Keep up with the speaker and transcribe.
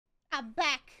I'm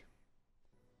back.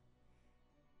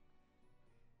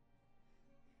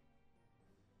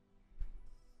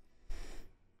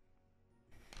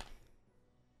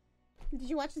 Did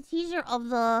you watch the teaser of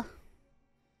the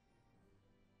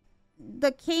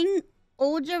King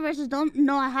Olja versus Don't?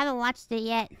 No, I haven't watched it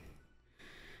yet.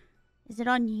 Is it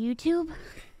on YouTube?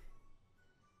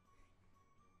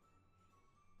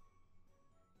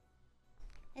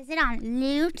 Is it on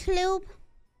YouTube?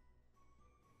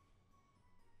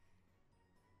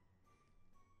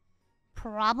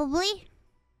 Probably.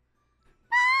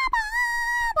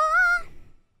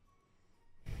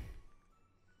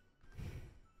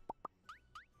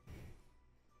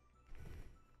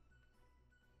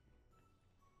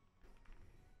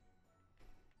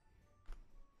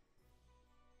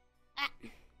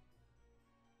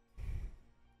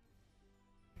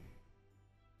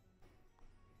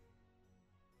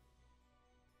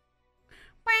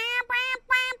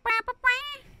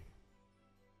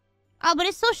 Oh, but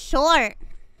it's so short.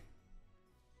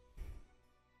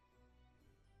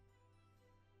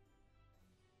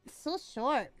 It's so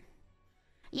short.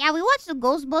 Yeah, we watched the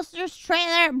Ghostbusters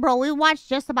trailer. Bro, we watched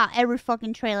just about every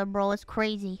fucking trailer, bro. It's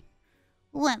crazy.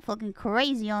 We went fucking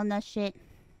crazy on that shit.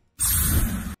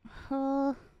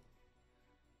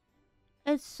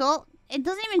 It's so... It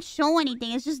doesn't even show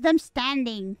anything. It's just them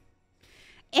standing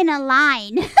in a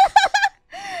line.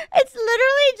 It's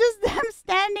literally just them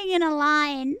standing in a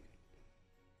line.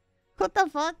 What the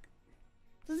fuck?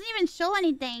 Doesn't even show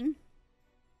anything.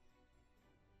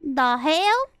 The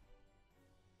hell?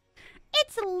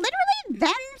 It's literally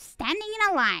them standing in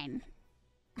a line.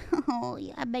 Oh,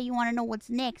 yeah, I bet you want to know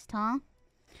what's next, huh?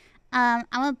 I'm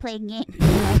gonna play a game.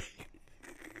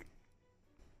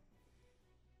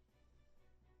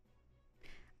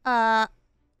 I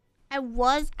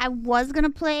was gonna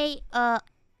play the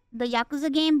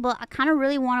Yakuza game, but I kind of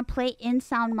really want to play In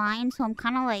Sound Mind, so I'm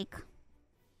kind of like...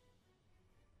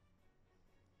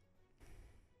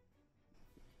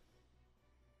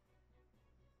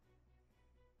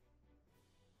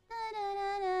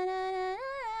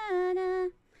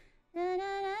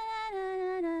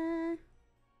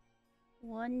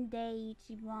 One day,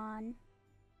 Ichiban.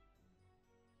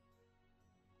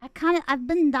 I've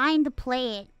been dying to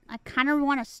play it. I kind of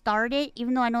want to start it,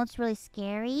 even though I know it's really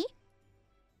scary.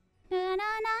 Na na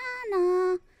na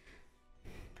na.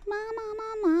 Mama,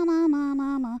 mama, mama,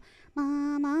 mama,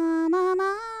 mama, mama,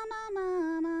 mama,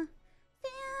 mama. So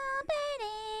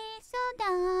pretty, so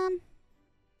dumb.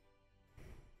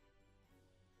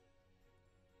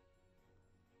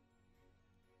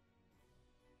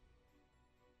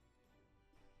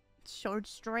 Short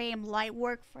stream, light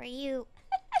work for you.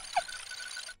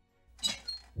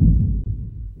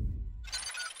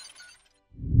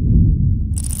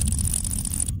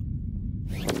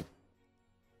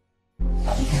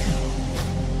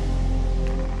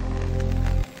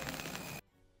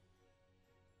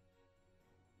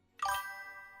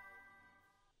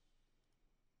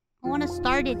 I want to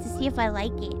start it to see if I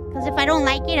like it. Because if I don't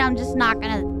like it, I'm just not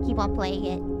gonna keep on playing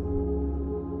it.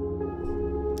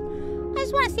 I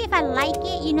just want to see if I like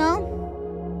it, you know?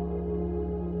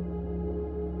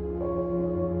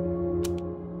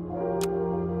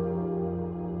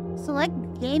 Select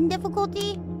game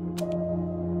difficulty.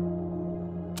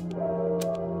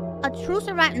 A true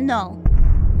survivor. No.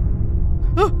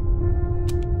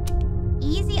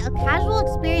 Easy, a casual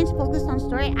experience focused on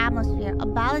story atmosphere. A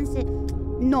balanced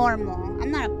normal.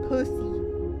 I'm not a pussy.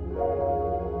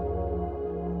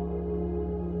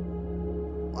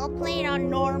 I'll play it on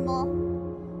normal.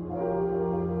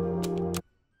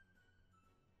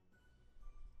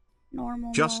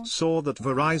 Normal. Just saw that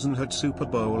Verizon had Super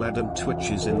Bowl ad and Twitch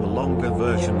is in the longer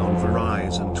version on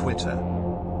Verizon Twitter.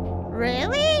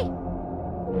 Really?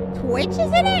 Twitch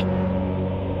is in it?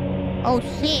 Oh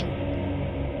shit.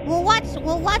 We'll watch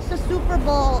the Super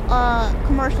Bowl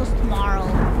commercials tomorrow.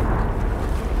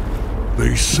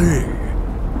 They say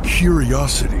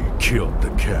curiosity killed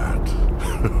the cat.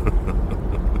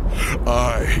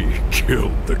 I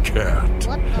killed the cat.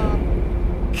 What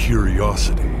the?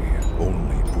 Curiosity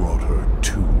only brought her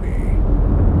to me.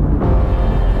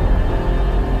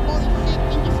 Holy shit,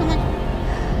 thank you so much.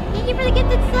 Thank you for the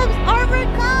gifted subs, Armor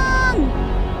Kong!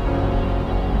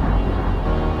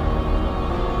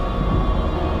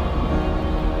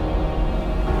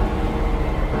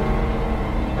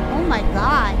 Oh my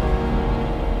god.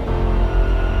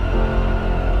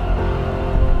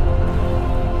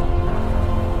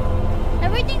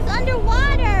 Everything's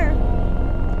underwater!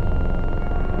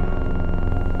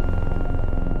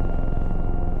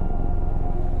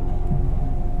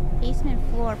 Basement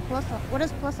floor, what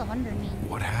does plus 100 mean?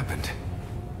 What happened?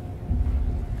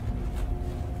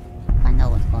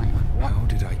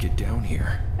 get down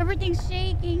here? Everything's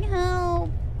shaking.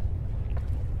 Help.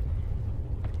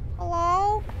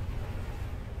 Hello?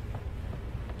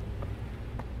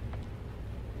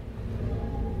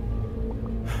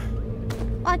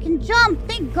 Oh, I can jump.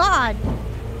 Thank God.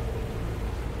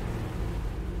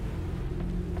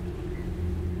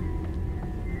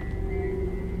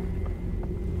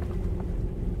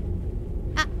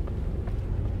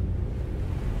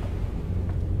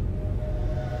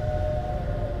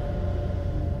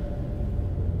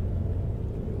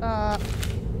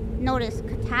 Notice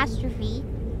catastrophe.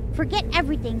 Forget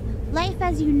everything. Life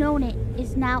as you known it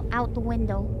is now out the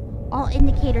window. All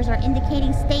indicators are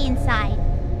indicating stay inside.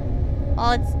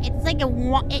 Oh, it's like it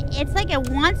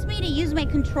wants me to use my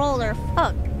controller.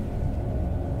 Fuck.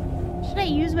 Should I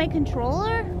use my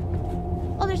controller?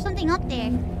 Oh, there's something up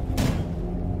there.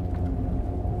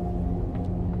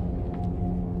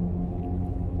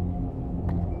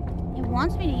 It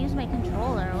wants me to use my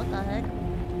controller. What the heck?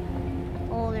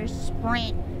 Oh, there's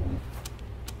sprint.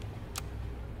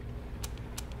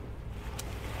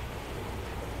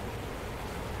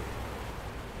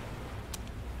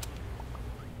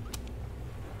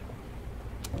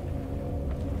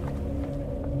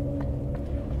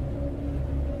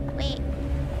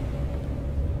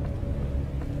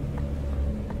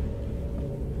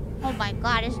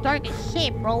 God, it's dark as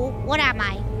shit, bro. What am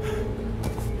I?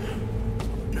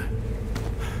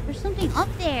 There's something up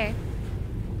there.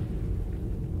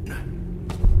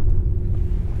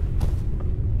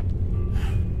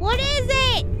 What is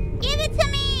it? Give it to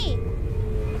me!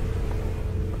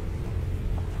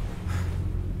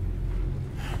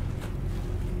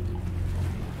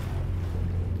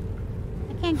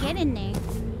 I can't get in there.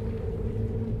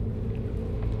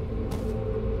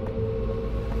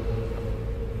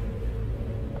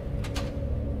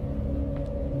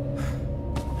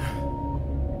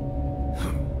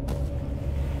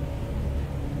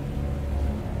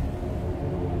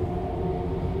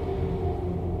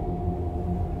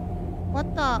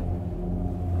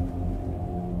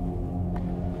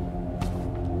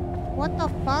 What the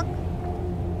fuck?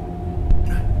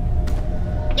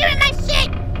 Give me my shit!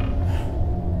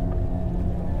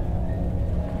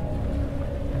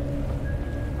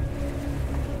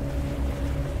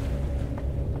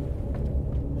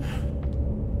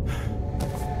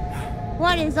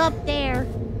 What is up there?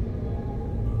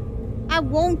 I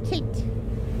want it.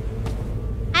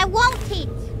 I want it.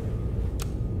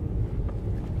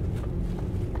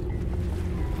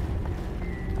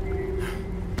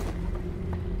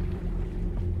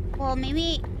 Well,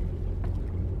 maybe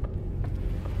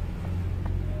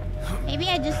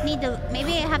I just need to...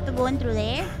 Maybe I have to go in through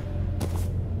there?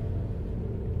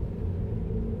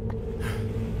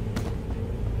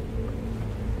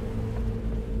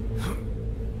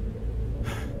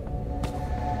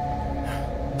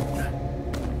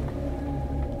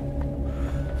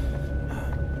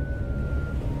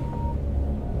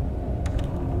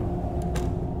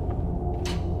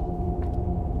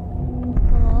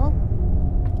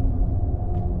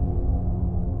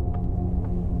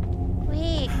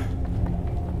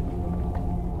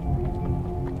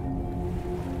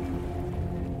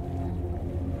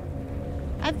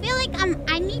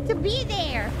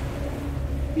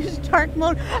 Dark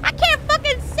mode. I can't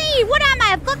fucking see. What am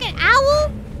I, a fucking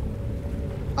owl?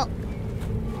 Oh.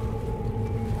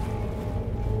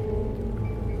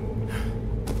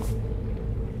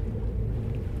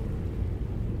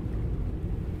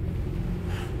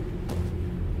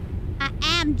 I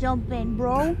am jumping,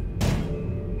 bro.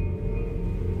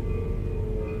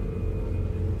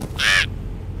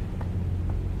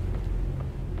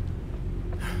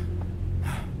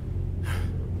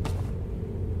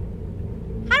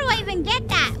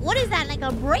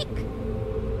 A brick?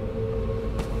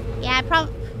 Yeah, I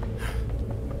probably...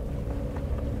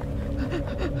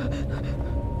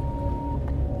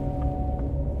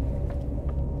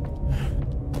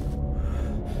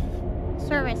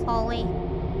 Service hallway.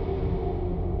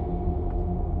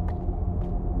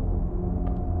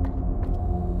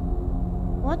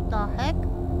 What the heck?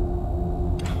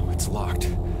 It's locked.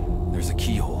 There's a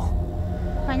keyhole.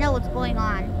 Find out what's going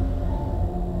on.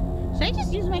 Should I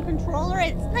just use my controller?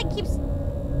 It's like keeps...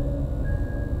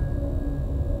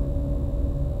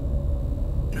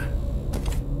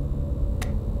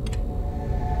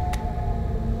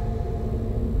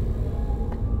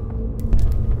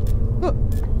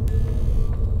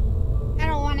 I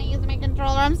don't want to use my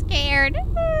controller. I'm scared.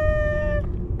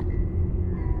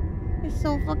 It's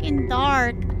so fucking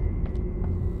dark.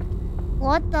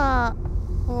 What the...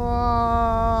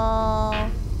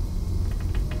 Oh...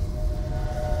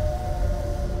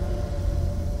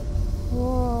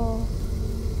 Whoa.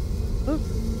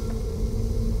 Oops.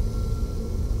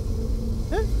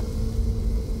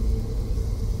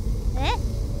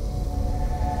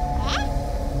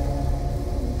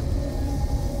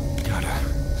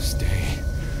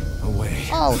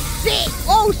 Oh shit!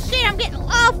 Oh shit! I'm getting.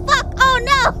 Oh fuck! Oh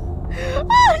no!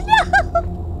 Oh no!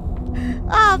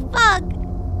 Oh fuck!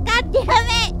 God damn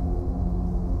it!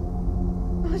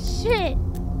 Oh shit!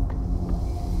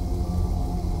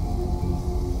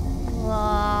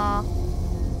 Wow!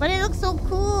 But it looks so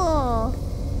cool.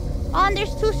 Oh, and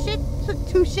there's two shits.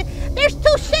 There's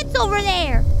two shits over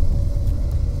there.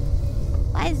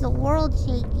 Why is the world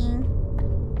shaking?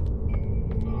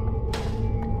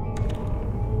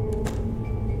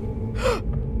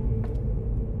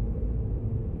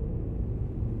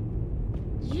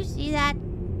 Did you see that?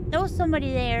 There was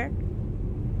somebody there.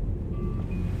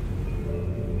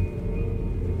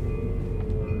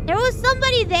 There was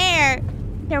somebody there.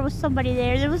 There was somebody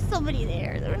there. There was somebody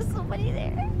there. There was somebody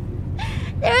there.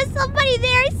 There was somebody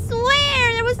there. I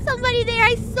swear. There was somebody there.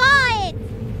 I saw it.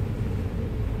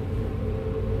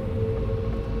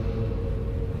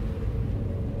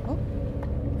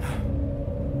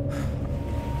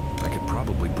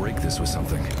 Probably break this with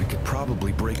something. I could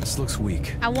probably break. This looks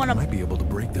weak. I might be able to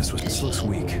break this with. This looks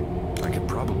weak. I could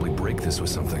probably break this with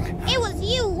something. It was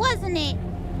you, wasn't it?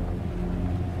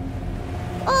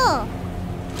 Oh,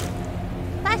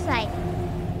 flashlight.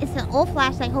 It's an old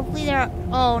flashlight. Hopefully there are.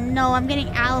 Oh no, I'm getting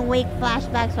Alan Wake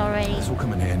flashbacks already. This will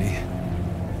come in handy.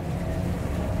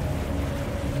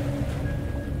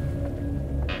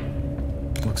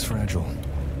 Looks fragile.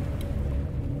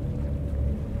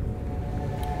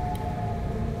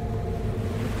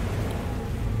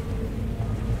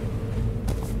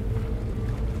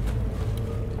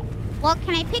 Well,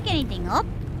 can I pick anything up?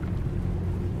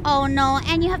 Oh no,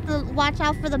 and you have to watch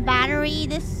out for the battery.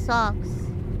 This sucks.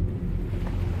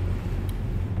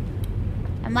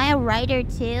 Am I a writer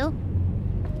too?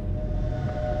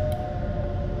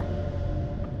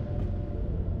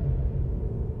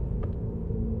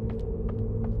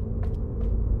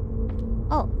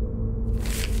 Oh.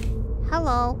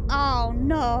 Hello. Oh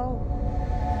no.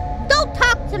 Don't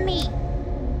talk to me!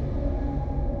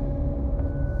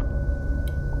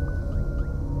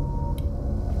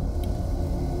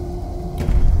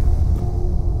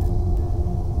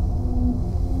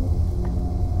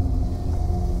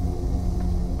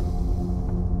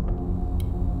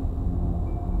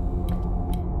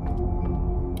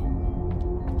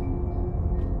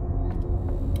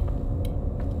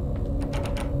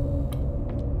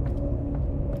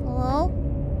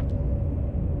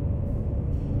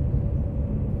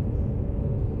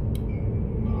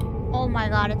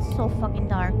 God, it's so fucking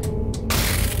dark.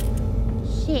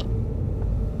 Shit.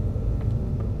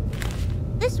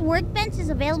 This workbench is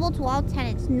available to all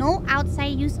tenants. No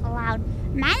outside use allowed.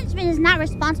 Management is not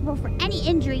responsible for any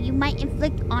injury you might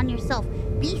inflict on yourself.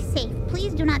 Be safe.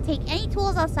 Please do not take any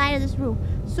tools outside of this room.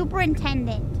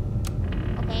 Superintendent.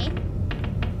 Okay.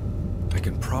 I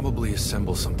can probably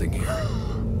assemble something here.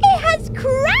 It has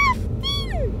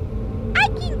crafting! I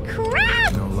can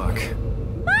craft! No luck.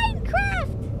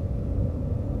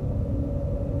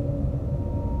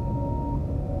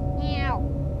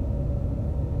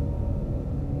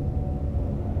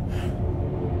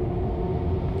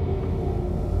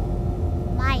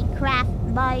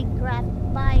 Minecraft!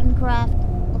 Minecraft.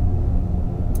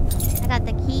 I got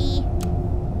the key.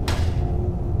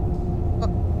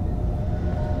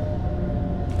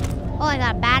 Oh, I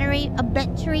got a battery. A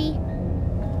battery.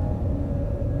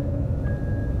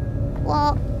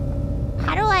 Well,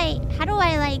 how do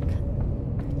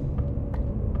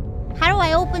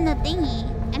I open the thingy?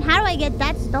 And how do I get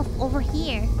that stuff over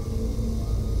here?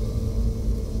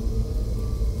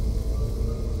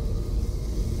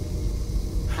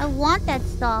 I want that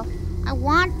stuff. I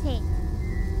want it.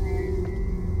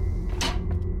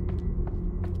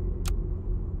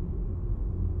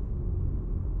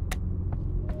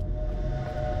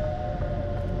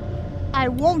 I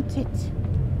want it.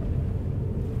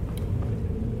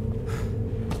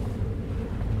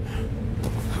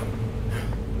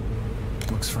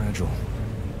 Looks fragile.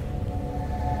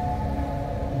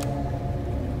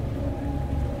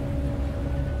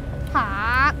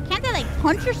 Ha! Can't I like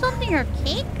punch or something or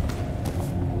kick?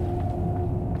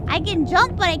 I can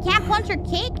jump, but I can't punch or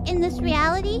kick in this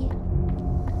reality.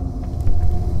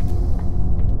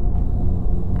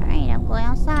 Alright, I'm going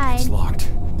outside. It's locked.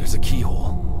 There's a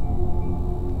keyhole.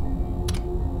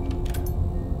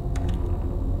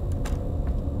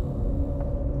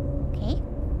 Okay.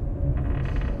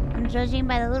 I'm judging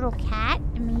by the little cat.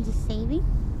 It means it's saving.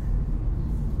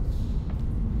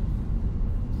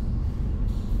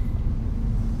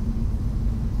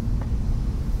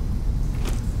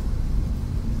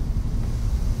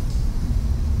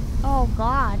 Oh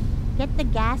god. Get the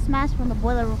gas mask from the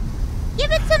boiler room.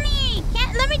 Give it to me!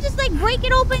 Can't let me just like break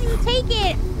it open and take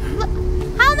it.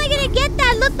 How am I gonna get that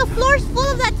look, the floor's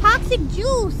full of that toxic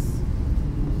juice.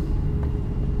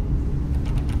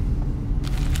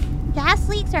 Gas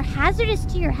leaks are hazardous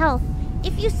to your health.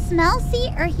 If you smell, see,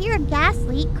 or hear a gas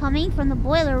leak coming from the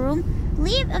boiler room,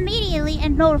 leave immediately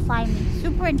and notify me,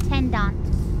 Superintendent.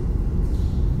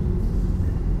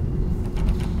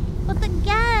 But the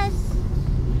gas...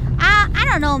 I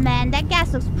don't know, man. That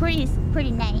gas looks pretty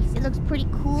nice. It looks pretty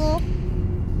cool.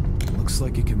 Looks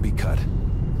like it can be cut.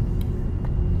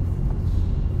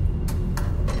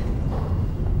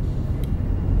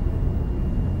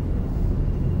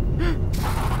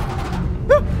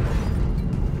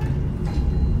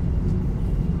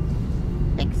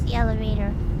 Fix the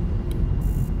elevator.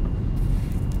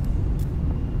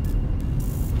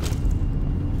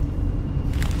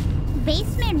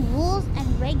 Basement rules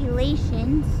and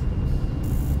regulations.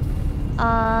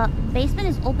 Basement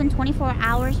is open 24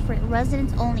 hours for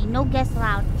residents only. No guests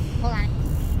allowed. Hold on.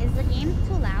 Is the game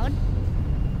too loud?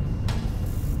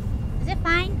 Is it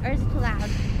fine or is it too loud?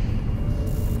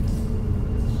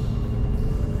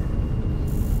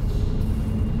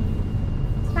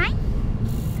 It's fine?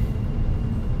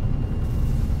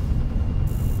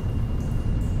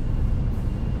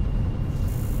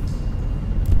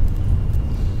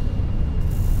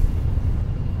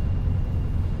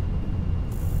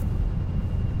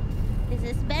 Is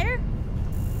this better?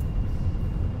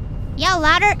 Yell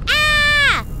louder.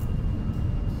 Ah!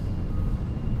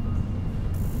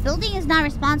 Building is not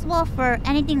responsible for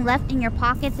anything left in your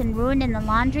pockets and ruined in the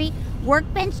laundry.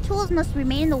 Workbench tools must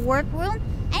remain in the workroom.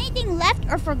 Anything left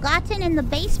or forgotten in the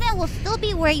basement will still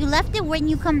be where you left it when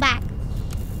you come back.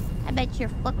 I bet you're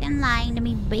fucking lying to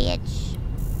me, bitch.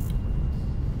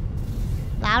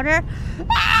 Louder.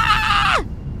 Ah!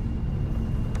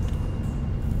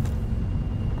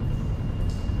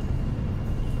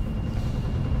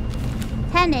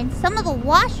 Tenants, some of the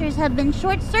washers have been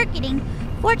short-circuiting.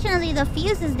 Fortunately, the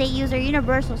fuses they use are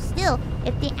universal still.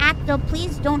 If they act up,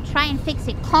 please don't try and fix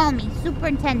it. Call me,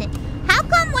 Superintendent. How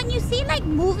come when you see like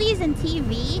movies and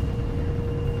TV,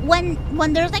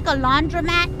 when there's like a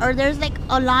laundromat or there's like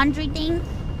a laundry thing,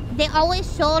 they always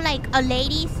show like a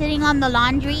lady sitting on the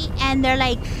laundry and they're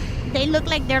like, they look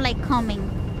like they're like coming,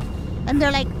 and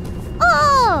they're like,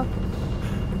 oh,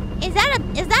 is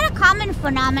that a common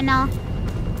phenomena?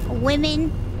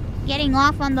 Women getting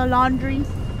off on the laundry. Is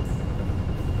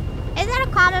that a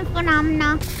common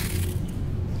phenomena?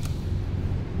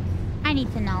 I need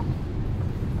to know.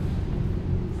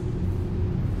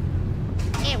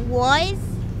 It was?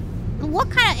 What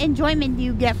kind of enjoyment do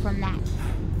you get from that?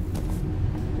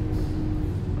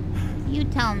 You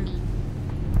tell me.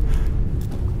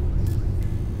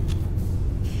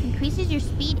 Increases your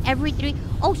speed every 3...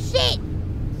 Oh shit!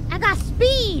 I got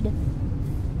speed!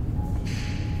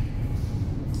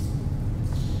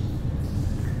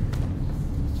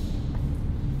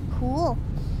 Cool.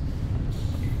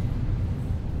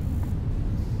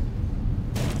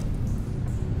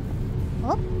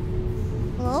 Oh.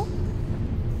 Hello?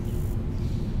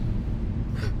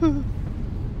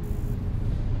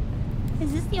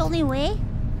 Is this the only way?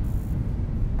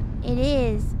 It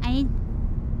is. I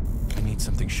need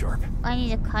something sharp. I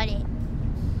need to cut it.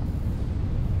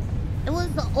 It was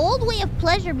the old way of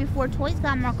pleasure before toys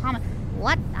got more common.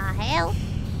 What the hell?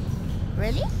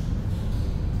 Really?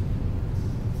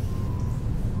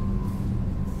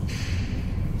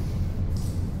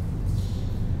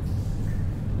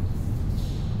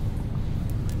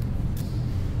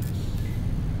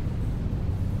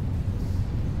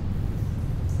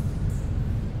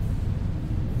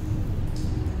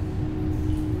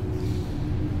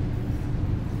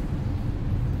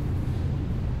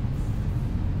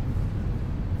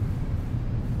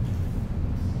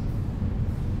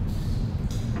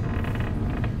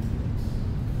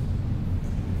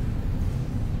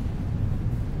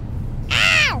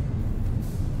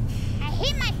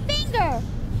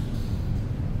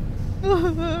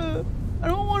 I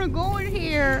don't want to go in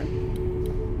here.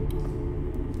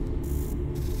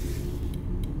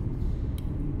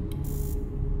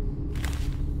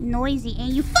 Noisy,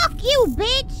 ain't you? Fuck you,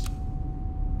 bitch!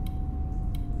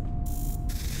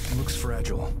 Looks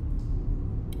fragile.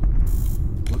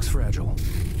 Looks fragile.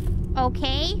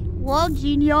 Okay. Well,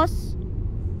 genius.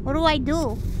 What do I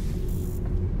do?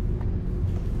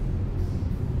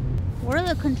 What are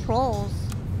the controls?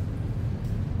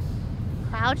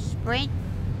 Crouch, sprint,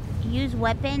 use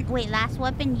weapon. Wait, last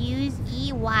weapon, use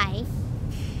EY.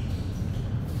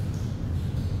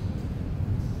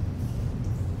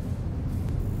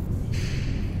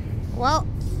 Well,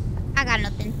 I got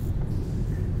nothing.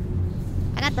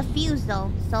 I got the fuse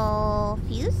though. So,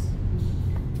 fuse?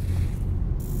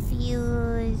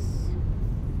 Fuse.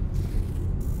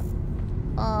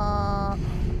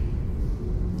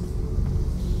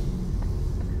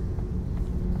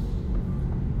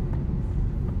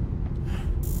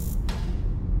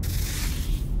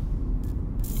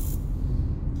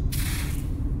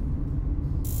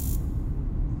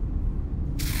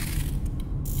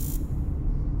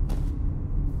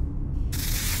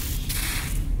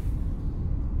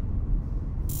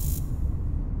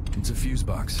 a fuse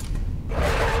box.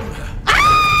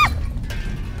 Ah!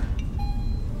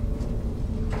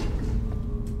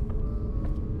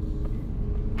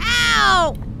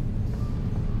 Ow!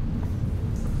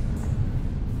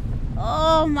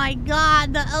 Oh my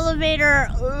god, the elevator.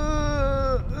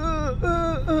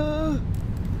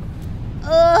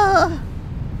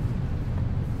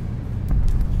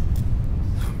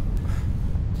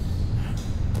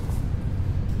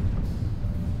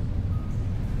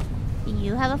 Do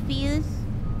you have a fuse?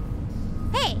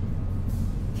 Hey!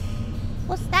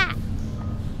 What's that?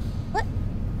 What?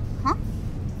 Huh?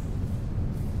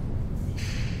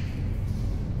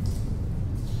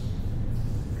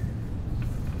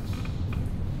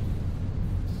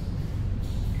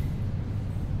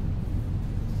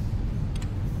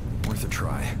 Worth a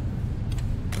try.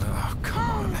 Oh, come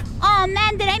on. Oh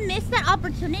man, did I miss that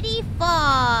opportunity?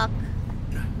 Fuck.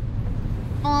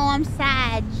 Oh, I'm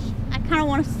sad. I kind of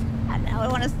want to. Now I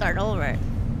want to start over.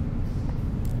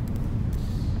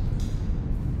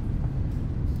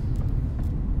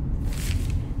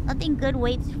 Nothing good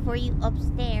waits for you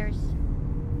upstairs.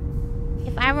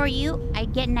 If I were you,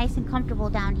 I'd get nice and comfortable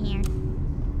down here.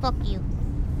 Fuck you.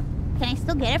 Can I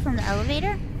still get it from the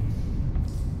elevator?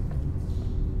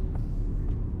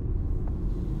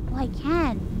 Oh, I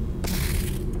can.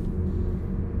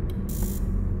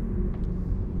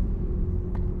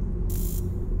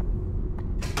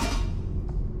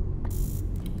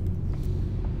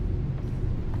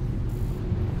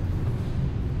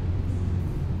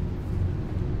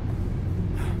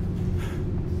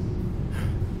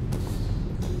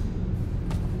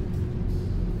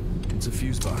 It's a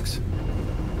fuse box.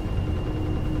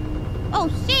 Oh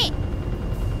shit!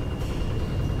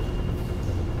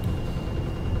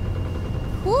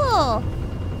 Cool.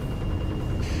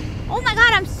 Oh my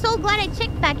god, I'm so glad I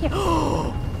checked back here.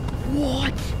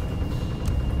 What?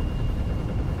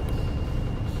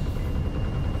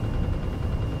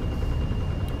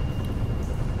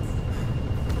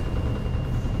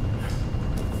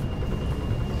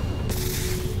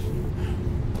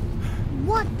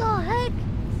 What the heck?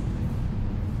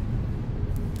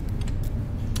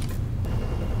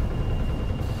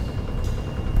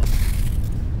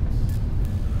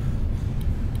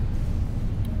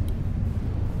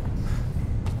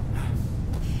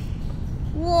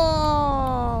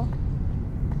 Whoa.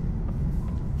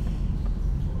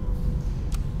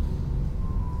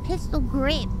 Pistol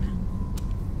grip.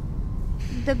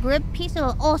 The grip piece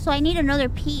of... Oh, so I need another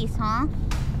piece, huh?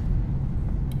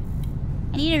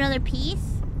 I need another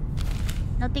piece?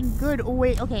 Nothing good. Oh,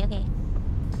 wait. Okay, okay.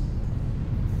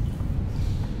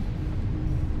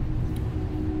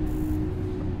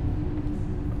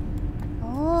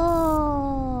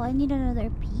 Oh, I need another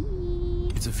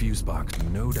piece. It's a fuse box.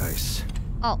 No dice.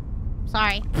 Oh,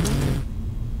 sorry.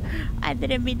 I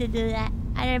didn't mean to do that.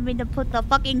 I didn't mean to put the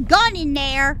fucking gun in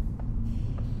there.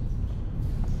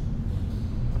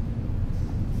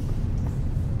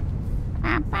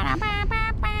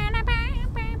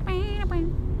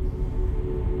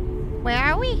 Where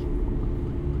are we?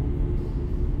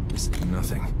 It's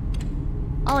nothing.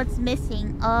 Oh, it's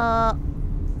missing.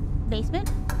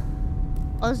 Basement?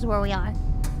 Oh, this is where we are.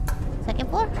 Second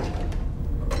floor?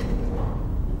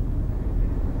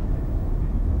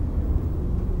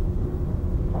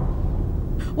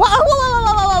 Whoa! Whoa! Whoa!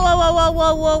 Whoa! Whoa!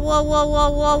 Whoa! Whoa! Whoa!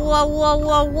 Whoa! Whoa! Whoa!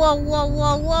 Whoa! Whoa! Whoa!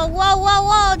 Whoa! Whoa! Whoa!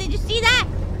 Whoa! Did you see that?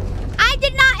 I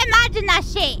did not imagine that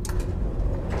shit.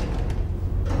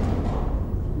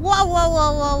 Whoa! Whoa!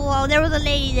 Whoa! Whoa! Whoa! There was a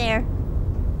lady there,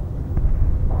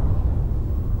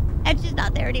 and she's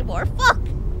not there anymore. Fuck!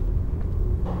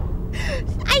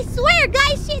 I swear,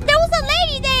 guys, there was a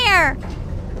lady there.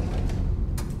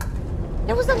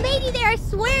 There was a lady there. I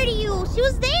swear to you, she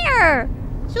was there.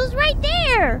 She was right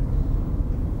there.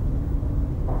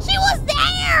 She was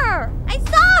there! I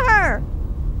saw her!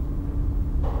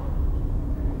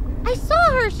 I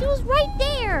saw her! She was right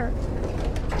there!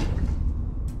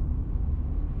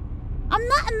 I'm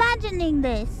not imagining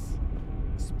this.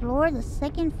 Explore the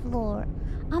second floor.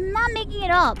 I'm not making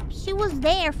it up. She was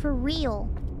there for real.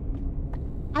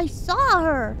 I saw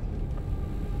her.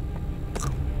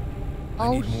 I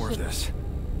need more of this.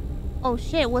 Oh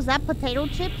shit, was that potato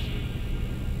chips?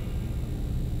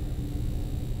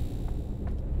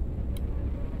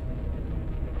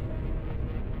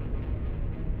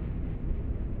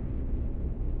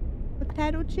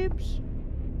 Potato chips?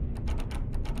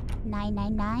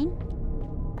 999.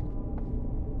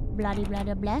 Blah blah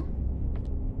blah blah.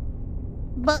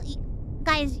 But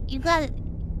guys, you gotta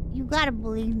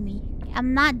believe me.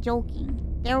 I'm not joking.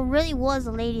 There really was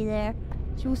a lady there.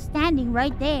 She was standing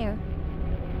right there.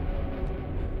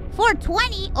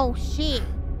 420? Oh shit.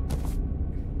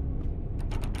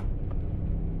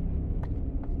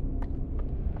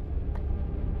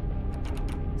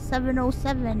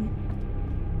 $707.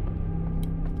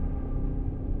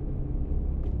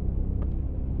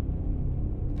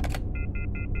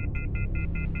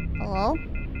 Hello?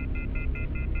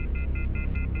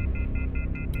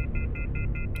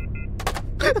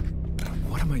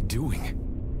 What am I doing?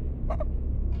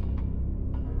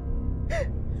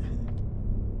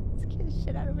 Scared the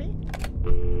shit out of me.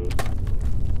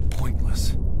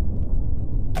 Pointless.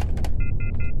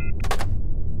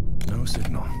 No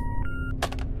signal.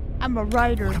 I'm a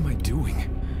writer. What am I doing?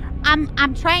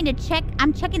 I'm trying to check.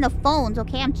 I'm checking the phones,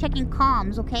 okay? I'm checking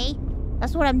comms, okay?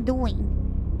 That's what I'm doing.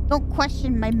 Don't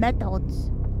question my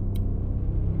methods.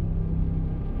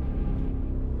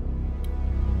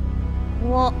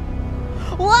 Whoa.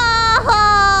 Whoa!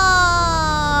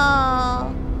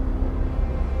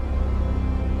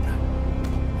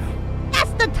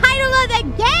 That's the title of the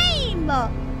game!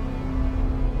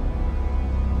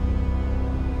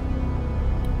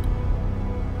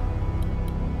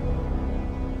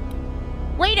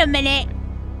 Wait a minute.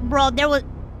 Bro, there was...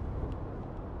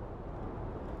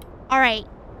 Alright.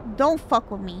 Don't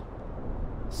fuck with me.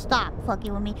 Stop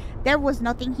fucking with me. There was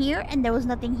nothing here and there was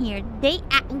nothing here.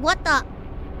 What the...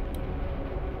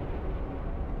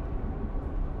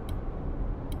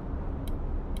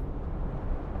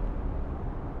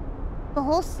 The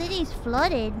whole city's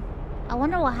flooded. I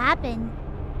wonder what happened.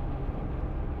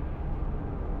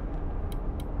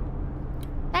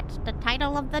 That's the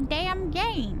title of the damn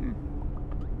game.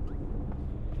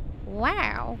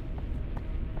 Wow.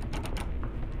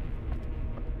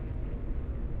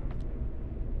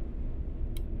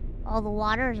 All the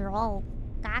waters are all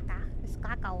caca. It's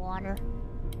caca water.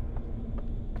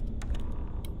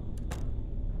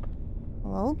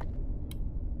 Hello?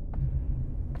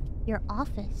 Your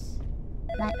office.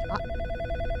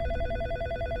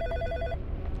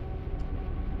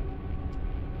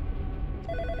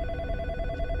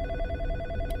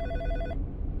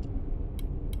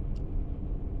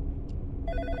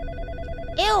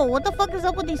 Ew, what the fuck is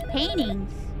up with these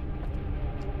paintings?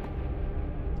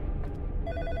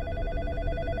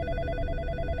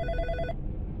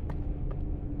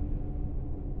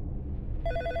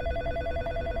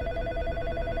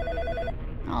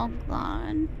 Oh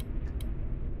god.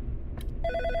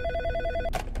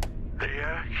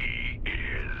 There he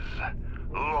is.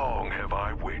 Long have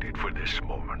I waited for this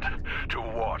moment, to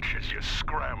watch as you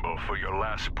scramble for your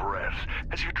last breath,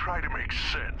 as you try to make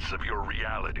sense of your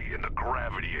reality and the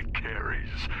gravity it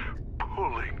carries,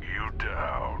 pulling you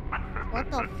down. What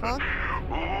the fuck?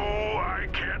 Ooh, I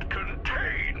can't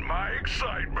contain my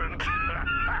excitement.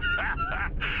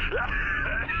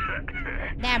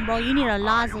 Damn, bro, you need a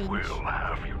lozenge. I will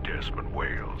have you, Desmond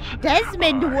Wales.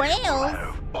 Desmond I will Wales?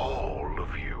 have all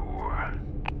of you.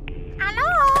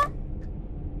 Hello?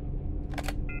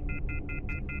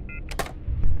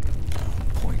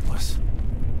 Pointless.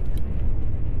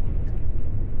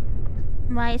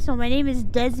 So my name is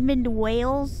Desmond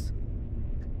Wales.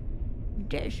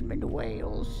 Desmond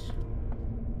Wales.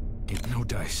 Ain't no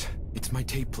dice. It's my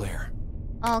tape player.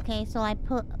 Okay, so I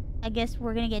guess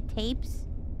we're gonna get tapes.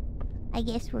 I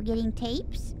guess we're getting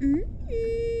tapes.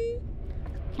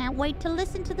 Can't wait to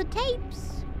listen to the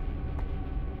tapes.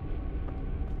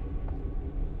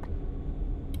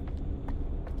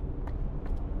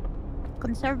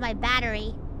 Conserve my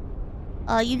battery.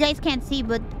 You guys can't see,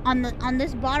 but on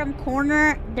this bottom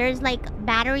corner, there's like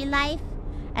battery life,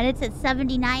 and it's at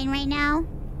 79 right now.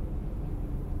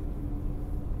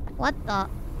 What the?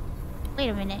 Wait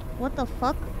a minute. What the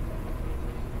fuck?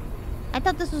 I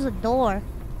thought this was a door.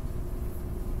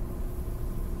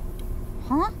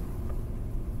 Huh?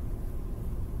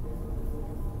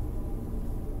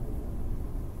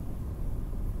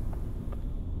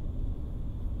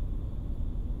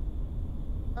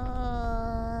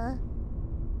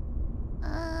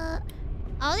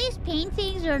 All these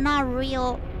paintings are not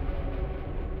real.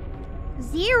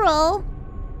 Zero?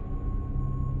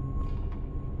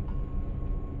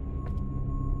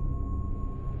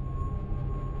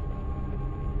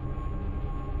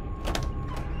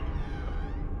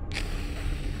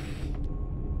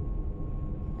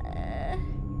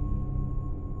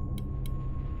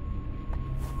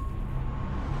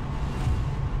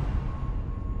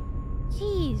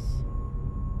 Jeez.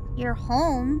 You're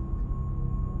home?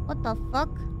 What the fuck?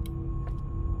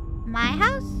 My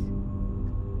house?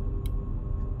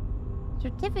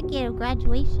 Certificate of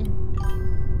graduation.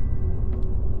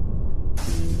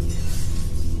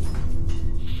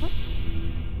 What?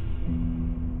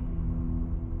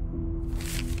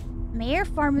 Mayor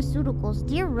Pharmaceuticals,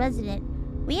 dear resident,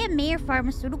 We at Mayor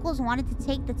Pharmaceuticals wanted to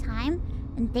take the time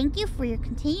and thank you for your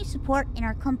continued support in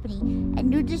our company and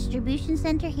new distribution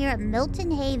center here at Milton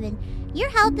Haven. Your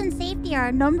health and safety are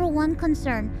our #1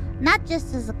 concern, not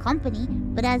just as a company,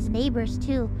 but as neighbors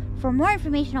too. For more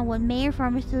information on what Mayor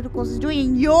Pharmaceuticals is doing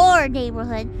in your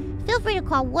neighborhood, feel free to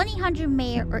call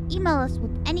 1-800-MAYOR or email us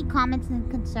with any comments and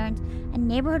concerns at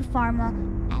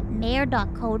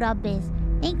neighborhoodpharma@mayor.co.biz.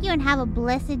 Thank you and have a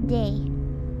blessed day.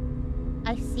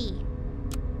 I see.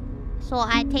 So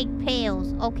I take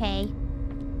pills, okay.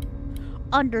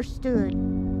 Understood.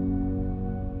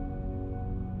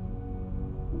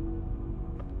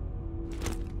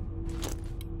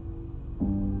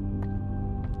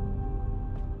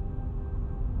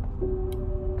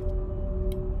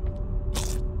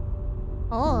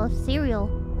 Oh, cereal.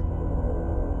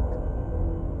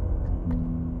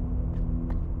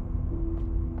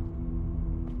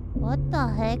 What the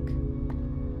heck?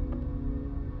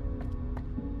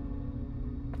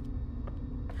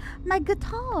 My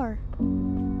guitar.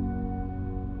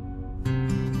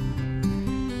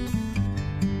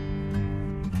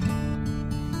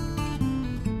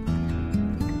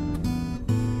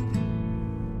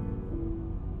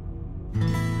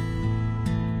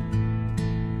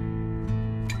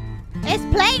 It's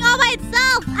playing all by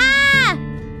itself! Ah!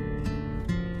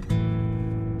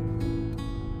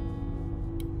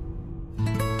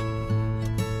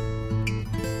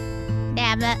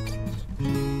 Damn it.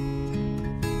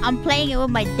 I'm playing it with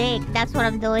my dick. That's what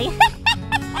I'm doing.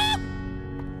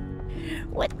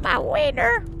 With my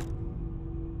wiener.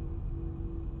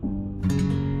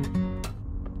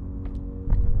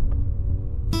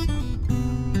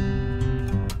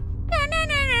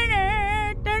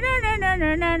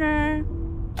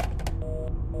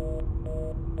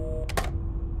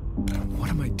 What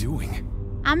am I doing?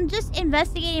 I'm just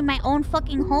investigating my own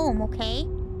fucking home, okay?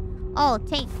 Oh,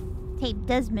 tape. Tape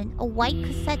Desmond. A white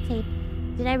cassette tape.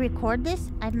 Did I record this?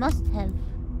 I must have.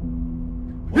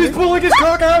 He's pulling his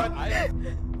cock out!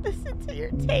 Listen to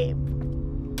your tape.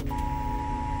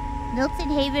 Milton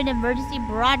Haven Emergency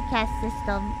Broadcast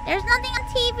System. There's nothing on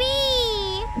TV!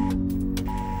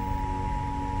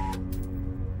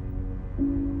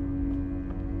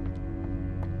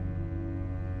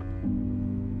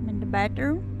 I'm in the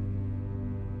bathroom.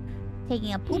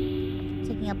 Taking a poop.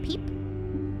 Taking a peep.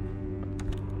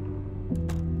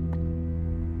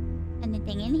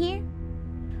 Anything in here?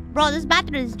 Bro, this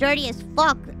bathroom is dirty as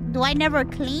fuck. Do I never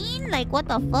clean? Like, what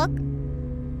the fuck?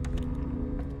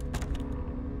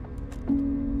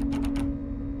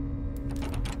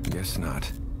 Guess not.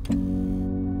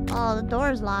 Oh, the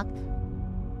door is locked.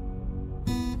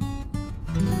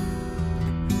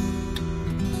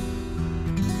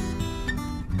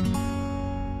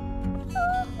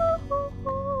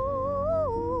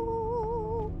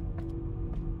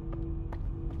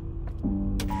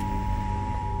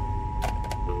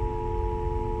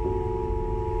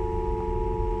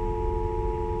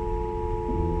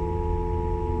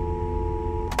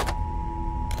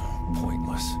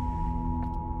 Pointless.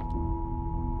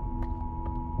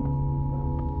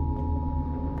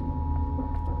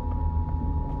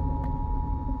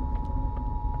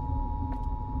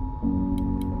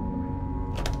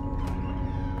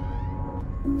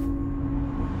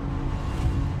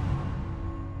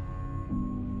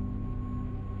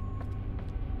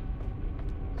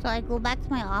 So I go back to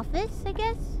my office, I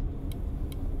guess?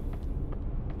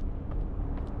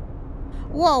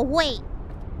 Whoa, wait.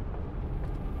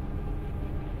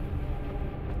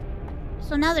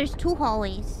 So now there's 2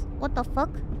 hallways. What the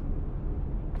fuck?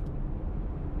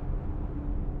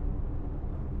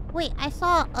 Wait, I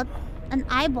saw an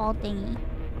eyeball thingy.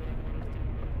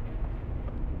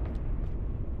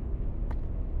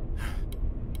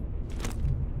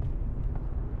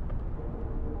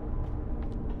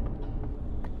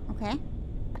 Okay.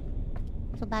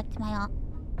 So back to my office.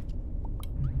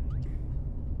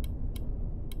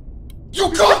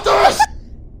 You got this!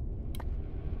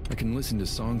 I can listen to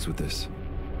songs with this.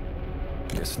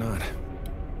 Guess not.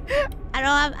 I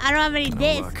don't have any No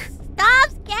discs. luck. Stop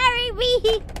scaring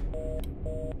me!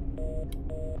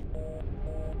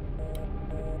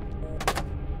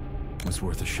 Was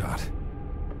worth a shot.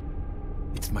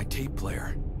 It's my tape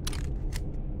player.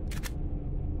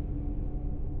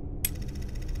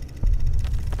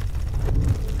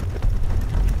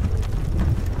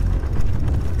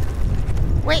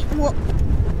 Wait, what?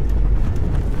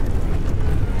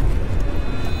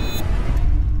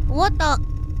 What the?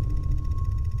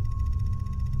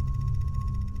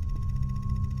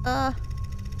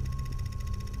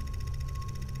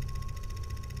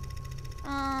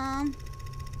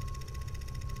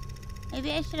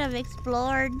 Maybe I should have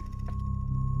explored.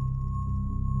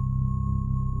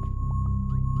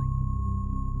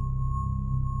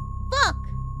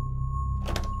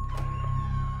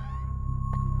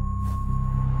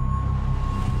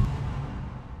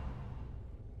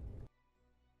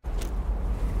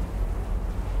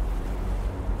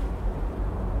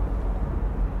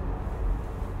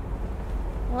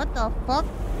 What the fuck?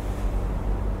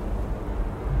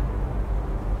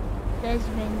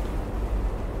 Desmond.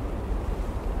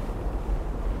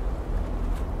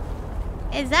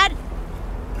 Is that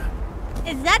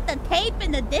the tape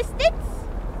in the distance?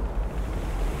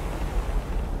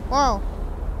 Whoa.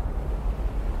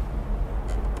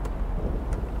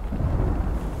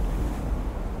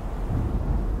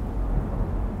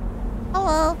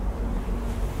 Hello.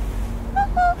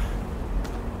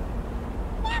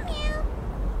 Meow meow.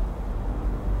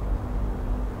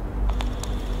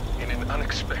 In an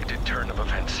unexpected turn of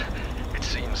events, it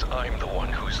seems I'm the one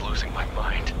who's losing my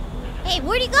mind. Hey,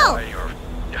 where'd he go? Why or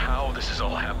how this is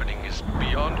all happening is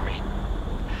beyond me.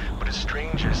 But as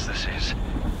strange as this is,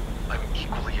 I'm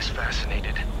equally as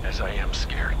fascinated as I am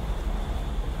scared.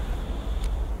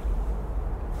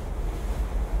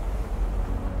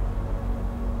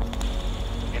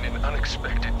 In an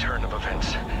unexpected turn of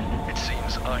events, it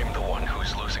seems I'm the one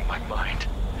who's losing my mind.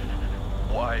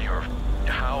 Why or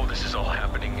how this is all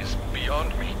happening is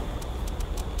beyond me.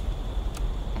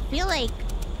 I feel like...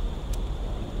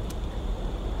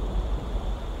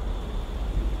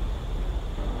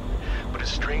 But as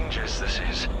strange as this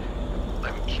is,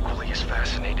 I'm equally as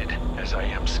fascinated as I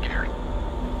am scared.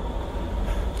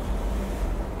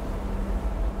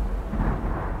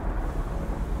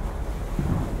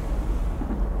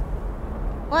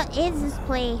 What is this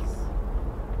place?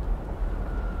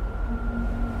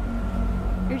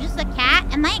 You're just a cat?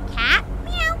 Am I a cat?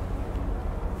 Meow.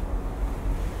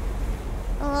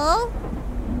 Hello?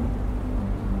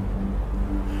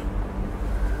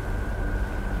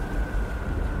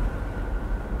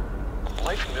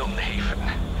 Life in Milton Haven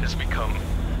has become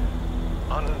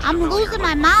unfamiliar. I'm losing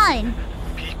my mind.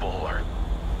 People are...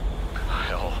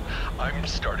 Hell, I'm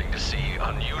starting to see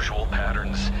unusual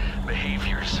patterns,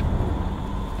 behaviors.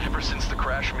 Ever since the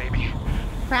crash, maybe.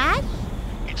 Crash?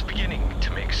 It's beginning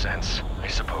to make sense, I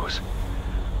suppose.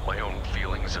 My own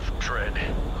feelings of dread,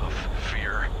 of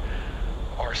fear,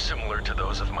 are similar to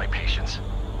those of my patients.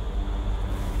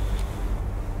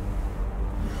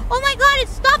 Oh my god, it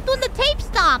stopped when the tape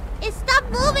stopped! It stopped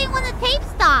moving when the tape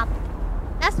stopped!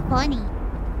 That's funny.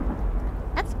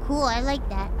 That's cool, I like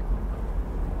that.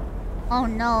 Oh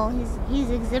no, he's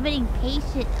exhibiting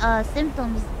patient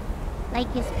symptoms like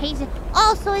his patient.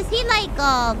 Oh, so is he like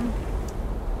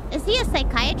is he a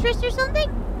psychiatrist or something?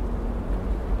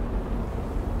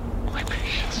 My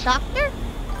patients Doctor?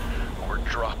 were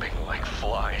dropping like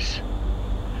flies.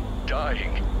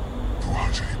 Dying.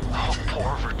 Oh,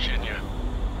 poor Virginia.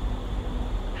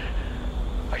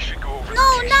 I should go over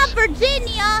No, the not case.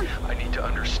 Virginia! I need to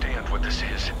understand what this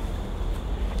is.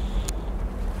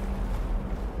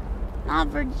 Not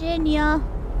Virginia.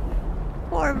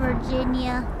 Poor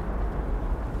Virginia.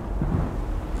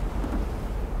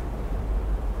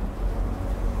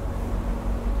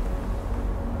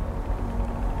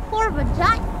 Poor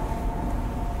Virginia.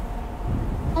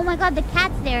 Oh my god, the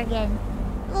cat's there again.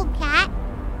 Little cat.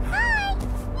 Hi.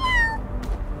 Meow.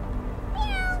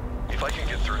 Meow. If I can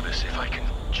get through this, if I can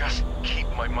just keep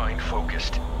my mind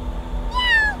focused,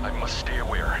 Meow. I must stay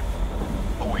aware,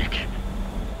 awake,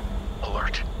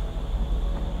 alert.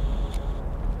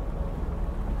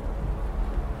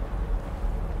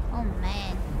 Oh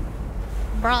man.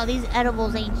 Bro, these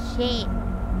edibles ain't shit.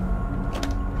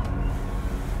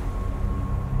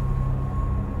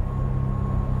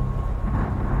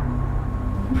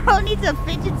 Bro needs a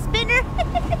fidget spinner.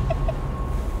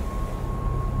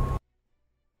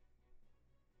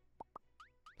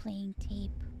 Playing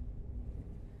tape.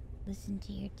 Listen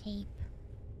to your tape.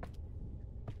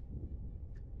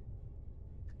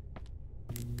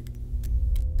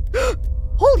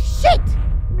 Holy shit!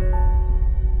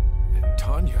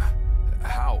 Tanya,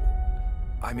 how?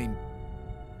 I mean,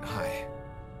 hi.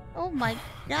 Oh my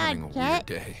Having a god, weird cat.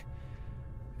 day.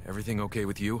 Everything okay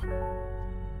with you?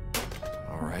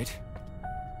 All right.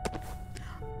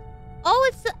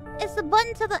 Oh, it's the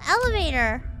button to the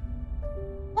elevator.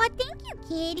 Why, thank you,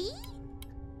 kitty.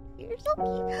 You're so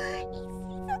cute. He's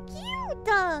so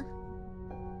cute.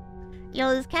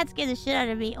 Yo, this cat scared the shit out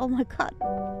of me. Oh my god.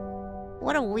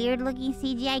 What a weird looking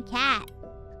CGI cat.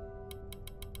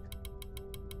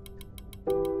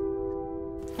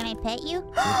 Can I pet you?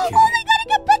 Oh my god, I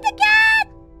can pet the cat!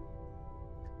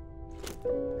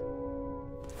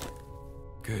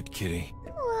 Good kitty.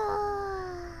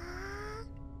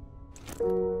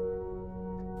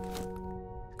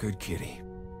 Good kitty.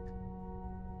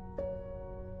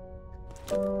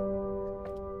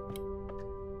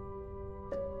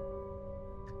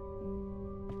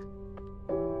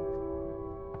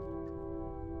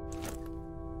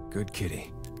 Good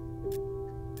kitty.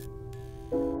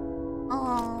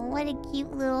 Oh, What a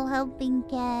cute little helping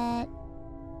cat.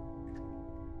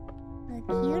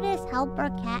 The cutest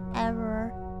helper cat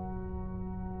ever.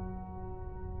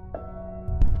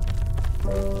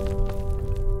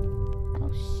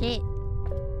 Oh shit.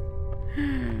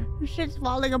 This shit's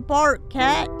falling apart,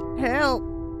 cat. Help.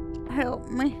 Help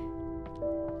me.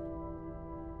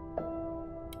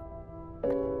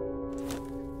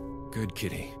 Good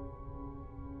kitty.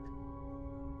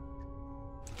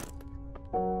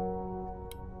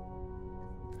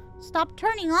 Stop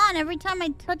turning on every time I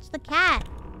touch the cat.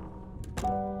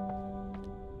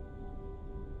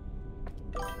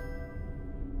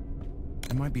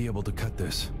 I might be able to cut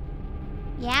this.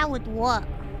 Yeah, with what?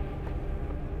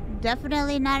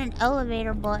 Definitely not an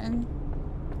elevator button.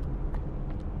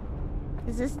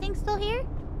 Is this thing still here?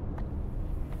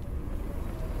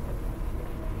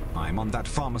 I'm on that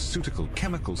pharmaceutical,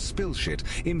 chemical spill shit.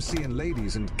 MC and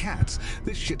ladies and cats.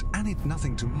 This shit ain't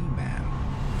nothing to me, man.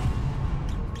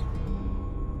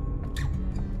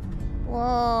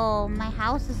 Whoa, my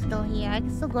house is still here. I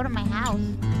can still go to my house.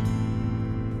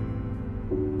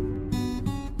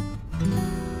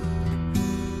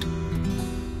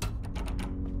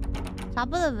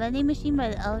 Top of the vending machine by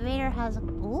the elevator has a...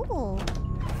 Ooh.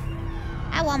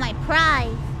 I want my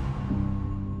prize.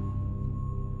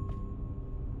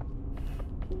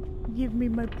 Give me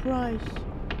my prize.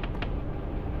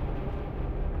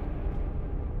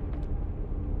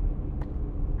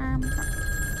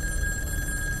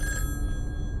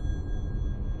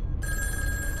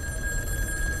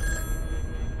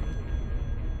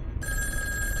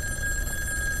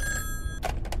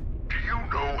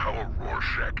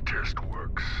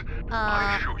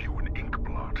 I show you an ink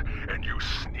blot, and you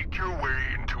sneak your way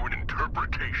into an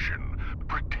interpretation,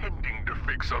 pretending to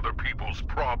fix other people's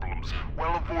problems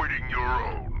while avoiding your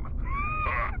own.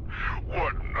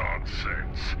 What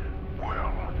nonsense.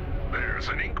 Well, there's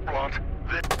an ink blot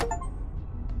that...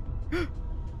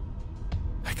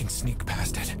 I can sneak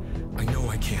past it. I know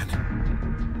I can.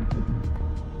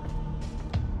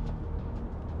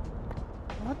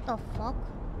 What the fuck?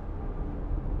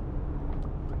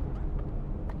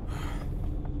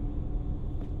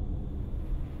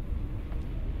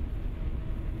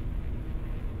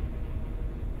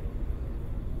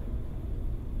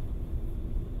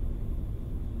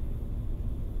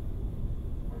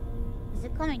 Is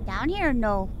it coming down here or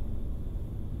no?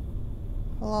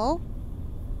 Hello?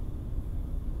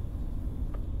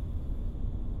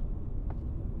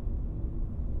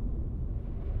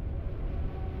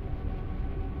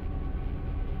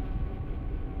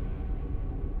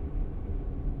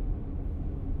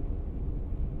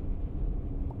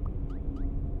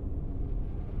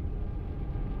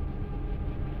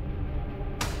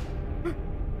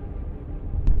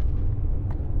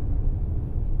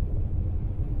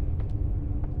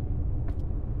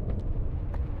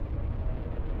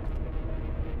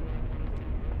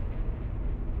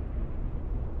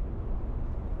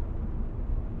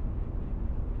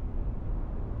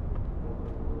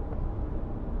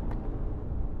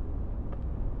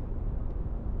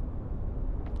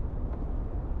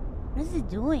 What is it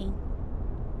doing?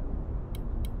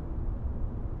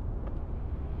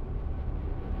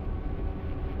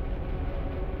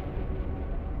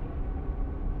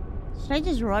 Should I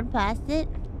just run past it?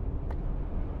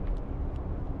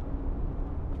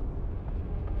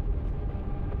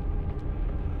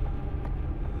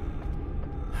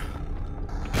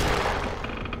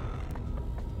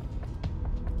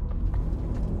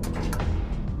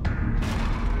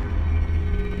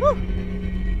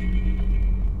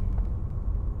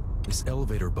 This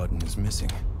elevator button is missing.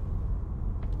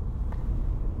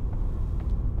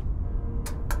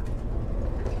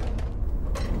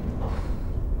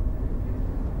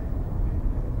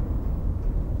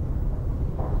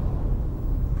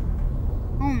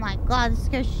 Oh my god, this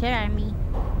scares shit out of me.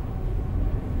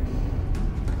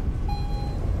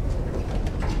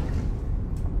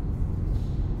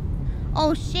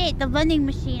 Oh shit, the vending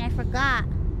machine, I forgot.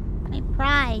 My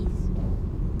prize.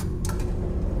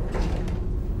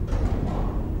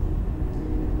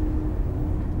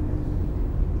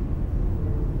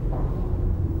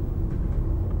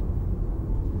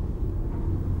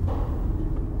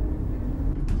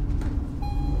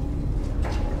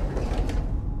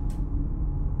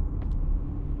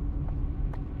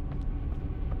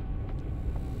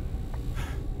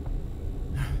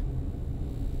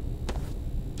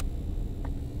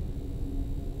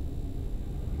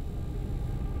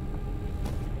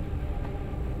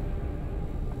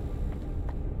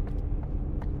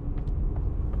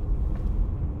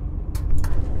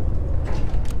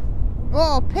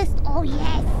 Oh, pissed. Oh,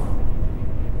 yes.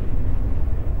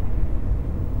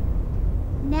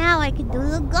 Now I can do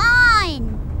the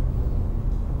gun.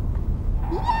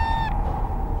 Yeah.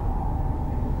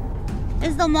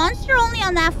 Is the monster only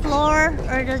on that floor,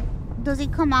 or does he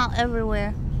come out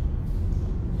everywhere?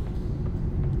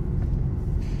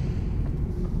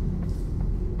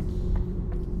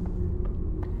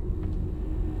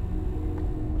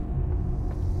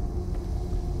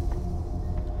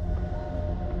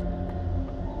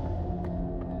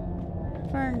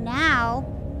 For now.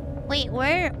 Wait,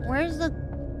 where's the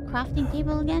crafting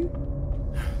table again?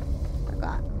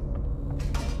 Forgot.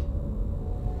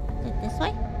 Is it this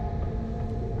way?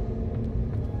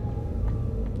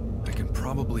 I can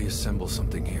probably assemble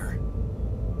something here.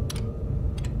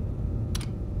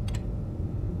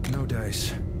 No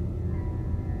dice.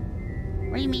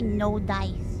 What do you mean, no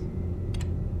dice?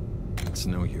 It's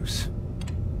no use.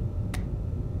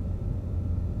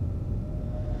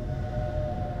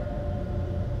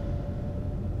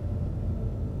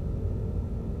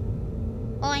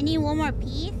 Oh, I need one more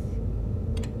piece?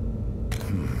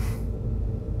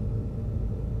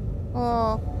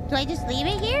 Oh, do I just leave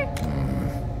it here?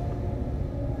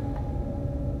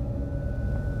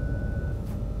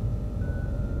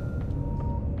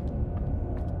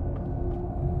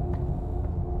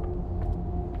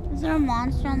 Is there a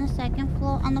monster on the second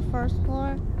floor, on the first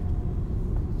floor?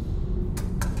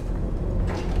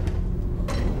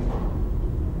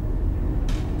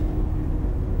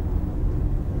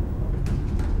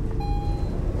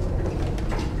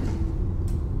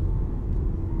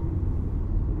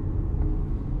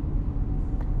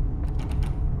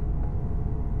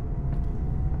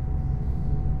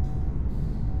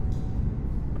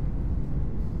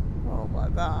 Oh my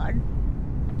god.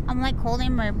 I'm like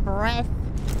holding my breath.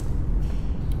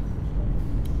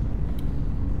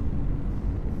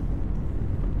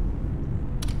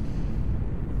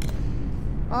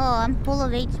 Oh, I'm full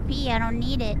of HP. I don't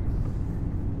need it.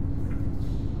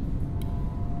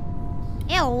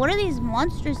 Ew, what are these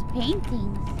monstrous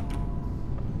paintings?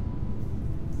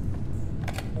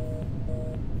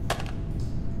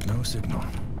 No signal.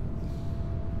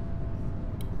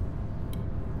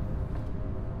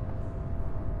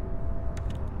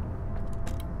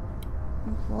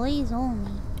 Employees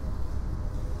only.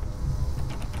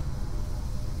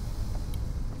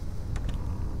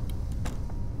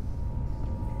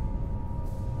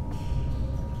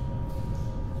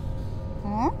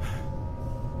 Huh?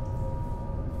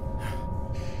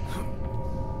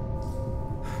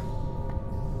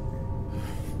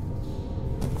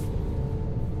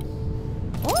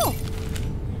 Oh!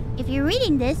 If you're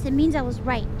reading this, it means I was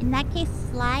right. In that case,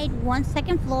 slide 1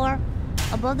 second floor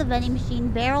above the vending machine,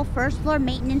 barrel first floor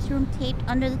maintenance room taped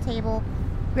under the table.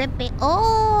 Grip bait.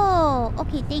 Oh!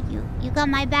 Okay, thank you. You got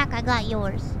my back, I got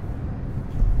yours.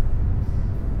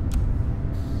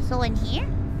 So in here?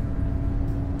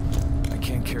 I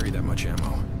can't carry that much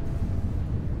ammo.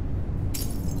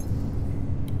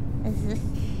 Is this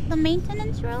the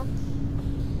maintenance room?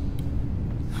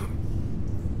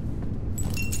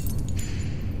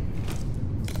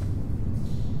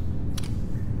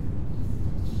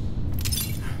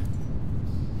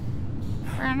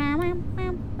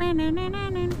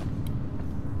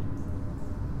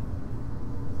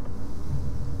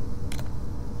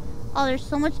 Oh, there's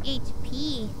so much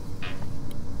HP.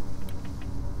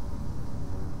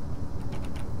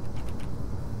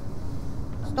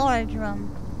 Storage room.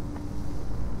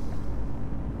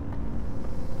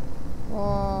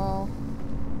 Whoa.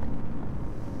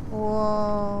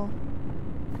 Whoa.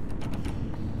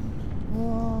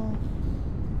 Whoa.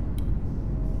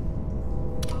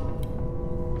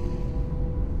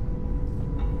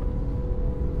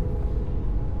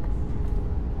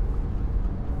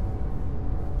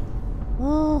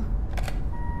 Oh.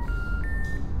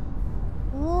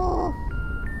 Oh.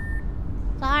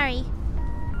 Sorry.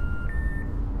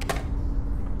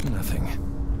 Nothing.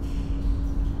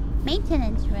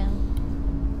 Maintenance room.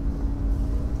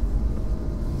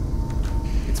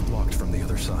 It's blocked from the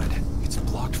other side. It's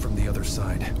blocked from the other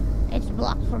side. It's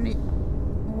blocked from it.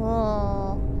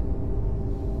 Whoa.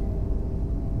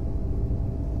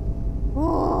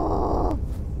 Whoa.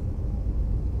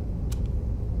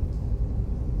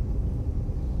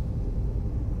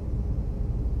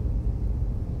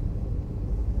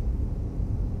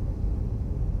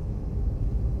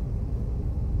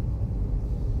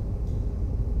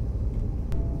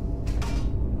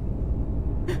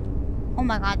 Oh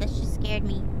my god, that just scared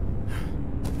me.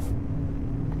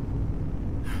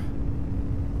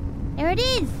 There it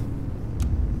is!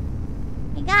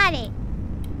 I got it!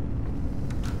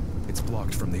 It's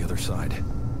blocked from the other side.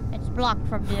 It's blocked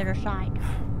from the other side.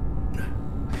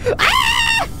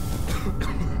 Ah!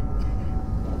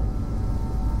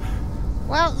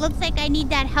 Well, looks like I need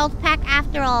that health pack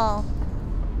after all.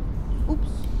 Oops.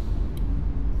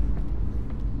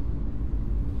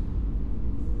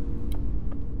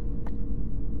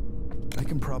 I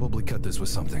can probably cut this with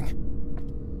something.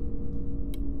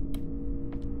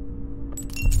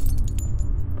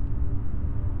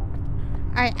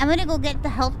 Alright, I'm gonna go get the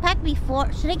health pack before...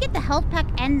 Should I get the health pack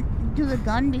and do the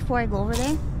gun before I go over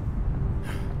there?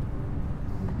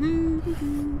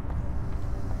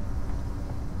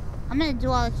 I'm gonna do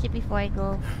all the shit before I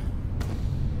go.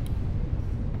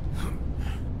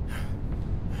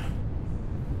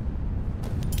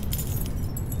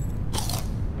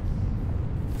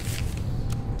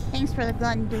 Thanks for the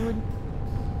gun, dude.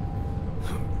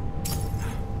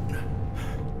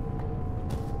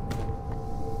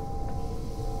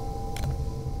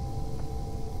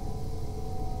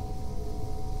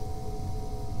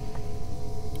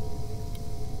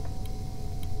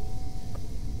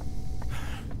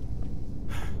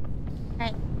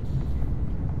 Right.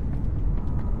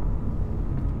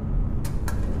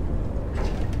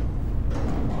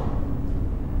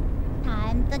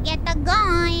 Time to get the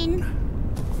gun.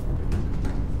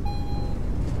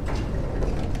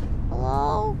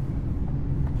 Hello?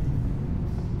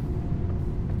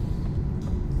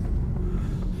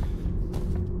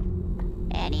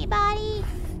 Anybody?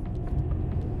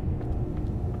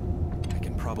 I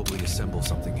can probably assemble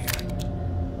something here.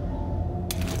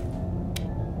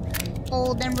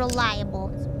 Old and reliable.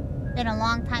 It's been a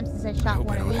long time since I I shot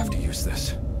hope I one of don't have to these. use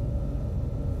this.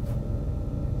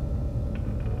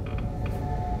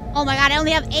 Oh my god, I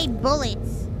only have 8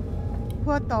 bullets.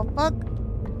 What the fuck?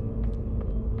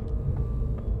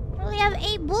 I only have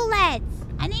 8 bullets.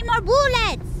 I need more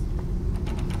bullets.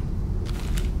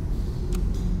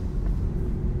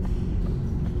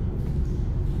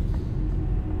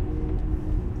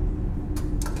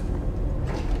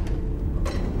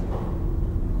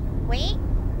 Wait.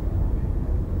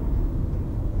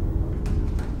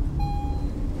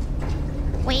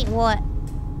 Wait, what?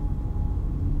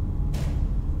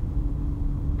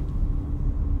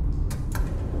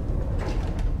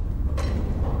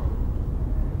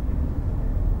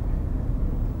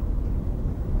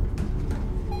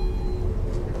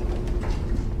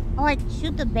 Oh, I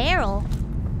shoot the barrel.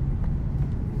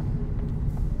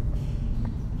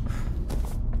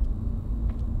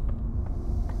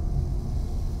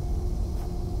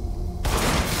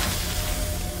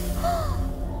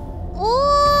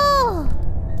 Oh!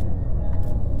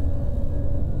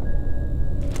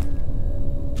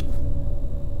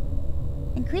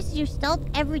 Increases your stealth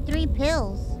every 3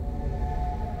 pills.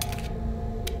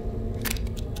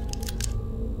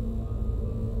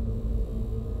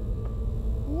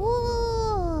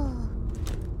 Whoa.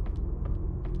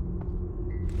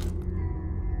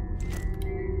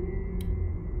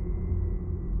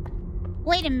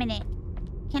 Wait a minute.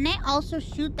 Can I also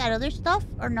shoot that other stuff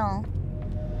or no?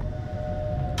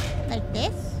 Like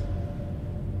this?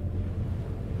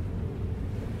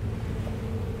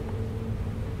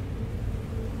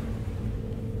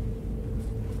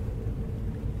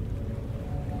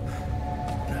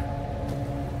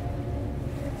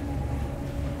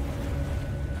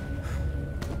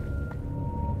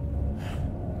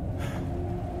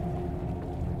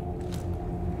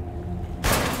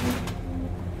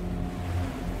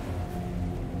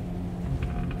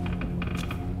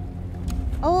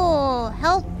 Oh,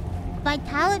 health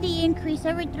vitality increase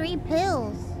every 3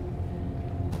 pills.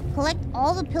 Collect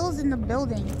all the pills in the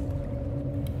building.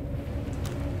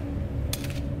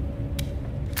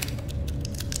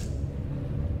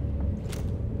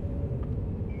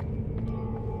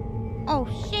 Oh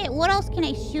shit, what else can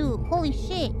I shoot? Holy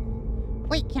shit.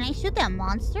 Wait, can I shoot that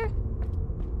monster?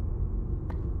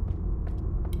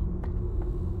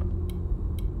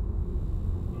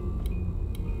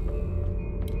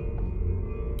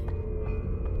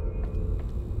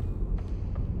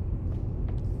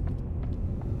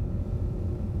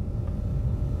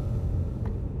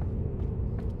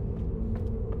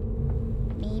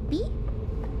 Maybe?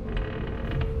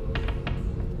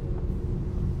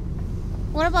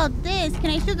 What about this? Can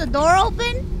I shoot the door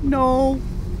open? No.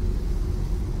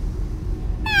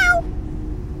 No.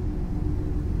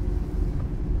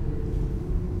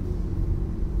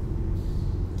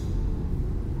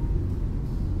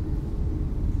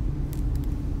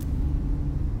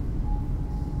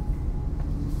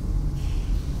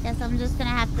 Guess I'm just gonna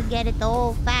have to get it the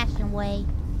old-fashioned way.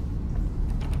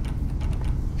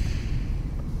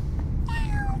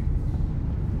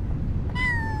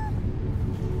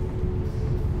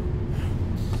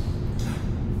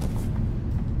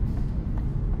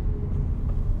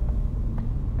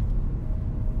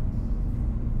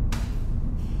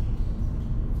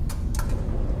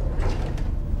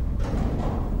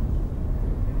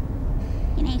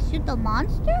 shoot the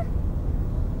monster?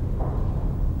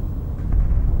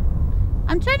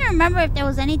 I'm trying to remember if there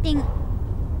was anything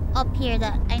up here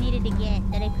that I needed to get,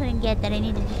 that I couldn't get, that I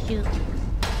needed to shoot.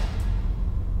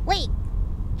 Wait,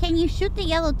 can you shoot the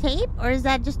yellow tape, or is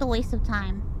that just a waste of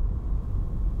time?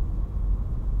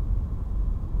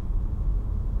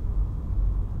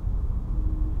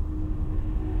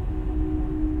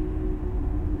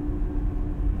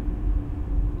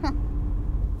 Huh.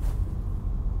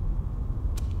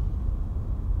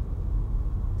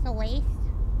 It's a waste.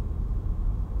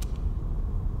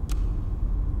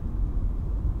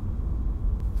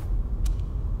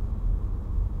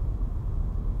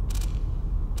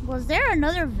 Was there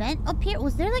another vent up here?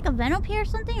 Was there like a vent up here or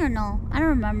something, or no? I don't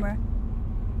remember.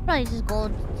 Probably just go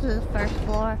to the first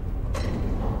floor.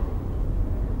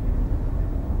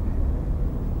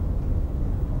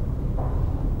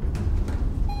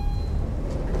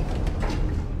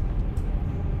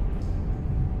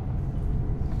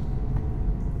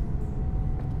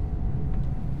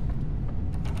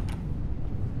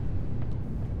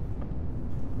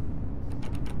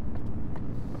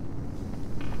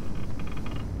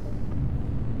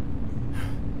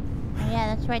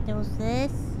 Right, there was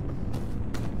this.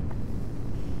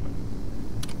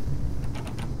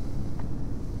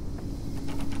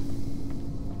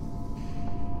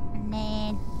 And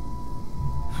then...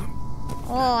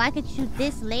 oh, I could shoot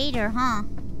this later, huh?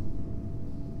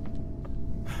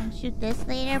 And shoot this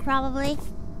later, probably.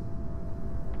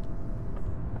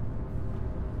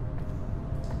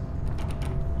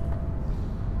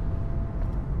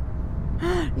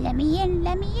 Let me in,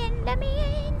 let me in, let me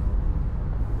in.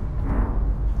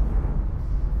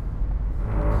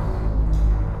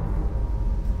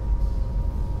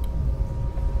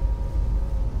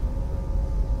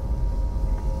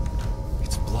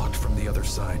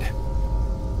 Side.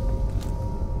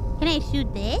 Can I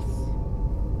shoot this?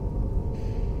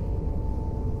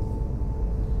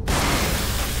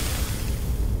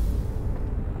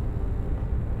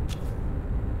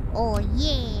 Oh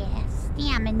yeah,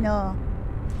 stamina.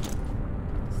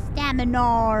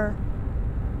 Stamina.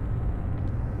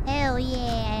 Hell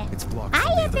yeah. It's blocked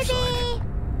from the other side.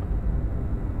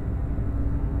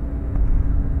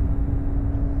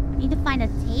 Need to find a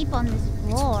tape on this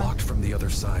floor. It's blocked from the other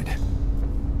side.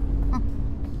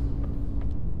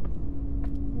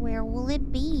 Where will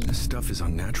it be? This stuff is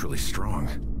unnaturally strong.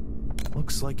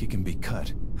 Looks like it can be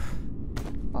cut.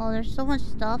 Oh, there's so much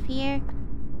stuff here.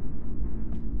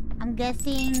 I'm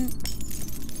guessing...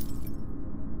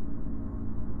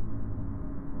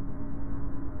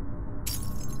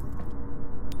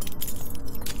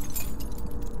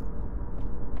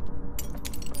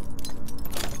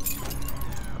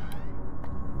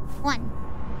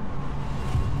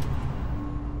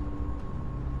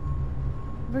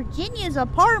 Virginia's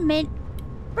apartment?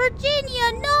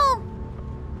 Virginia, no!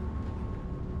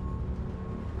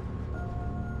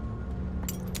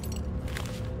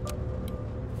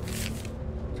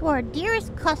 To our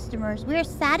dearest customers, we are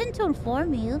saddened to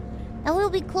inform you that we will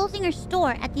be closing our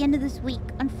store at the end of this week.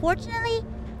 Unfortunately,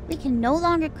 we can no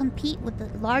longer compete with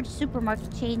the large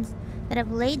supermarket chains that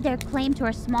have laid their claim to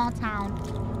our small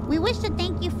town. We wish to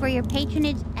thank you for your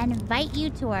patronage and invite you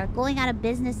to our going out of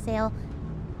business sale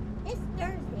this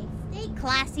Thursday. Stay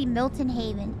classy, Milton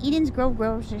Haven, Eden's Grove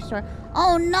grocery store.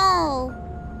 Oh no!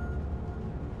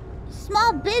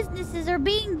 Small businesses are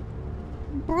being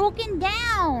broken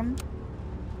down.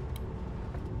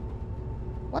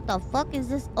 What the fuck is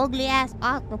this ugly ass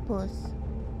octopus?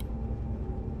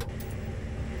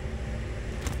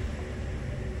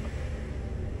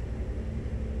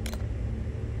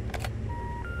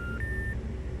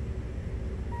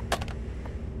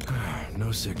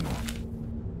 No signal.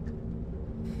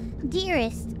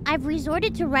 Dearest, I've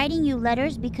resorted to writing you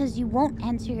letters because you won't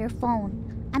answer your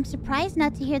phone. I'm surprised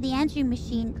not to hear the answering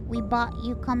machine we bought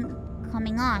you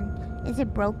coming on. Is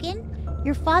it broken?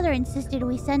 Your father insisted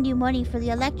we send you money for the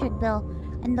electric bill,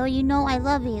 and though you know I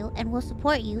love you and will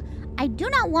support you, I do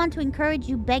not want to encourage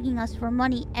you begging us for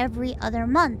money every other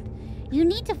month. You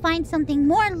need to find something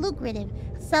more lucrative.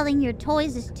 Selling your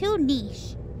toys is too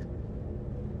niche.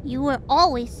 You were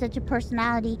always such a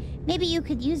personality. Maybe you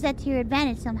could use that to your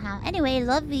advantage somehow. Anyway,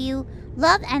 love you.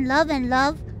 Love and love and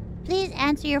love. Please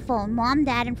answer your phone. Mom,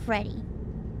 Dad, and Freddy.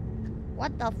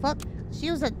 What the fuck?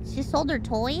 She sold her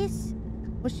toys?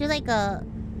 Was she like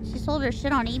she sold her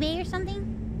shit on eBay or something?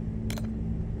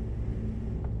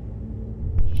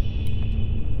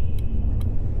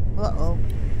 Uh-oh.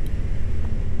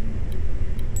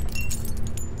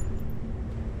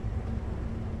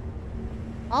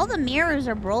 All the mirrors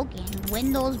are broken.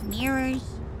 Windows, mirrors.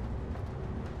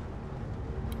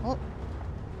 Oh.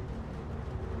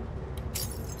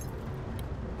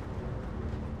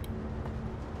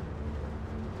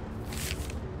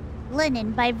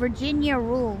 linen by Virginia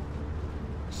Rule.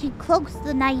 She cloaks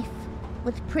the knife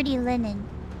with pretty linen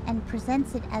and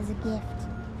presents it as a gift.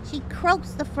 She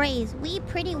croaks the phrase, "We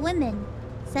pretty women,"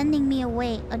 sending me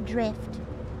away adrift.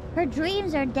 Her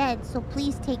dreams are dead, so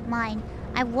please take mine.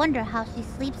 I wonder how she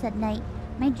sleeps at night.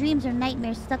 My dreams are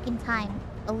nightmares stuck in time.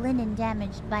 A linen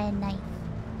damaged by a knife.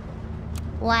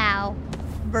 Wow.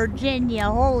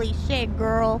 Virginia, holy shit,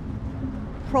 girl.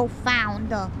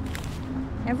 Profound.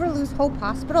 Never lose hope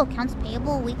hospital. Accounts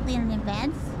payable weekly in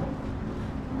advance.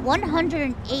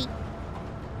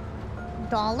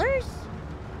 $108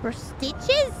 for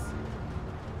stitches?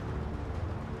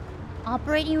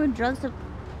 Operating with drugs of...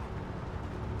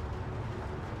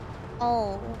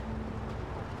 Oh.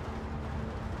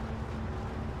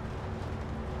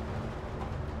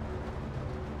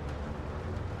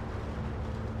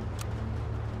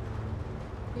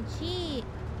 Did she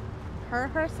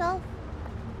hurt herself?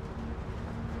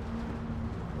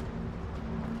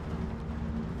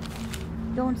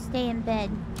 Don't stay in bed.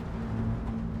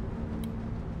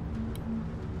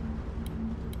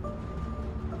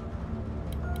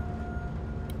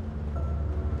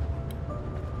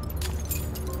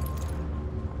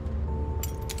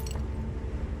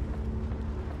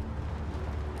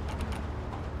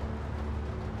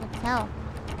 Let's tell.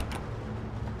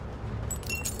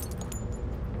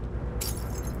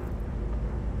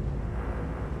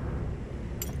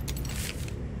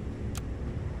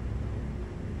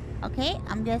 Okay,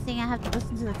 I'm guessing I have to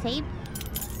listen to the tape.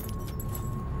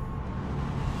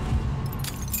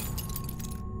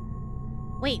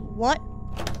 Wait, what?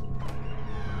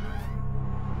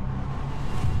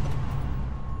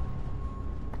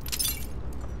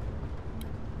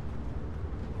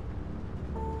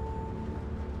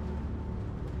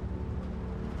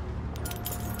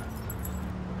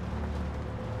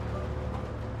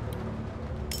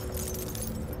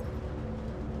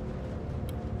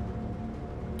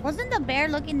 Wasn't the bear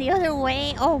looking the other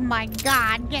way? Oh my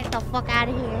god, get the fuck out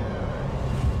of here.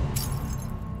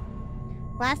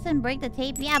 Glass and break the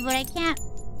tape? Yeah, but I can't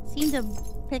seem to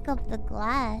pick up the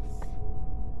glass.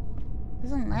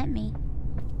 Doesn't let me.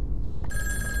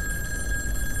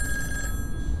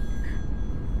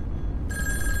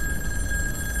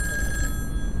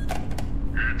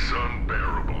 It's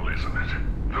unbearable, isn't it?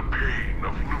 The pain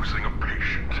of losing a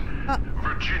patient.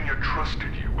 Virginia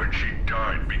trusted you and she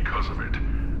died because of it.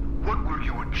 What will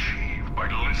you achieve by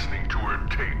listening to her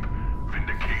tape?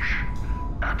 Vindication?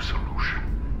 Absolution?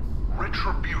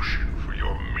 Retribution for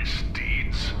your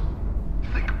misdeeds?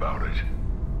 Think about it.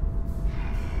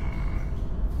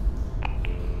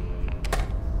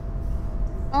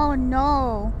 Oh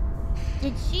no.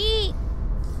 Did she,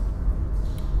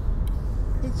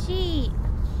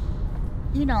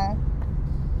 you know,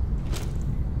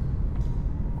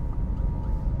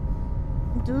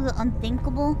 do the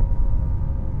unthinkable?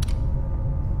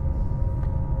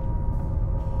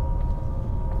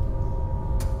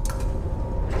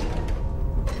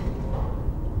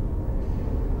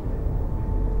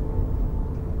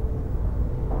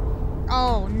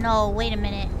 Oh no, wait a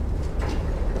minute.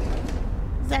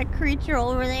 Is that creature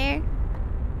over there?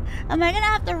 Am I gonna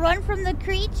have to run from the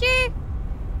creature?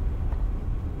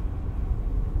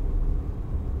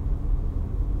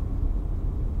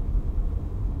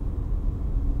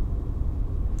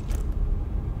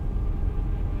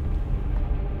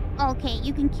 Okay,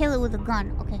 you can kill it with a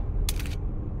gun. Okay.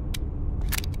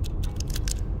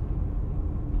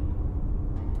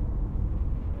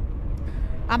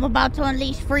 I'm about to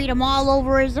unleash freedom all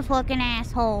over his fucking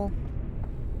asshole.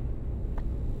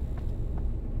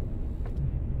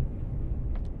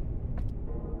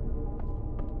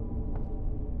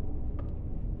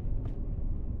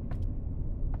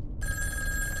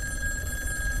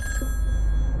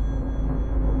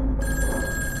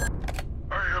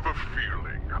 I have a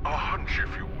feeling, a hunch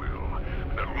if you will,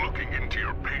 that looking into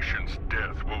your patient's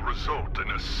death will result in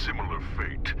a similar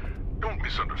fate. Don't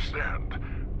misunderstand.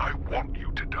 I want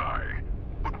you to die,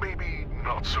 but maybe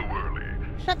not so early.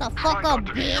 Shut the Try fuck not up,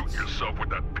 to bitch. shoot yourself with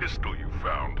that pistol you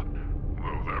found.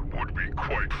 Though that would be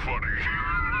quite funny.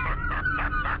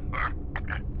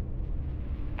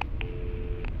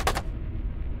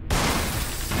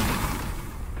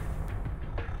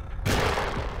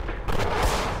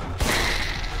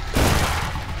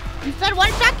 You said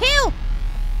one shot kill!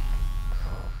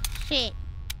 Shit.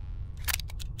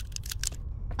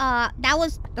 That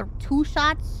was the 2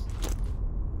 shots.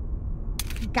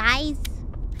 Guys.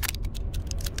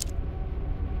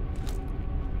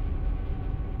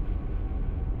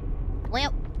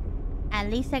 Well, at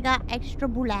least I got extra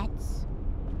bullets.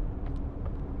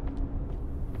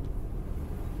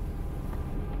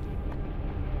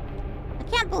 I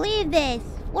can't believe this.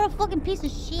 What a fucking piece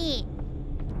of shit.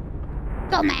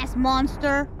 Dumbass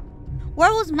monster.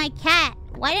 Where was my cat?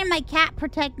 Why didn't my cat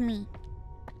protect me?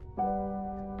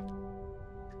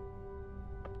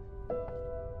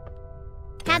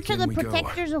 Cats are the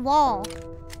protectors of all.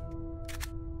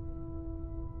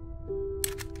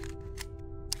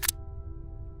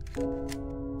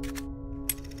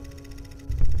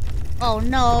 Oh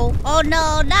no. Oh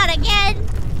no, not again.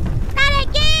 Not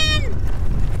again.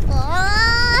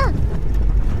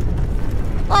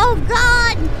 Oh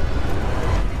god.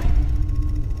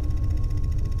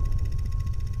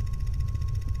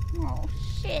 Oh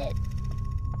shit.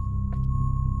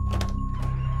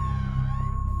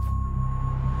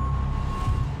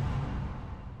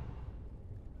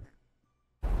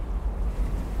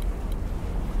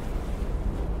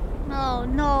 Oh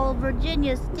no,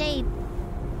 Virginia State.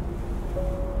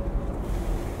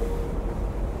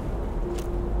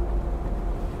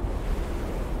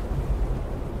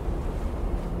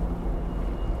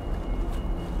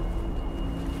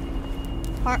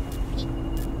 Heartbeat.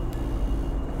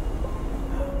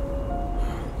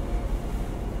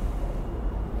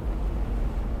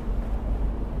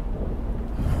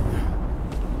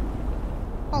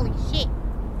 Holy shit.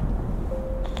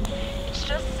 It's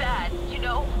just sad, you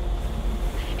know?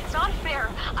 It's not fair.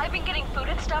 I've been getting food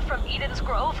and stuff from Eden's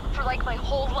Grove for like my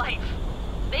whole life.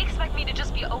 They expect me to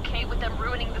just be okay with them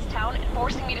ruining this town and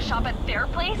forcing me to shop at their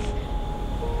place?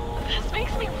 This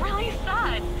makes me really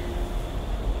sad.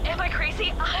 Am I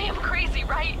crazy? I am crazy,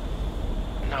 right?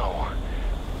 No.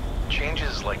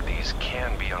 Changes like these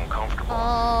can be uncomfortable.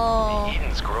 Oh.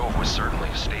 Eden's Grove was certainly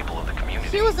a staple of the community.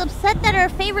 She was upset that her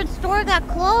favorite store got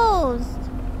closed.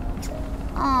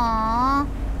 Aww.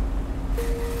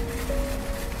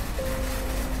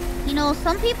 You know,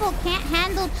 some people can't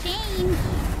handle change.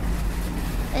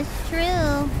 It's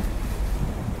true.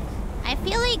 I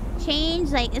feel like change,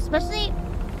 like, especially...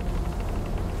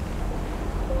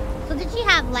 So did she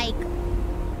have, like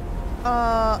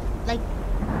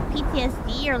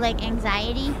PTSD or, like,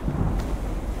 anxiety?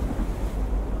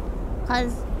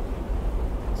 Cause...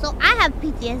 So I have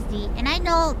PTSD, and I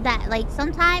know that, like,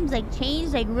 sometimes, like,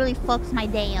 change, like, really fucks my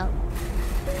day up.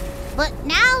 But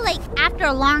now, like, after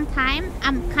a long time,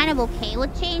 I'm kind of okay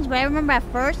with change. But I remember at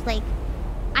first, like,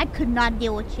 I could not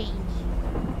deal with change.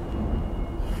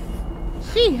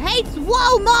 She hates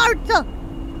Walmart!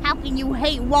 How can you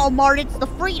hate Walmart? It's the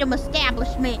freedom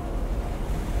establishment.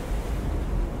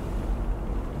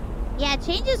 Yeah,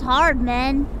 change is hard,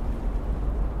 man.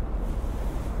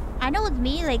 I know with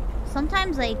me, like,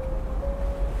 sometimes, like,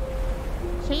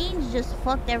 change just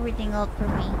fucked everything up for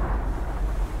me.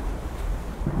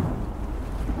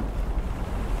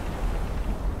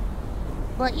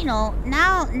 But, you know,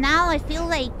 now I feel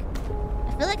like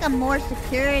I'm more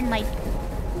secure in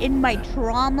my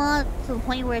trauma to the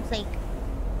point where it's like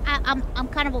I'm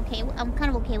kind of okay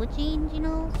with change, you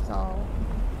know. So,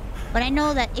 but I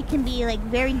know that it can be like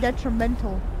very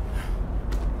detrimental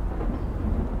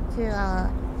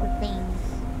to things.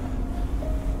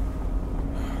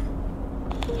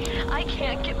 I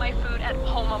can't get my food at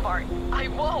Homa Mart. I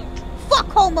won't. Fuck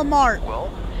Homa Mart. Well,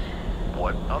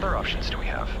 what other options do we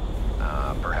have?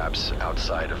 Perhaps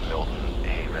outside of Milton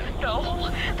Haven? No,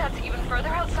 that's even further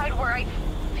outside where I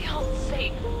feel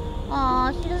safe.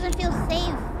 Aw, she doesn't feel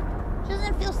safe. She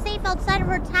doesn't feel safe outside of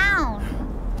her town.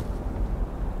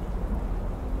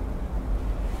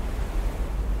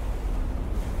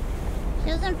 She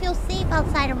doesn't feel safe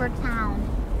outside of her town.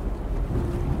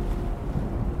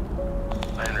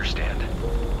 I understand.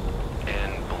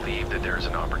 And believe that there's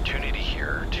an opportunity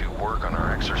here to work on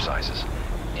our exercises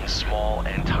in small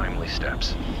and timely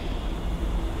steps.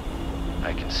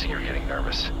 I can see you're getting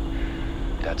nervous.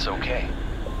 That's okay.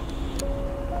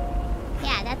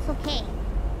 Yeah, that's okay.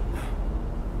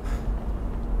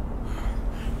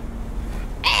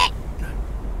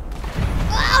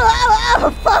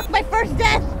 Oh, fuck, my first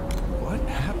death! What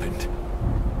happened?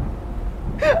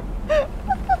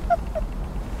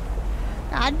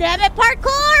 God damn it,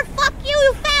 parkour! Fuck you,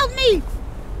 you found me!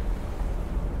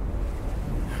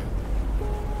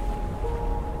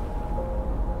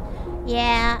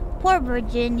 Yeah, poor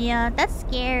Virginia. That's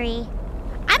scary.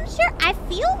 I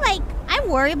feel like I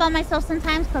worry about myself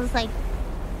sometimes because, like,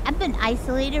 I've been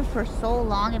isolated for so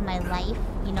long in my life,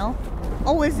 you know?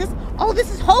 Oh, this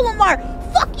is Homa Mart!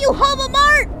 Fuck you, Homa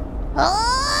Mart!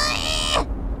 Oh,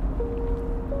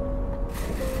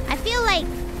 I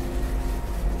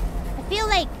feel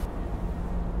like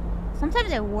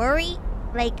sometimes I worry,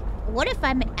 like, what if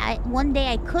one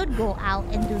day I could go out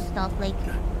and do stuff, like,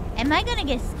 am I gonna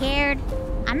get scared?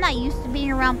 I'm not used to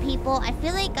being around people. I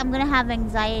feel like I'm gonna have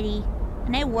anxiety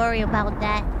And I worry about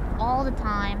that all the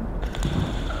time.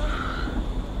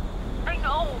 I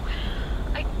know.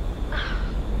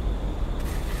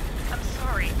 I'm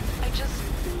sorry.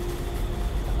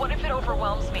 What if it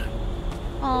overwhelms me?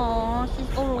 Oh, she's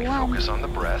We overwhelmed. focus on the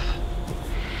breath.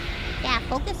 Yeah,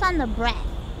 focus on the breath.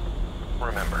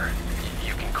 Remember,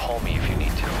 you can call me if you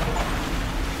need to.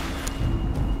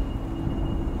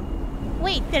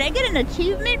 Wait, did I get an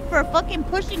achievement for fucking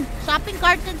pushing shopping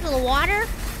carts into the water?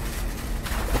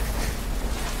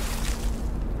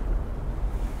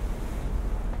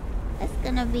 It's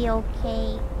gonna be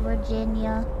okay,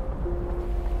 Virginia.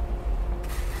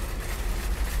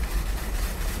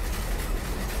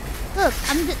 Look,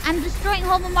 I'm destroying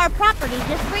Homomart property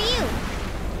just for you.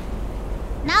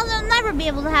 Now they'll never be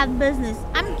able to have business.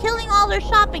 I'm killing all their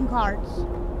shopping carts.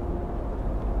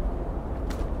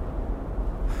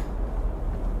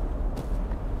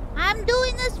 I'm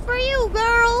doing this for you,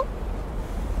 girl.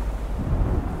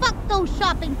 Fuck those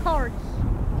shopping carts.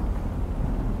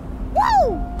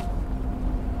 Woo!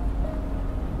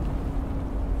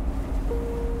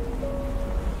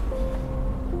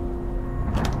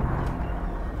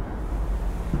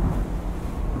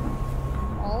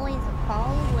 Always a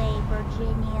call away,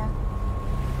 Virginia.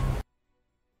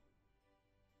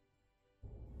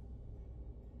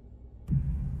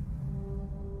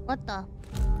 What the?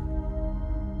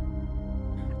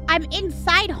 I'm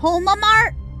inside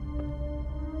Homomart?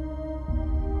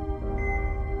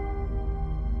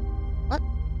 What?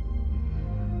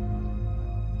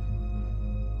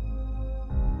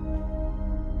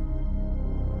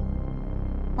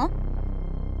 Huh?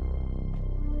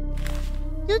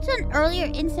 Due to an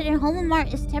earlier incident,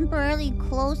 Homomart is temporarily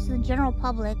closed to the general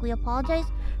public. We apologize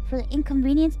for the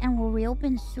inconvenience and will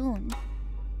reopen soon.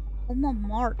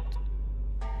 Homomart.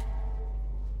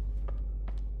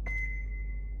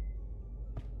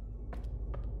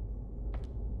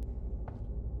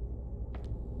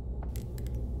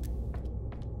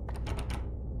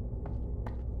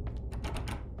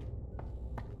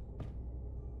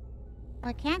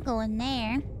 I can't go in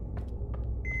there.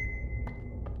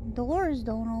 Doors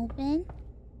don't open.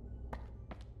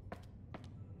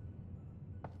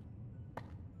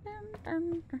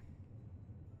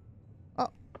 Oh,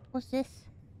 what's this?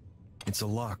 It's a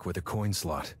lock with a coin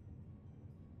slot.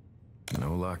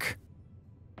 No luck.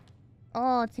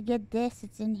 Oh, to get this,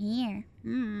 it's in here.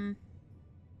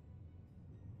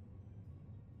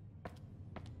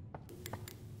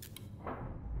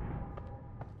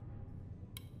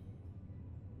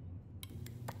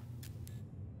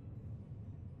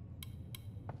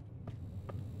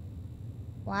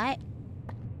 What?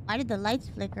 Why did the lights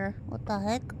flicker? What the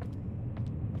heck?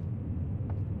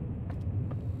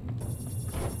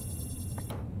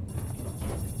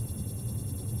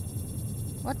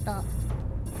 What the?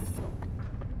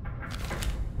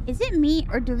 Is it me,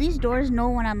 or do these doors know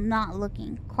when I'm not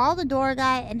looking? Call the door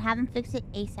guy and have him fix it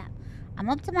ASAP. I'm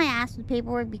up to my ass with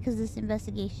paperwork because of this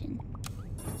investigation.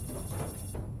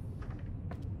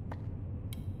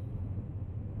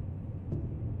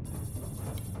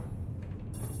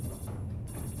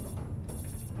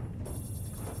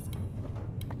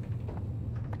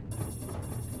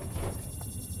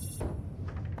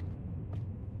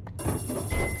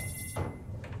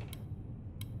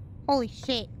 Holy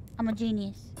shit, I'm a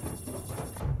genius.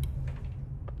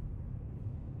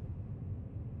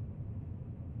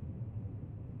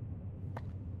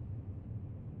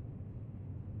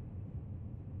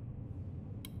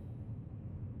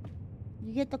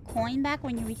 You get the coin back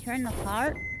when you return the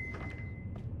cart?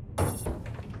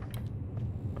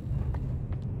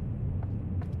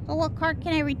 So what cart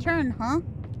can I return, huh?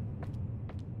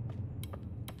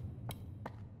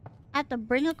 I have to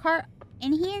bring a cart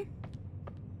in here?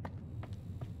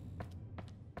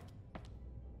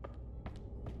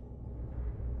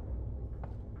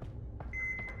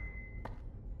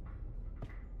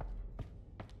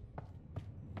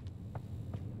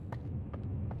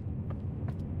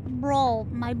 Bro,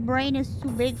 my brain is too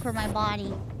big for my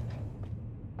body.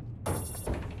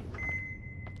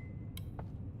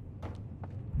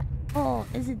 Oh,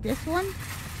 is it this one?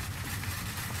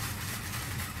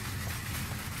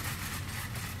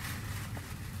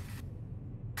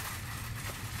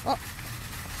 Oh.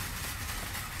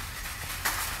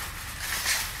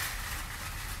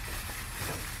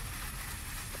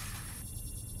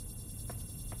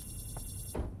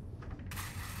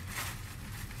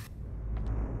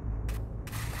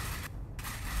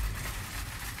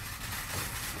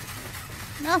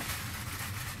 No.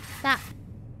 Stop.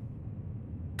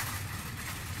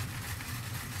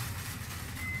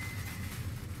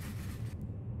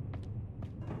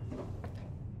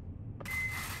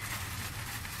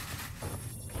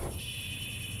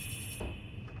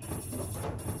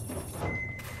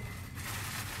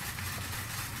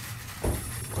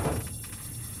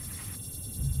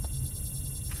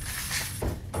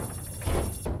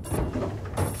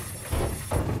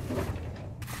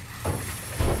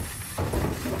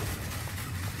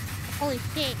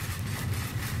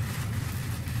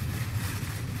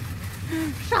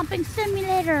 Shopping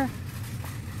simulator.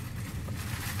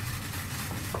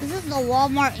 This is the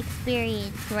Walmart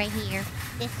experience right here.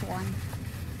 This one.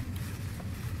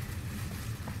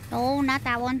 No, not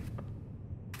that one.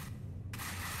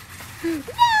 No!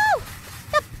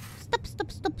 Stop! Stop,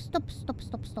 stop, stop, stop, stop,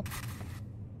 stop, stop.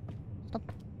 Stop.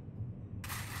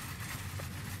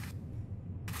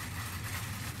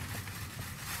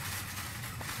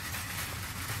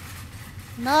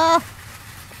 No!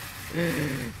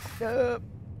 Stop.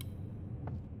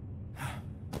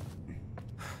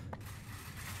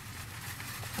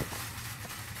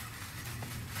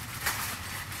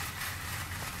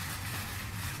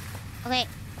 Okay.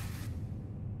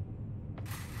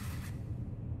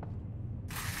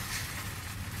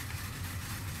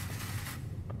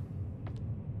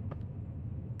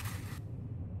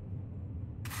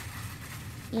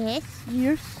 Yes,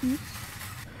 yes, yes.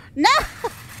 No!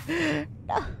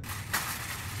 No.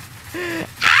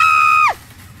 Ah!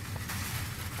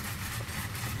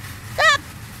 Stop!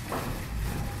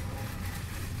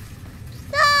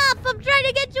 Stop! I'm trying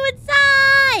to get you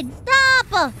inside!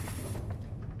 Stop!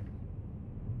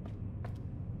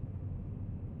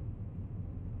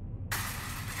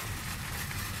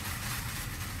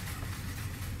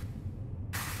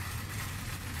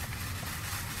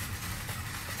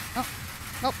 Oh,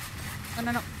 nope. No,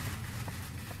 no, no.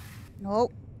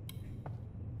 Nope.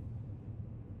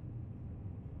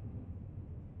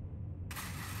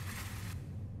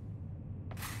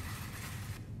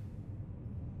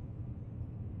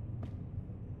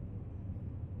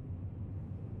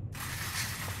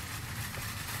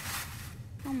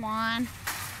 Come on.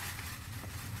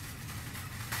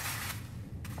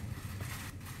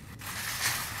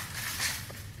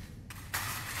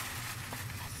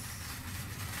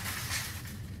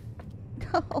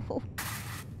 No.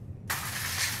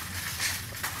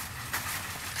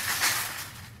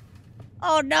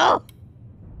 Oh no.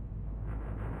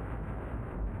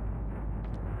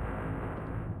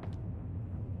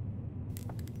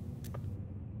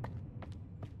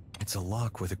 It's a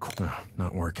lock with a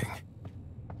not working.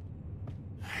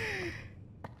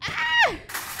 Ah!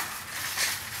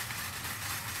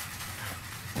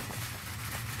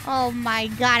 Oh my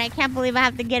god, I can't believe I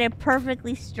have to get it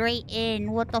perfectly straight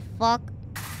in. What the fuck?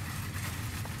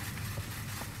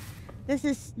 This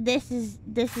is No,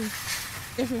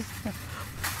 it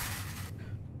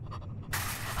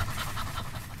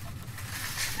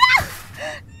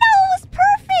was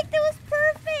perfect. It was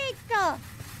perfect.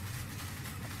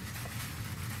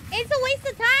 It's a waste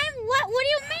of time? What do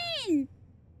you mean?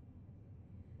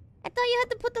 I thought you had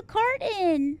to put the card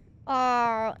in.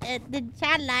 Oh, did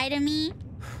Chad lie to me?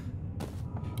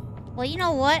 Well, you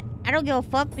know what? I don't give a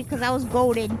fuck because I was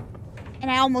goated.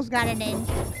 And I almost got it in.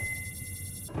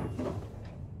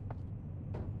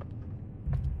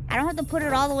 I don't have to put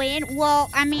it all the way in. Well,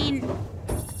 I mean...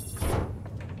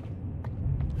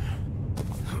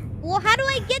 Well, how do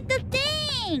I get the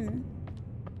thing?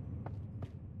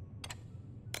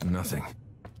 Nothing.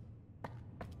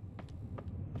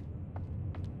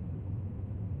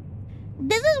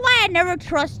 This is why I never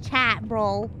trust chat,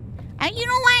 bro. And you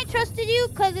know why I trusted you?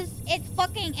 Because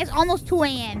it's almost 2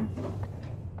 a.m.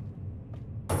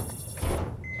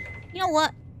 You know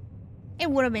what?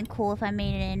 It would have been cool if I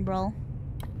made it in, bro.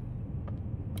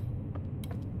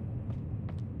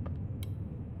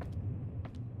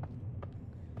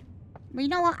 But you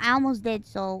know what? I almost did,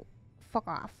 so fuck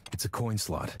off. It's a coin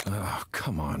slot. Oh,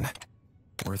 come on.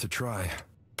 Worth a try.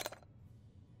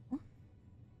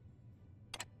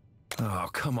 Oh,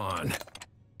 come on.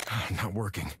 Not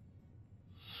working.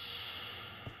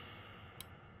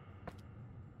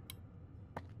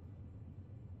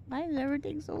 Why is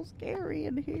everything so scary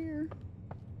in here?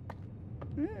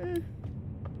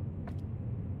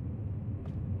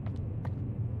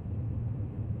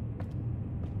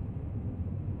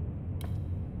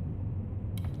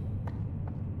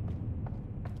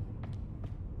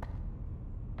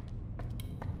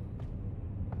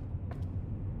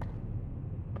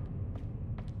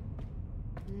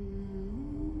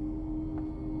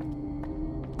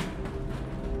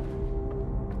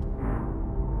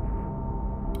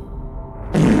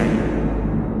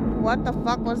 What the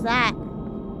fuck was that?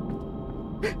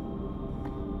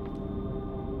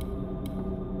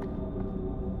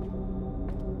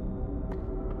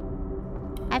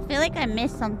 I feel like I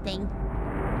missed something.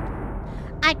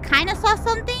 I kind of saw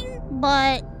something,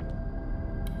 but...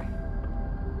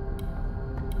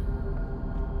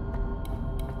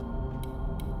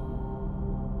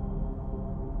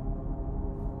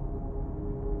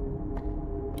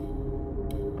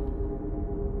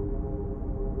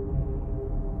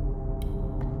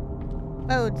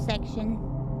 Road section.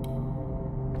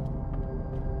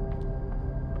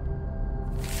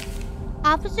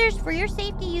 Officers, for your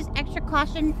safety, use extra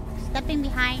caution stepping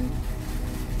behind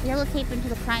yellow tape into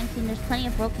the crime scene. There's plenty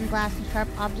of broken glass and sharp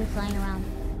objects lying around.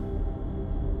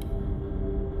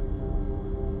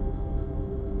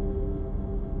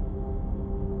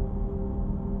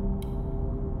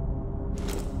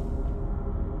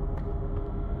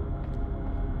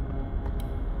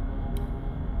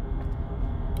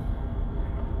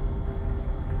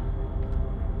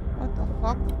 What the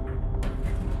fuck?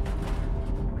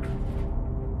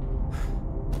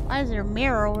 Why is there a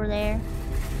mirror over there?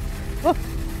 Oh.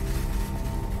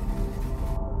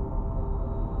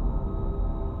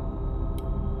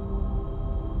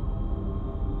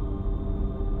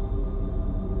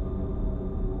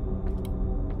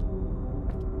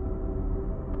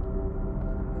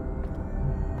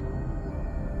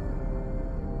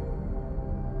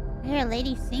 I hear a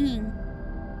lady singing.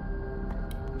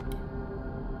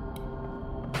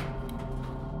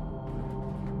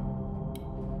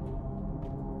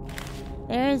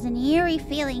 There is an eerie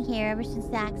feeling here ever since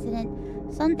the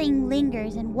accident. Something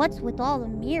lingers, and what's with all the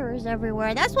mirrors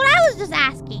everywhere? That's what I was just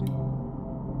asking.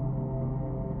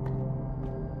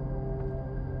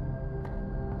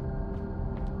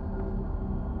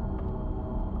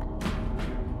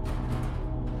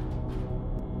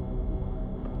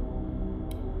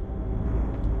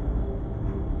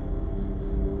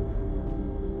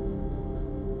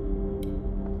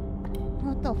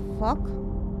 What the fuck?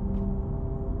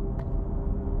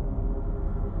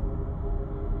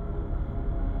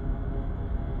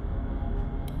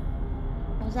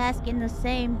 I was asking the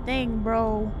same thing,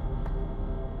 bro.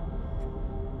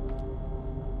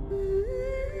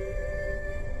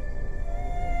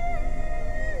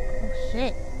 Oh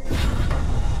shit.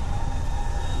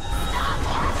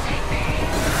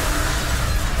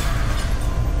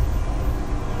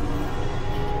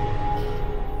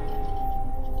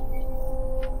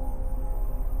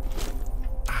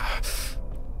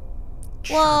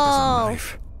 Whoa.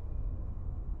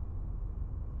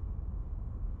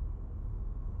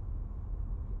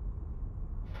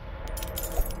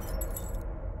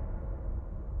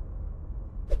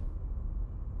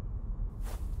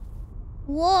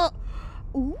 Whoa.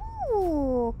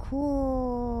 Ooh,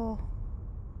 cool.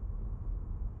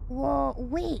 Whoa,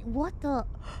 wait, what the?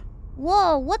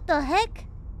 Whoa, what the heck?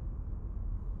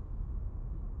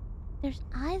 There's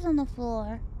eyes on the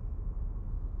floor.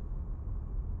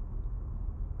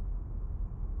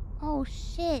 Oh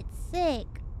shit, sick.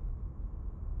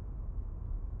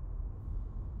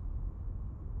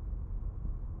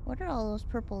 What are all those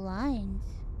purple lines?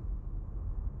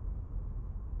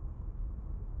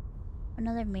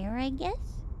 Another mirror, I guess?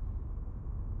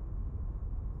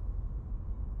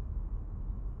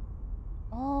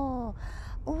 Oh,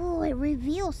 oh, it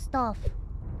reveals stuff.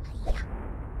 Hiya.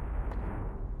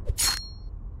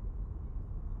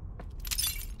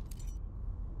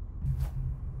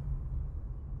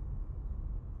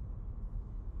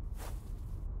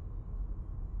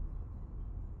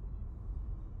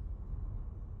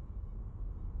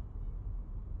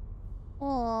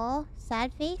 Oh,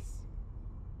 sad face.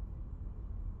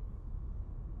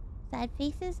 Sad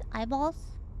faces, eyeballs.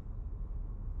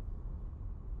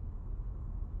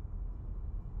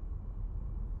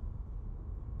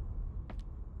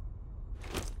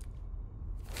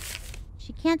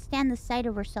 She can't stand the sight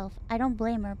of herself. I don't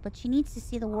blame her, but she needs to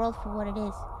see the world for what it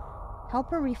is.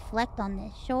 Help her reflect on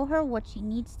this. Show her what she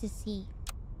needs to see.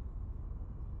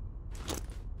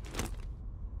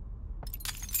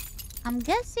 I'm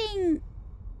guessing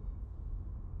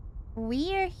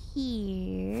we're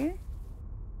here.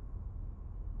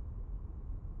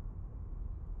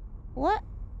 What?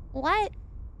 Why?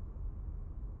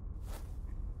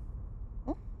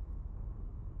 Oh.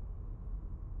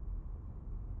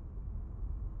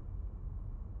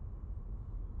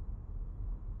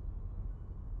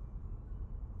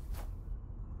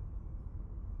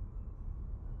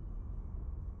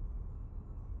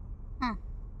 Huh.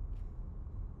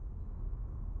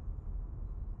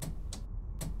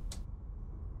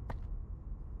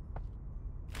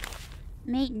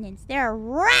 Maintenance. There are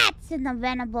rats in the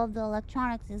vent above the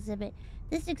electronics exhibit.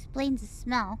 This explains the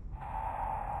smell.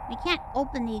 We can't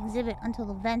open the exhibit until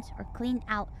the vents are cleaned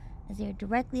out, as they are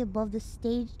directly above the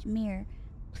staged mirror.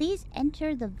 Please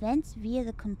enter the vents via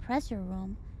the compressor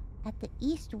room at the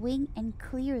east wing and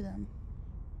clear them.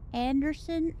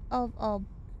 Anderson of a...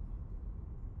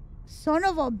 son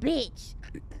of a bitch.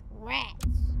 Rats.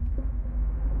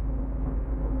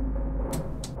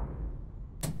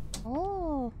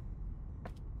 Oh.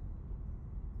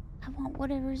 I want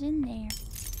whatever's in there.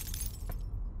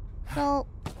 So,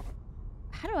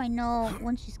 how do I know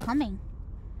when she's coming?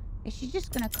 Is she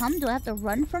just gonna come? Do I have to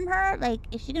run from her? Like,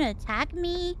 is she gonna attack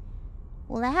me?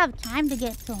 Will I have time to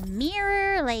get to a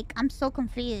mirror? Like, I'm so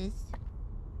confused.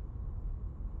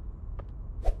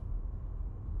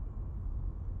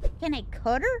 Can I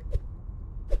cut her?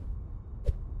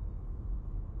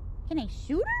 Can I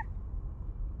shoot her?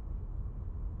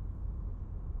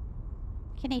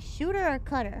 Can I shoot her or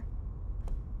cut her?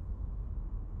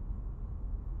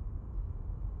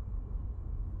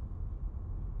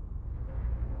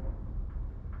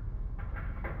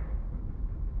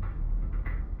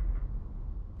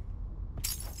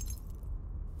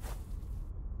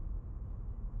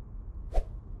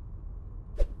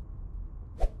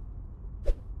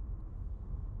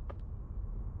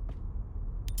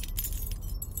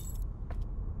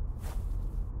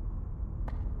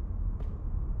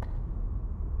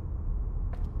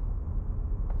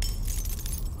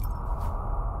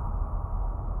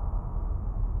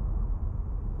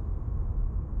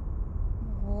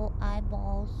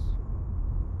 Eyeballs.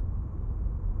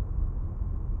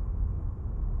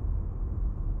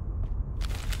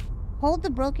 Hold the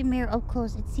broken mirror up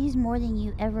close. It sees more than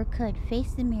you ever could.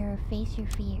 Face the mirror. Face your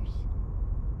fears.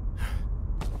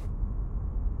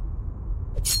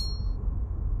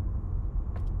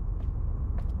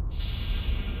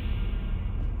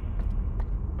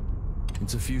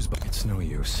 It's a fuse box. It's no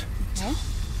use. Okay.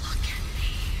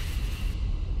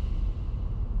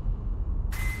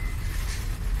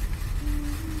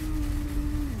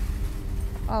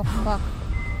 Oh, fuck.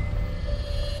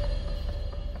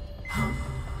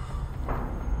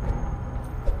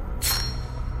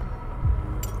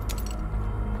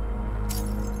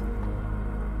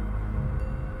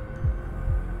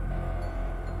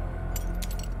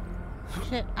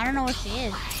 Shit, I don't know where she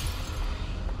is.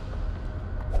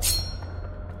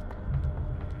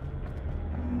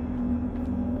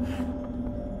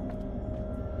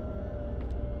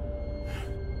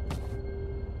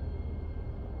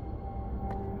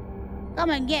 Come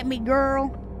and get me,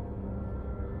 girl.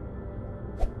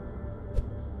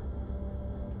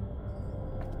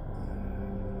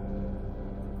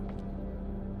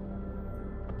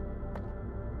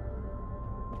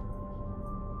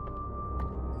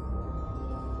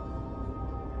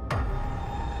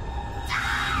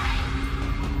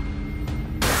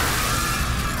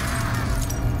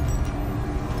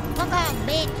 Fuck off,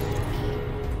 bitch.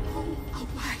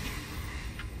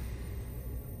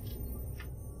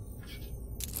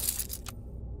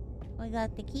 We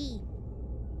got the key.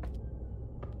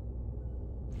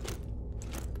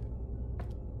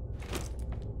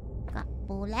 Got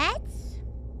bullets.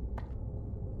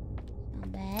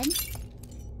 Not bad.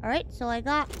 Alright, so I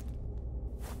got...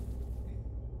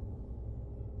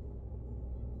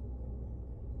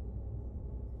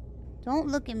 Don't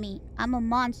look at me. I'm a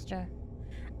monster.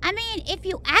 I mean, if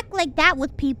you act like that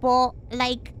with people,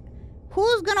 like,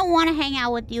 who's gonna want to hang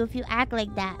out with you if you act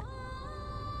like that?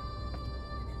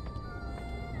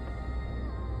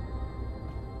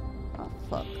 Oh,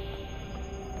 fuck.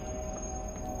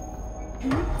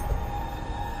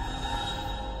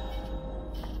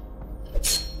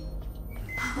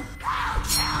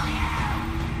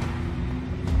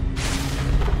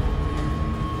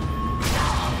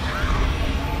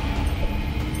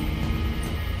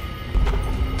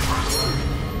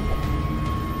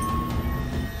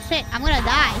 Shit, I'm gonna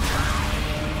die.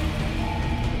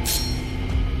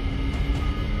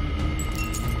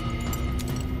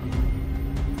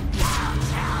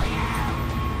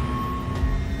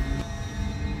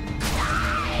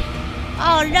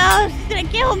 Oh no, she's gonna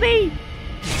kill me!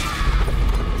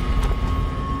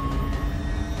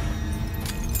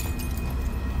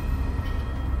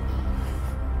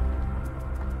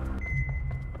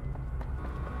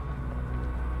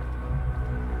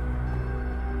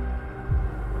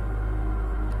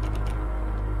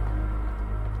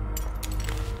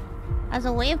 As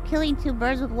a way of killing two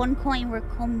birds with one coin, we're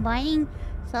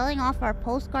selling off our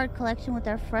postcard collection with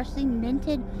our freshly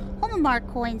minted Hallmark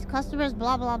coins. Customers,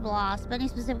 blah blah blah, spending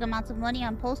specific amounts of money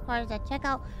on postcards at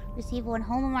checkout receive one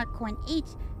Hallmark coin each.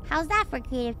 How's that for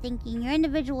creative thinking? Your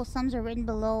individual sums are written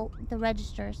below the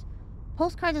registers.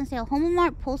 Postcards on sale.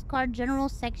 Hallmark postcard general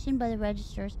section by the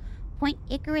registers. Point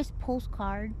Icarus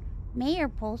postcard. Mayor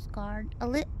postcard.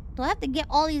 Do I have to get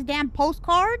all these damn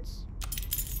postcards?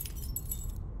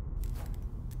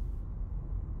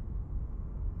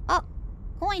 Oh,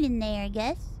 coin in there, I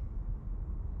guess.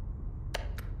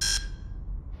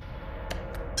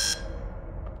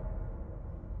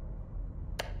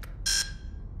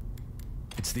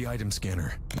 It's the item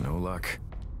scanner. No luck.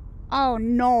 Oh,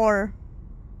 no.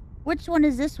 Which one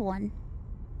is this one?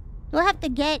 Do I have to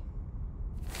get...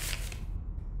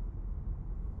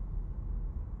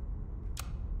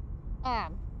 Oh,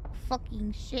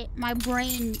 fucking shit. My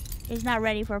brain is not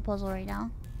ready for a puzzle right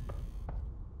now.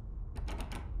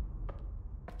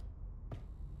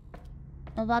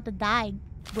 I'm about to die,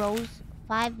 bros.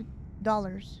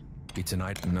 $5. Be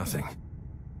tonight, nothing.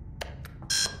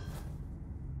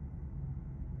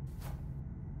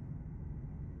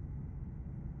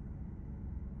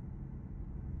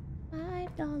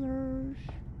 $5.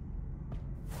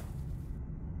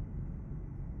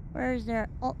 Where is there?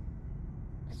 Oh,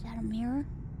 is that a mirror?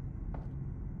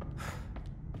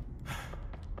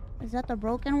 Is that the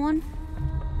broken one?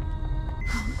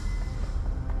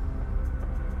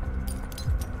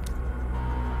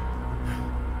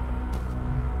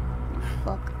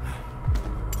 Fuck.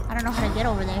 I don't know how to get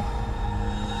over there.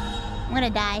 I'm gonna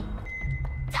die.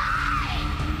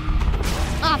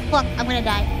 Oh fuck, I'm gonna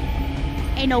die.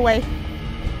 Ain't no way.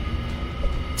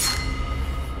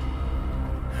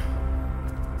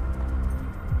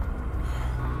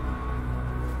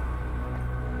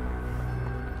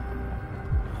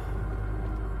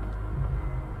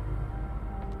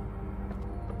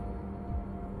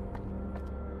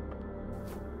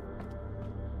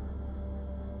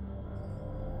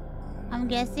 I'm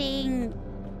guessing...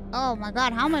 Oh my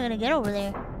god, how am I gonna get over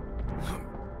there?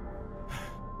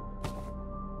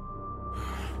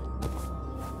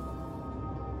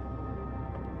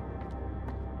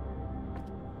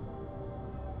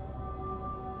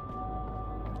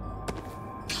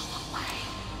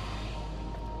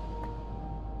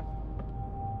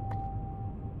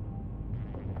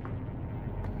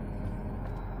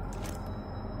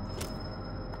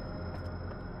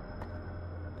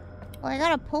 Well, I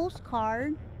got a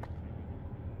postcard.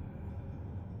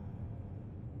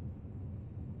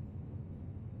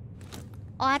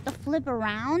 Oh, I have to flip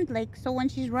around? Like, so when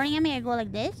she's running at me, I go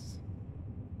like this?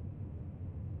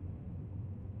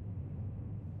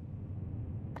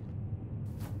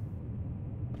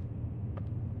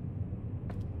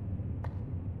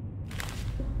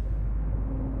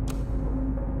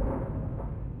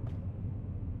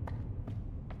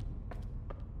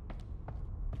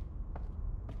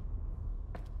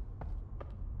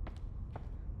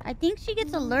 I think she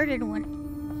gets alerted when...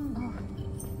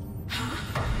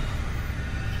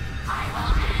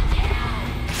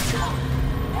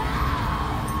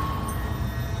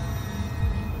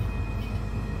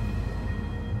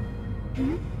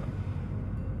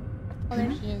 Oh,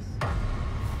 there she is.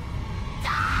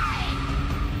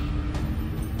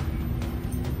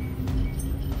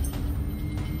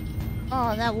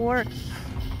 Oh, that works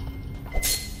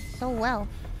so well.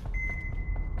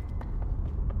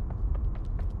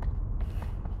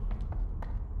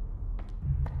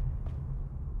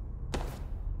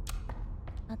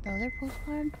 Not the other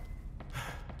postcard?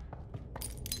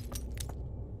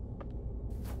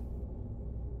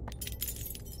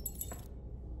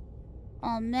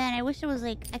 Oh man, I wish it was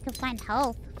like I could find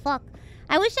health. Fuck.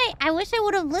 I wish I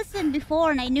would have listened before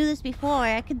and I knew this before.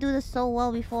 I could do this so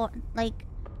well before, like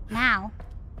now.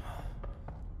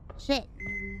 Shit.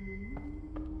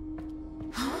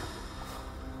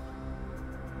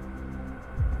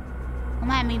 Come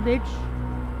at me, bitch.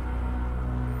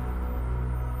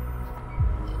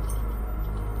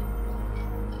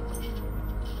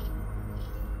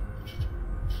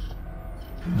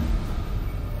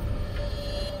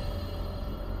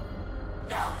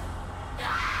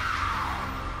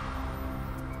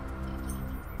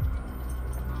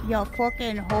 You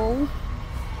fucking hoe.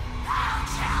 I'll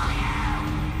tell you.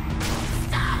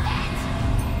 Stop it.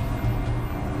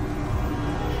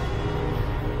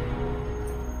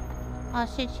 Oh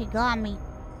shit, she got me.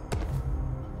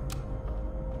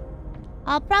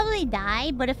 I'll probably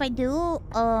die, but if I do,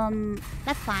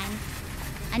 that's fine.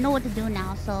 I know what to do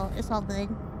now, so it's all good.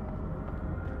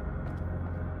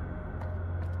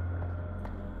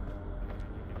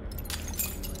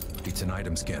 It's an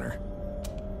item scanner.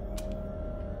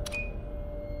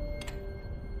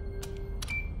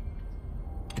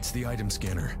 It's the item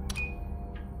scanner.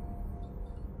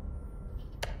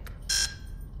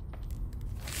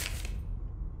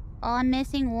 Oh, I'm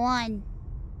missing one.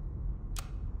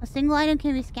 A single item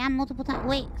can be scanned multiple times.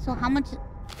 Wait, so how much?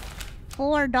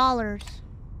 $4.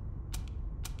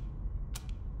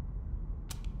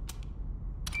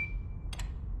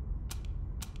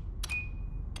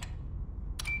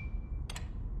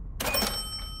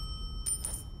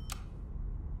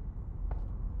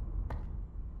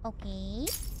 Okay.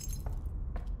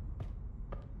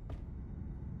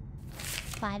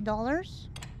 $5.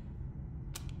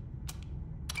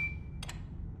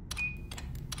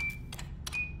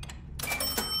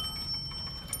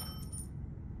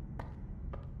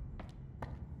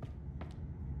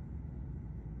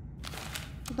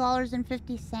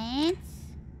 $2.50.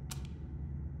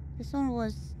 This one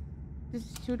was... This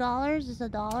is $2. This is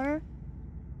 $1.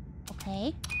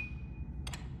 Okay.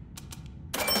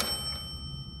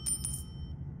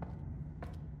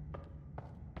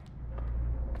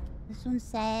 This one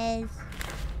says...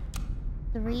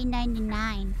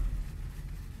 $3.99.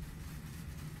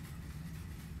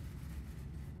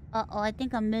 Uh-oh, I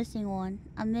think I'm missing one.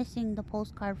 I'm missing the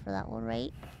postcard for that one,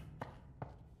 right?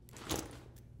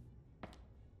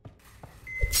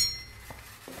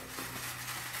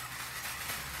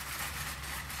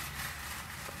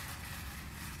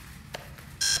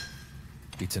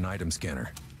 It's an item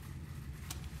scanner.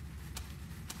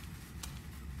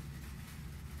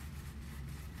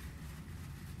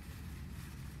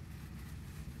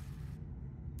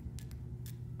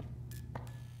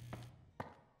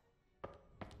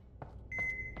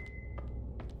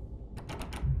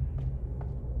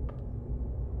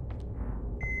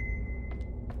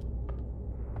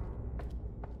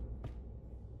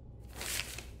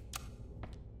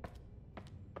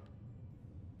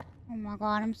 Oh my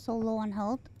god, I'm so low on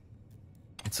health.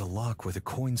 It's a lock with a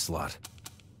coin slot.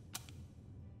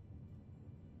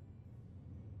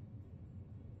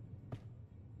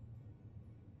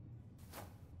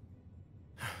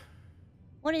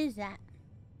 What is that?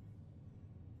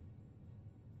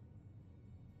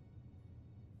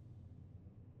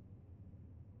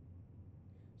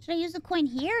 Should I use the coin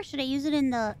here or should I use it in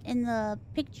the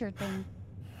picture thing?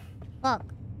 Fuck,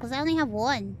 because I only have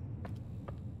one.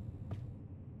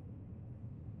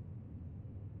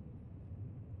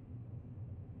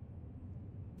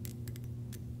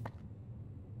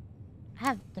 I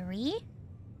have 3?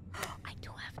 I do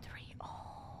have 3.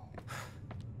 Oh.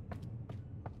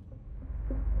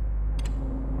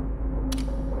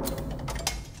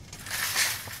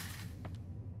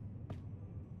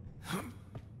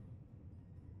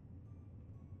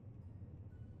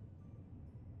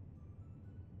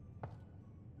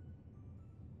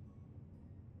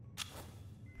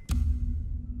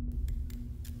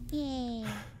 Yay.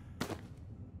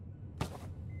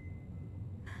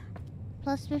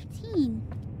 Plus 15.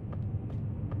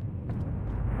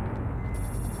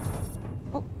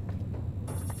 Oh.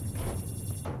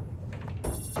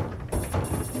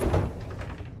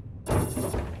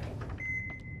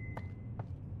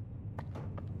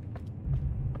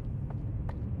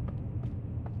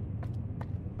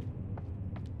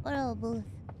 What a booth.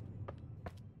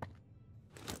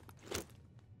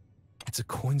 It's a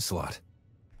coin slot.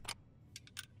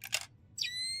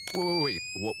 Wait.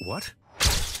 What?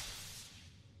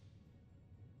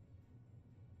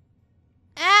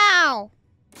 Ow!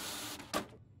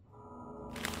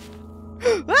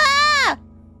 Ah!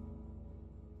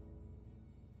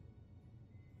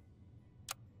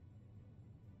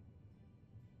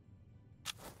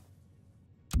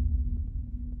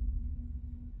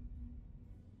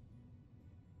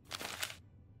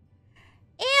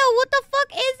 Ew, what the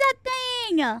fuck is that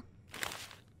thing?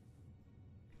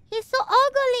 He's so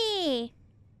ugly.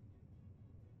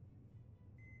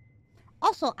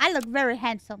 Also, I look very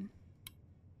handsome.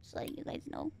 Just letting you guys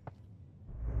know.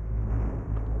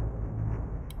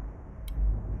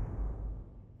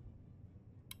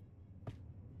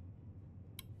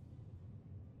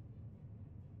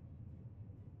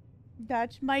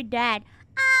 That's my dad.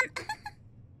 I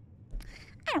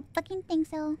don't fucking think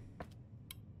so.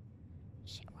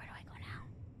 Shit, where do I go now?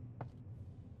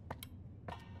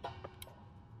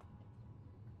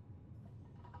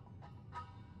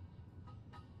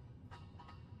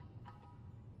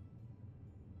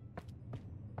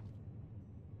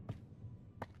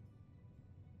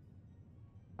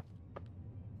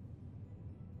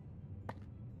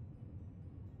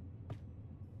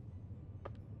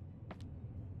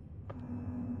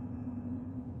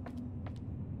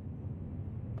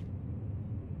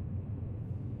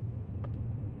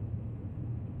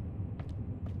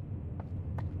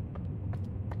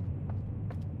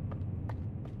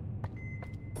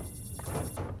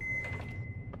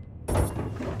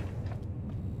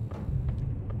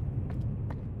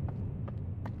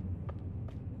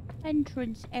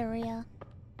 Entrance area.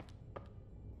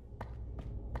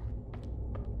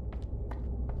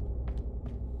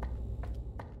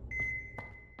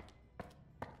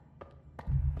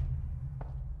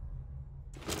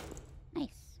 Nice.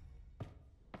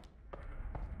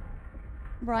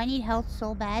 Bro, I need health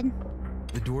so bad.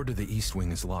 The door to the east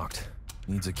wing is locked.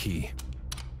 Needs a key.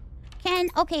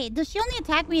 Okay, does she only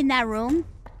attack me in that room?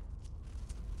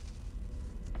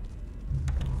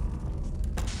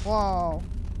 Whoa.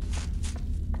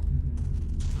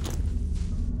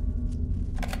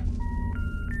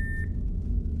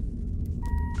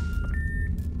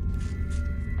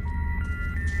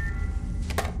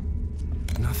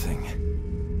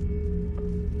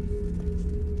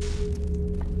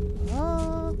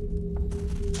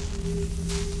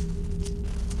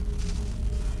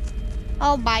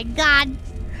 Oh my god!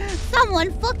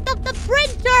 Someone fucked up the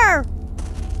printer!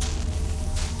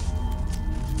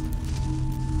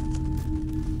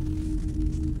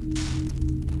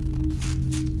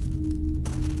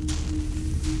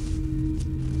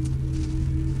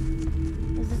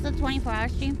 Is this a 24-hour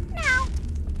stream? No.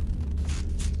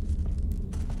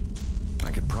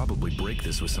 I could probably break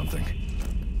this with something.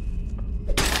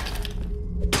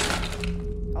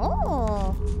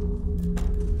 Oh.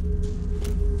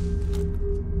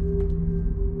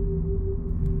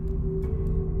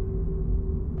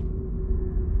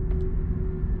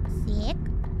 Sick.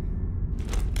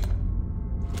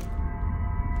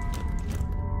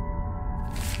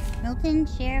 Milton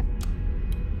Sheriff.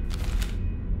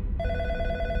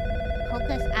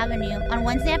 Hocus Avenue. On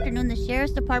Wednesday afternoon, the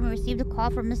Sheriff's Department received a call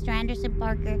from Mr. Anderson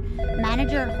Parker,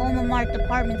 manager at Home Mart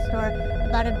department store,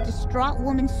 about a distraught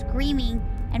woman screaming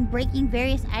and breaking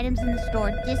various items in the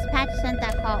store. Dispatch sent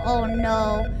that call. Oh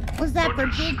no. Was that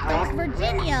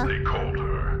Virginia? They called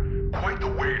her. Quite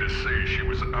the way to say she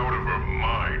was out of her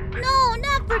mind. No,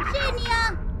 not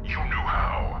Virginia! You knew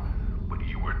how, but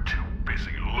you were too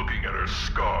busy looking at her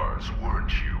scars,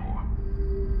 weren't you?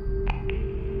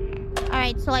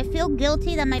 Alright, so I feel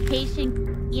guilty that my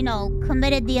patient, you know,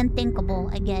 committed the unthinkable,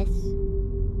 I guess.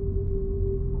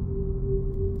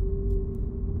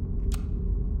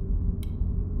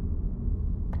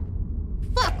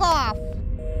 Fuck off!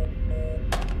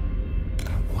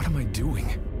 What am I doing?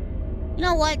 You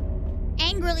know what?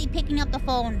 Angrily picking up the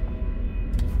phone.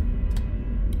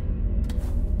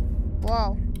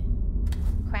 Whoa.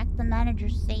 Crack the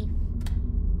manager's safe.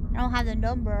 I don't have the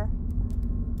number.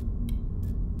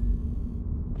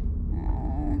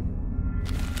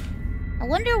 I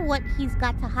wonder what he's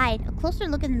got to hide. A closer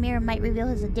look in the mirror might reveal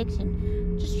his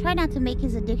addiction. Just try not to make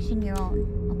his addiction your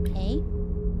own, okay?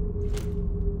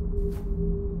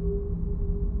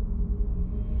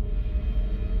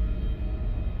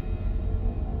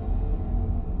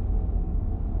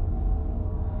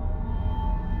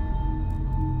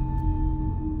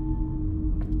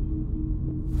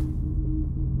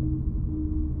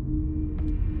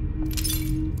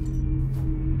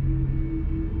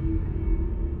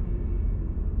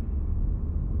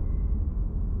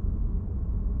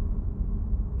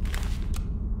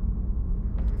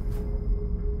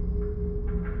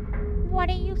 What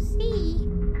do you see?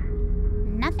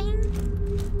 Nothing?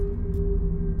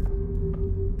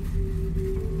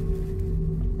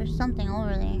 There's something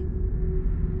over there.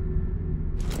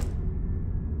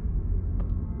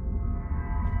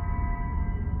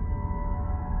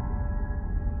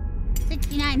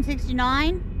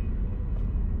 $69.69.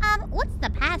 What's the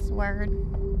password?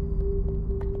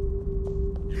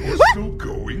 You're still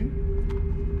going?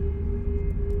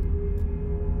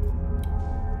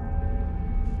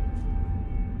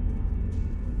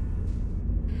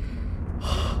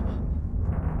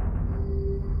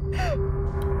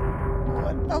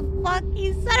 What the fuck,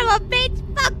 you son of a bitch!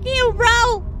 Fuck you,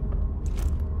 bro!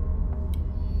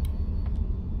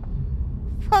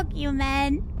 Fuck you,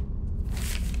 man.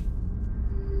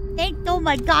 Oh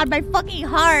my god, my fucking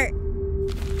heart!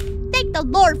 Thank the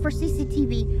Lord for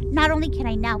CCTV. Not only can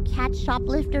I now catch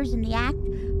shoplifters in the act,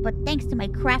 but thanks to my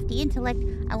crafty intellect,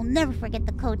 I will never forget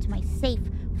the code to my safe,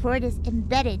 for it is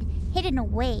embedded, hidden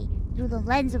away through the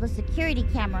lens of a security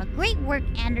camera. Great work,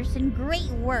 Anderson.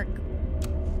 Great work.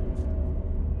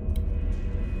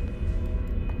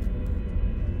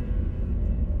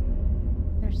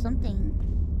 There's something.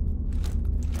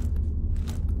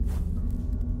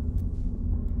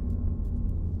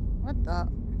 What the?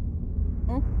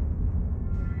 Oh.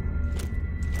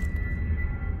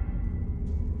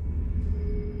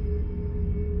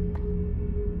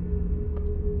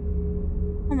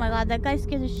 Oh my god, that guy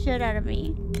scared the shit out of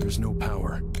me. There's no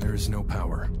power. There is no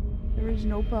power. There is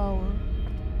no power.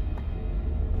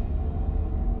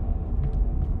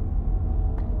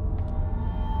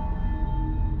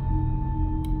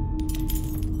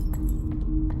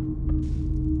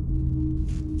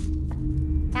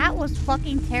 That was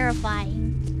fucking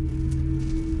terrifying.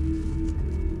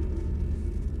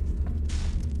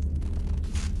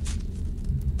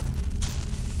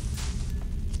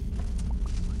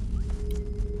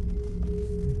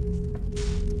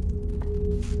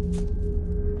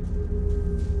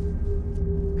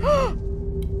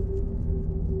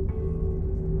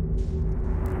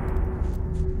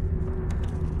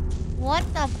 What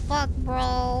the fuck,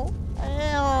 bro?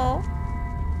 Ew.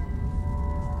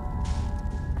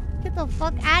 Get the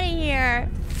fuck out of here.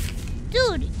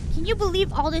 Dude, can you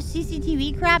believe all this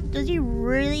CCTV crap? Does he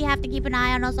really have to keep an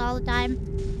eye on us all the time?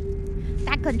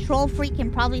 That control freak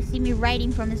can probably see me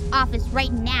writing from his office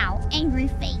right now. Angry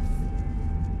face.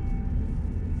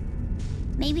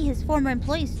 Maybe his former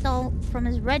employees stole from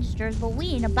his registers, but we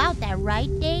ain't about that, right,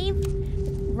 Dave?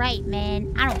 Right,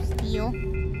 man. I don't steal.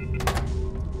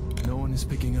 No one is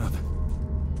picking up.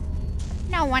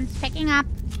 No one's picking up.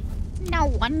 No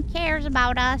one cares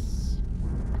about us.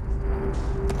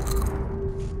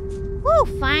 Woo,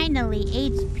 finally,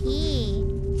 HP.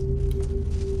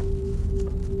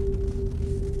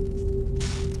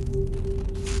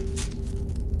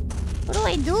 What do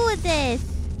I do with this?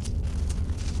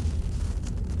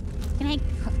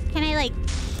 Can I like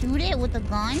shoot it with a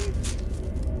gun?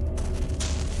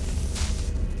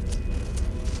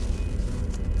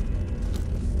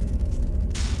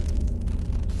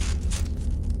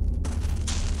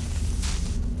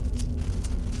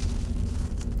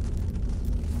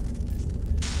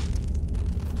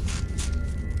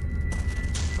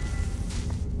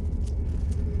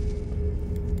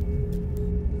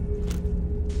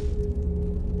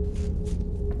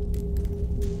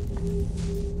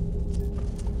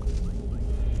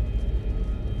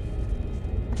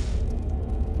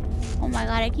 Oh my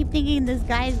god, I keep thinking this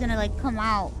guy is gonna like come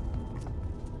out.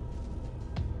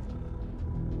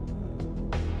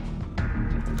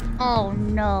 Oh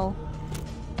no.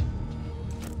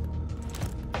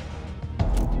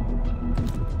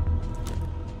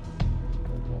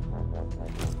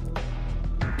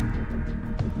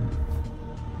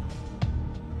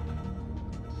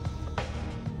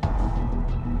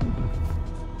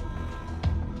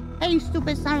 Hey, you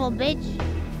stupid son of a bitch.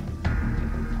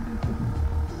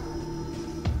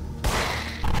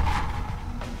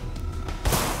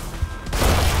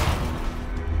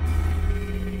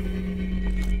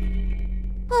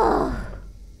 Oh,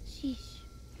 sheesh.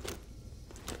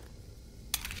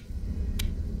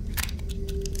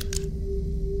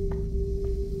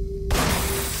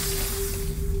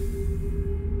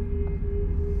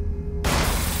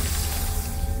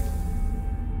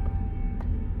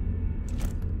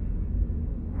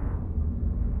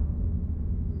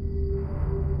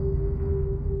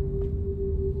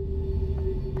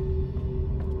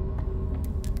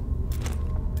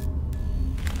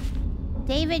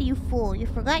 David, you fool. You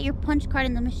forgot your punch card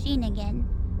in the machine again.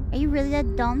 Are you really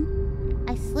that dumb?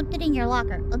 I slipped it in your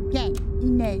locker. Again.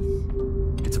 Inez.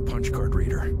 It's a punch card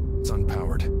reader. It's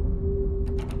unpowered.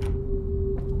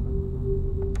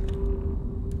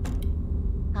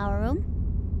 Power room?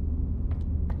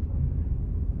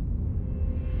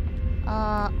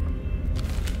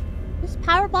 This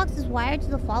power box is wired to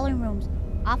the following rooms: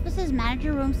 offices,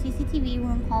 manager room, CCTV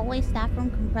room, hallway, staff room,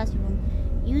 compressor room.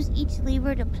 Use each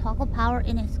lever to toggle power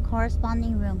in its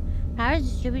corresponding room. Power is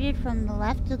distributed from the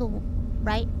left to the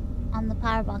right on the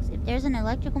power box. If there's an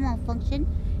electrical malfunction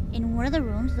in one of the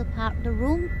rooms, the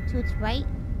room to its right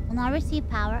will not receive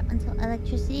power until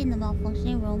electricity in the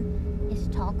malfunctioning room is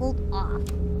toggled off.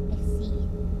 I see.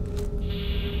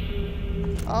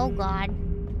 Oh god.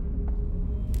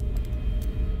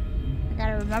 I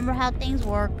gotta remember how things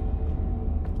work.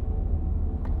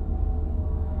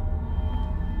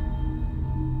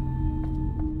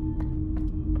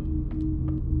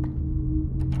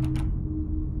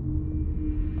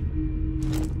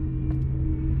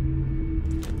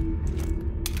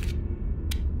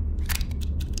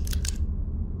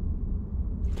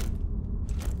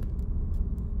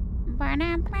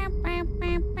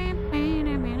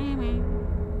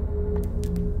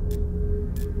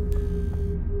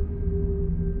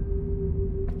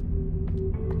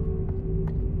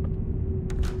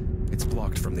 It's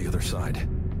blocked from the other side.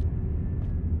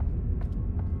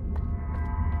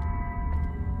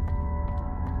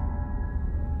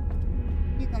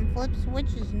 You can flip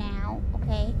switches now.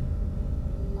 Okay.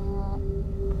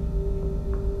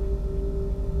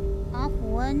 Off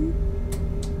 1,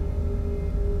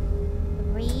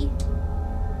 3,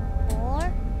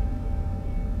 4.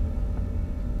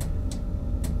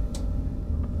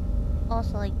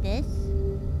 Also like this.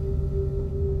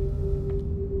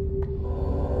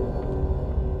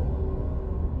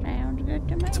 Sounds good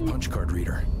to me. It's a punch card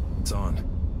reader. It's on.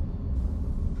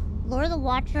 Lure the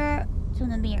watcher to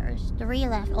the mirrors. 3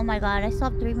 left. Oh my god, I still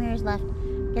have 3 mirrors left.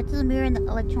 Get to the mirror in the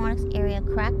electronics area.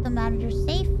 Crack the manager's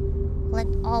safe.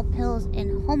 Collect all pills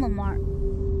in Homomart.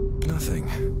 Nothing.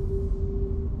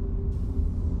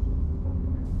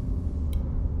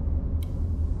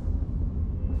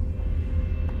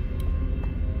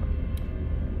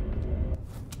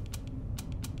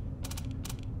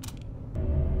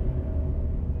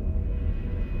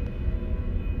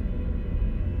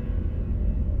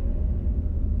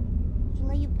 Should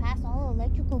let you pass all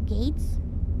electrical gates?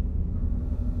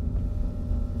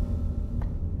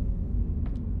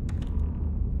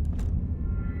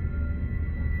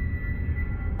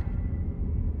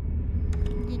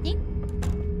 Do you think?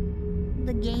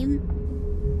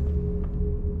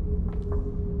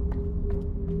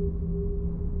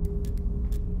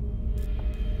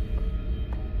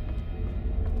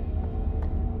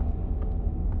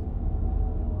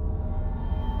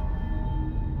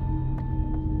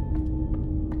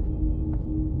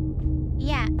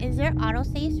 Is there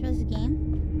autosaves for this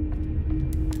game?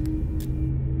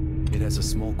 It has a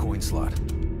small coin slot.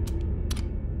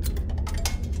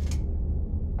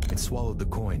 It swallowed the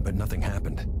coin, but nothing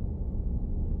happened.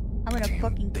 I'm gonna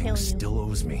fucking kill you. Still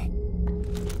owes me.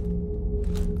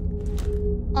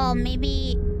 Oh,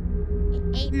 maybe it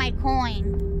ate my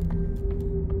coin.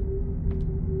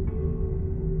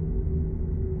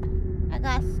 I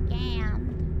got scammed.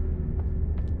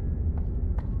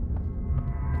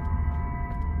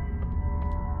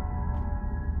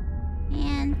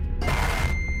 And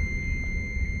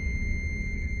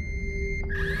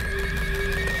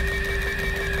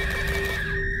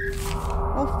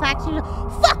oh, facts.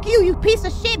 Fuck you, you piece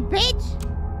of shit, bitch!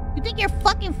 You think you're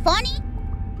fucking funny?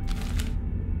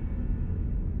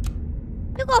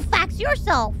 You go fax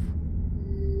yourself.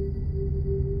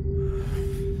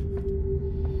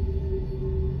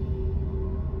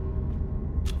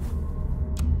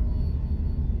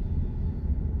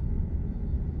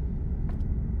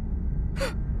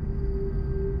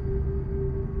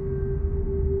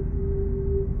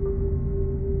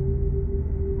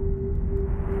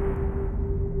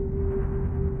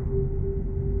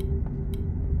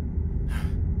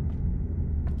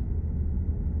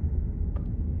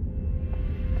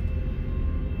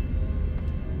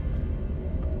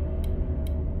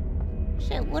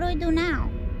 Shit, what do I do now?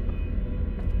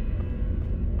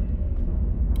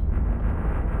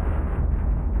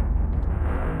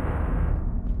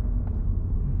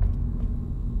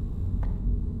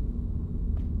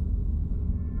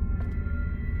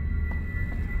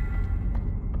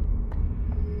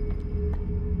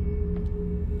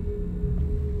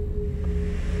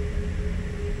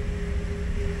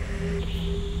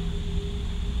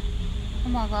 Oh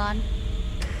my god.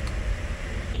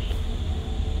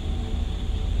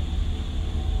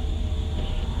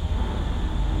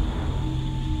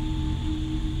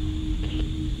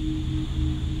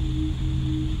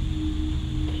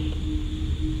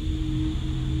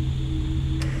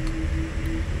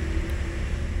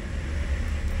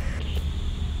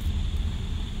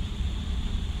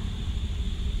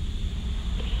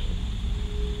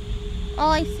 Oh,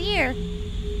 I see her.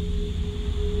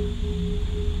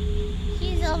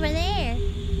 She's over there.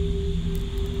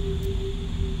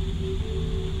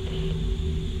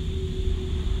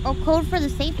 Oh, code for the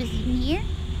safe is in here?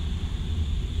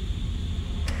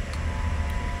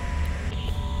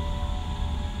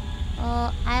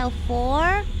 Aisle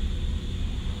 4.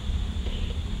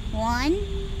 1,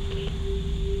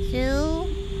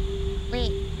 2.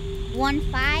 Wait. 1,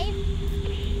 5,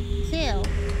 2.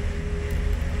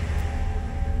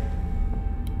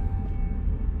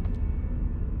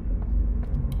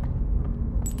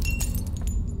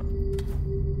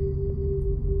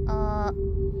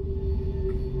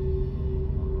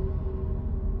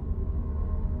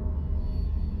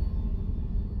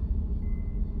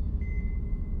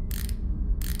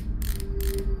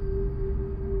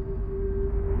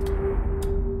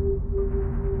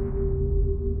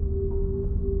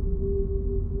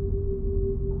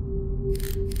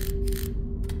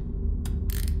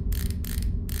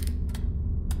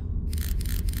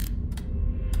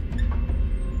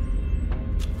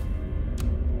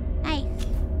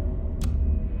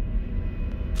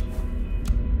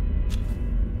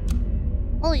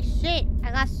 Holy shit,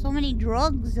 I got so many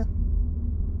drugs.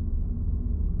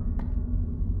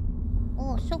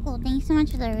 Oh, Shoko, thanks so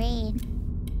much for the raid.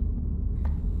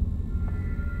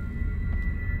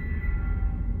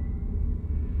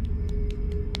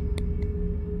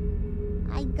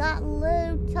 I got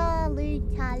loota.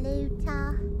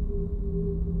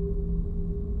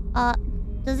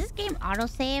 Does this game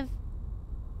autosave?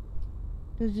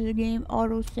 Does the game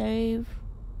autosave?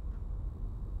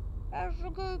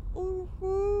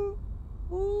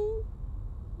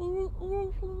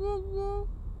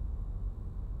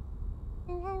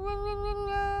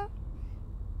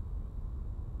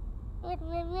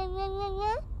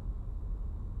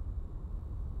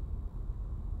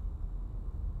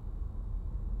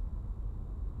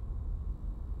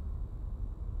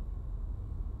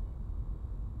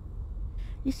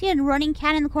 You see a running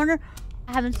cat in the corner?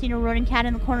 I haven't seen a running cat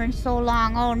in the corner in so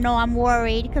long. Oh no, I'm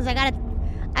worried because I gotta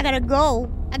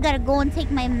go. I gotta go and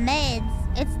take my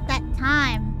meds. It's that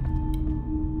time.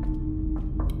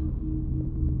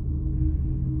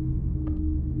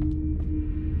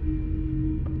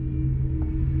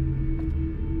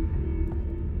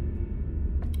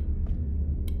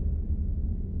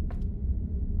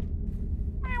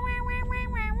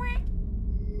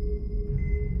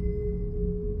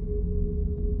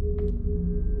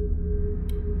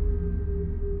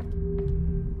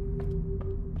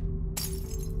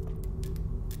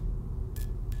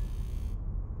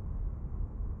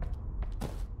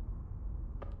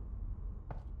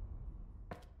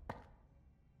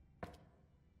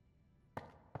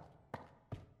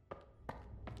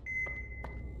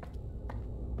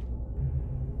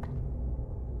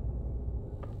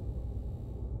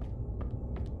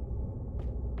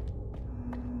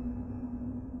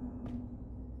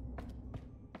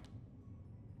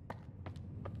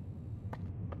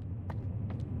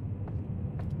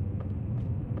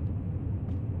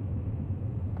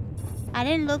 I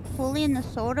didn't look fully in the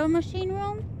soda machine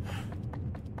room.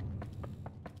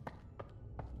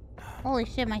 Holy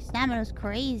shit, my stamina's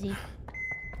crazy.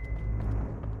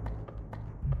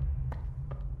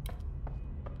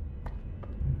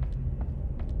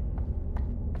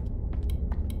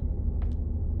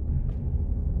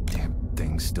 Damn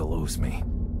thing still owes me.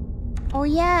 Oh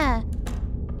yeah.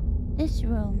 This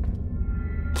room.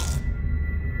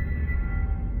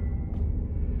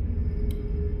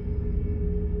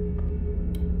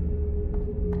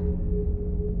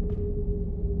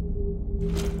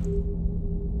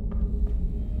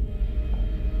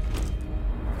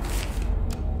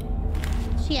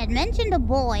 She had mentioned a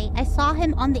boy. I saw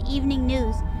him on the evening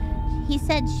news. He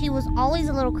said she was always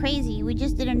a little crazy. We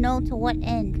just didn't know to what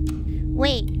end.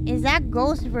 Wait, is that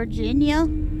Ghost Virginia?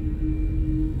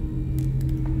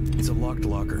 It's a locked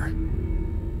locker.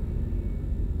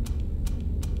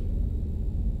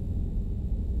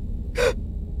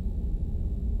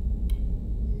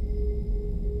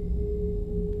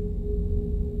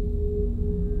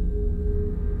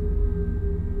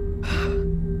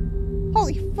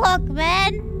 Holy fuck,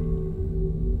 man!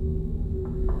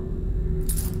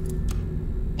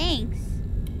 Thanks.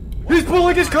 He's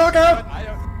pulling his cock out!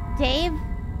 Dave?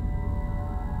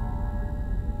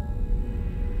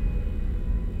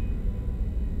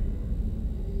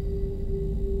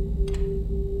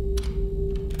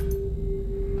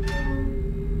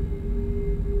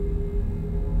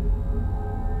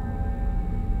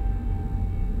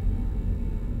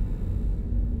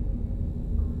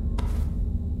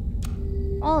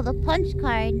 Oh, the punch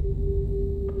card.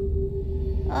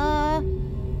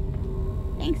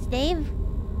 Thanks, Dave.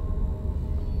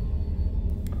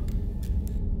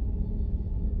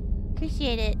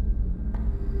 Appreciate it.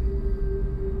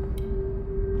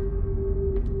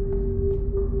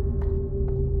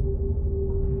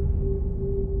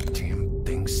 Damn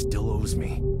thing still owes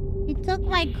me. He took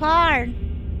my card.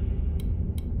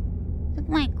 Took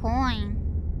my coin.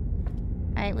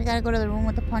 Alright, we gotta go to the room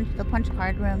with the punch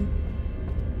card room.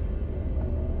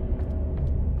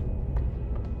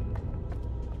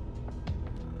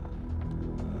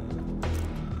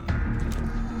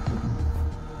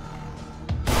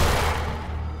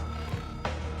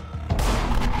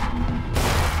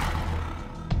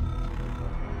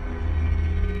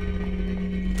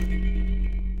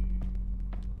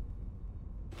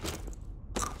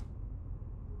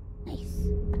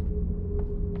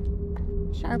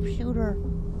 Sharpshooter.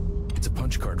 It's a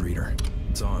punch card reader.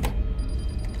 It's on.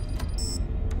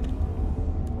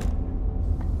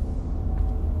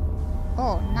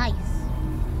 Oh, nice.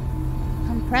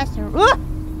 Compressor. Ugh!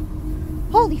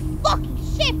 Holy fucking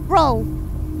shit, bro!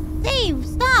 Dave,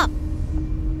 stop!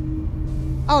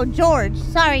 Oh, George.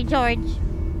 Sorry, George.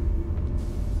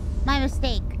 My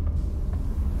mistake.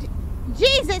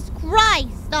 Jesus Christ,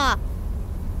 stop!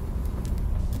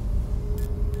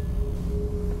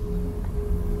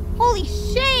 Holy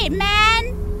shit,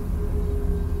 man!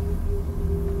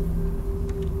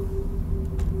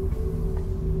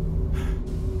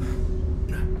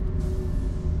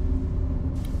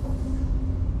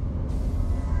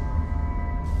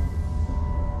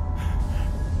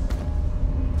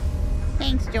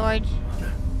 Thanks, George.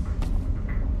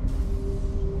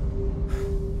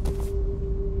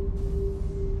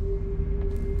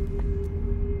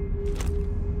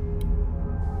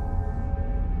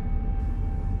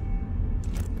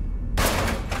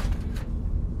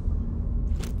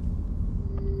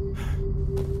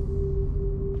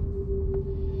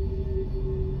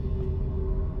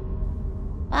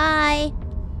 Bye.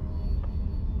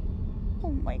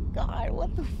 Oh my god,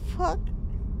 what the fuck?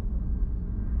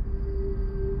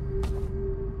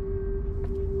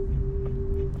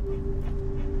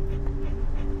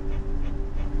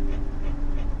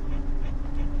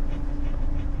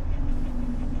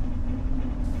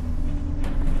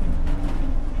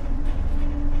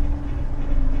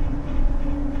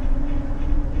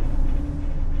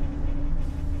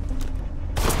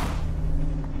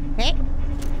 Okay.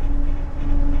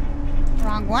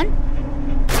 Wrong one.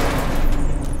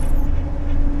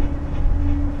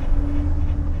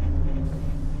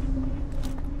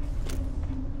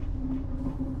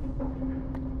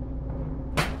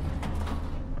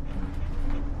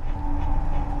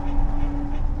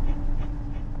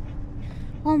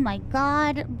 Oh my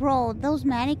god, bro, those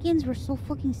mannequins were so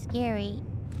fucking scary.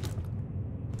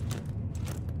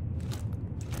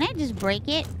 Can I just break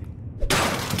it?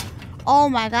 Oh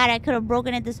my god, I could have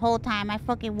broken it this whole time. I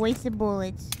fucking wasted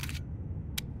bullets.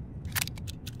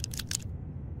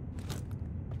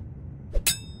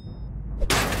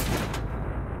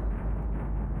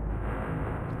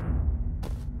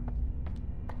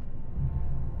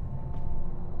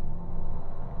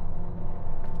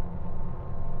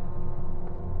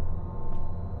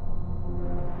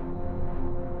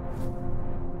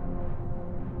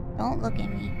 Don't look at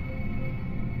me.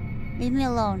 Leave me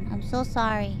alone. I'm so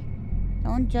sorry.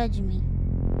 Don't judge me.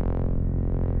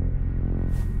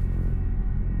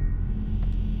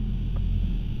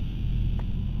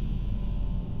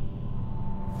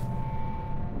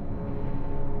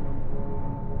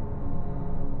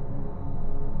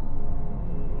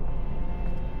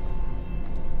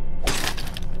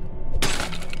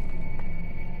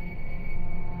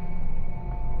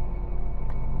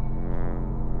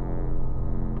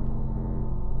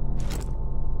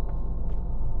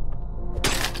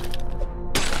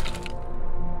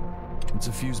 It's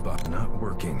a fuse box not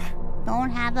working. Don't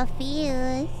have a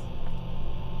fuse.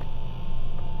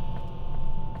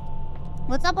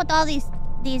 What's up with all these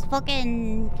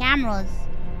fucking cameras?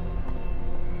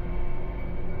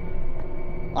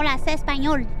 Hola, sé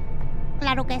español.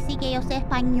 Claro que sí que yo sé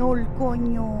español,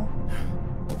 coño.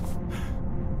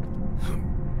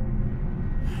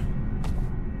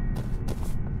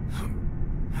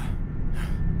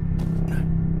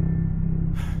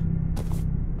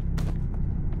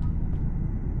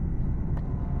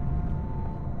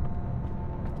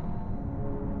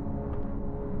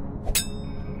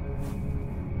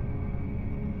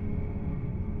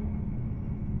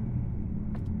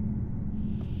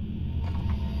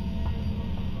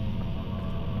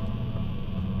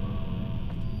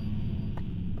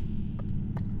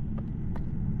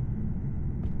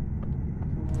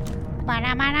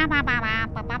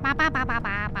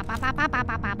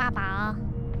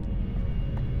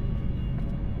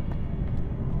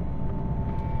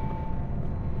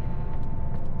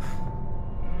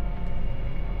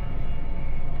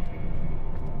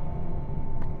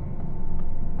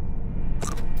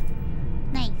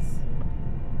 Nice.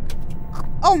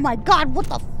 Oh my god, what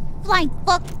the flying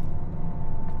fuck?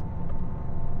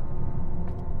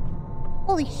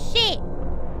 Holy shit!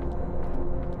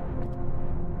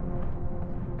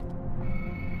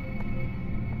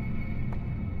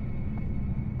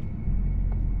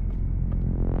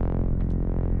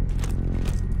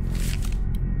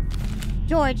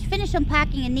 George, finish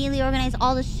unpacking and neatly organize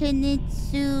all the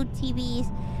Shinizu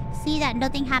TVs. See that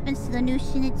nothing happens to the new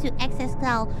Shinizu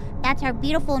XXL. That's our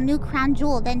beautiful new crown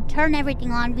jewel. Then turn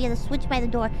everything on via the switch by the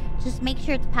door. Just make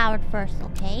sure it's powered first,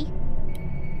 okay?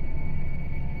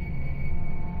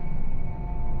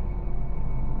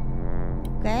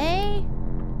 Okay.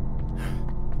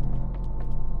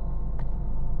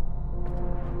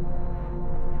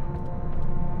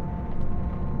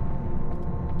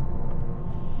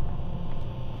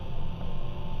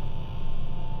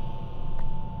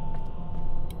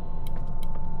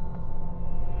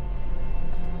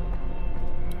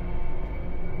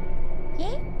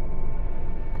 Okay.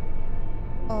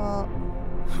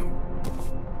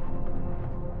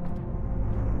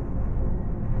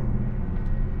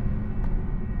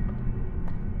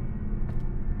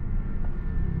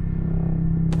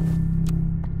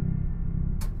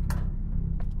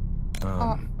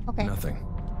 Okay. Nothing.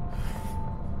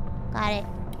 Got it.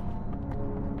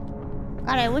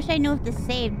 God, I wish I knew if this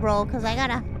saved, bro, because I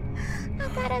gotta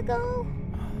go.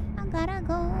 I gotta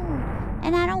go.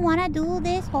 And I don't want to do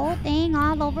this whole thing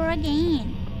all over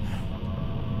again.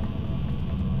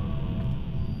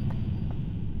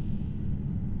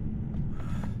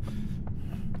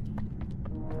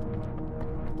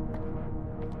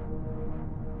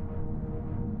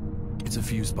 It's a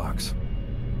fuse box.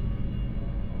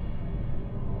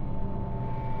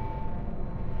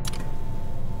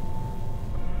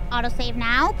 Autosave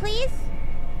now, please.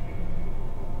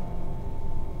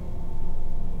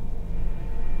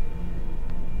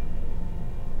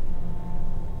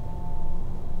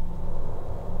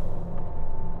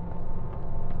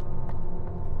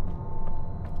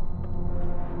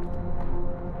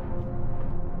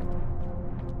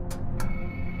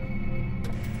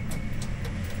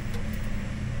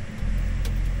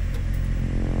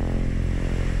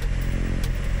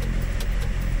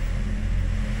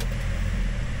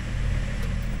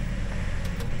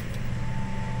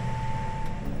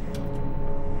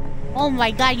 Oh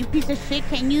my god, you piece of shit,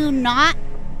 can you not?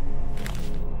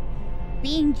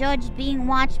 Being judged, being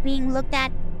watched, being looked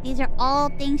at. These are all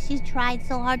things she's tried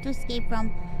so hard to escape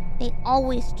from. They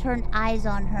always turned eyes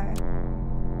on her.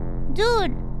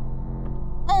 Dude!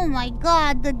 Oh my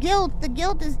god, the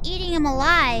guilt is eating him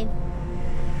alive.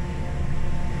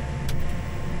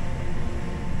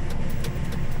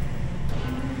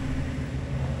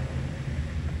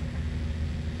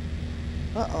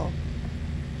 Uh-oh.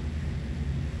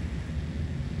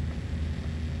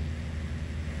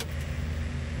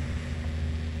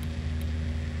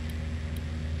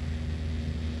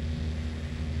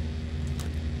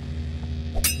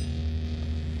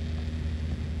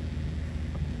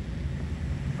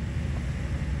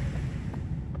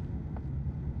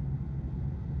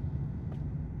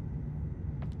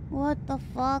 What the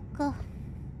fuck?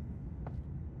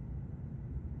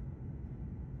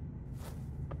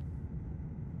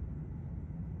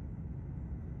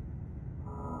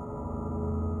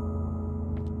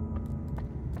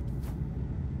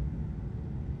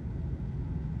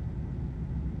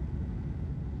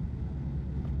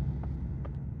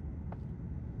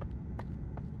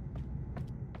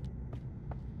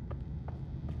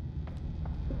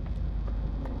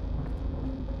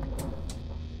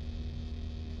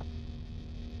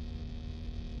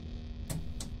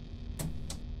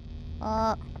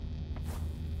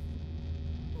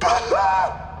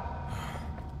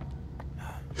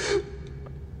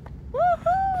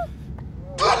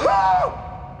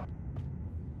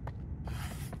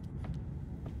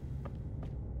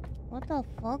 What the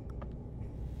fuck?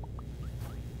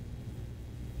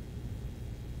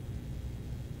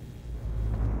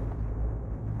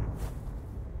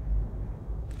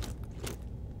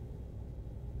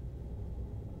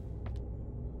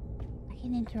 I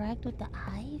can interact with the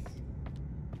eyes?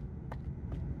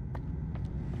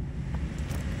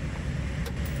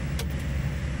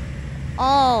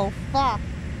 Oh, fuck.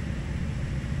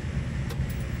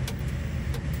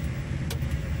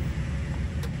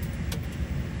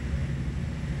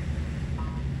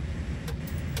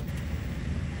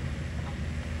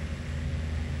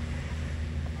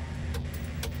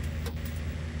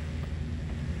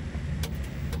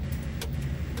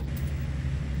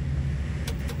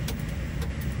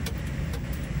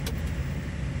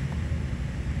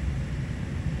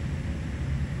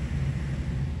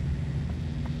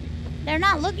 They're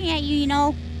not looking at you, you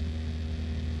know.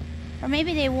 Or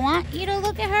maybe they want you to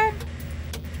look at her?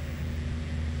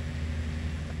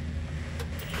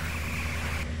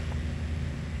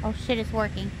 Oh shit, it's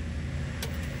working.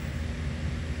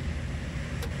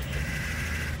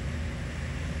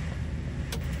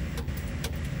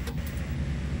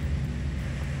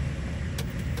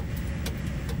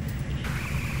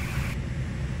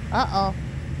 Uh-oh.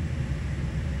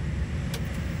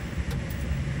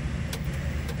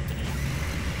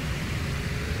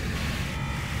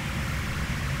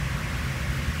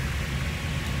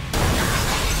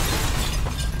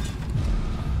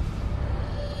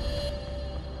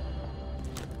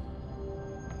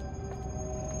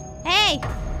 Hey!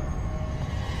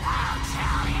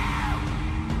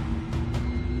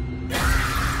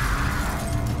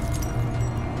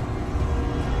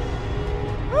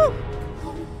 Woo!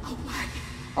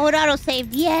 Oh, it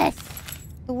auto-saved. Yes!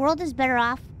 The world is better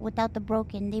off without the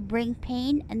broken. They bring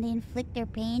pain and they inflict their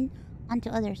pain onto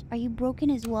others. Are you broken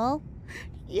as well?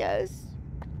 Yes.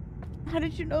 How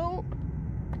did you know?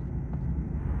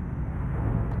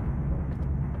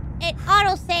 It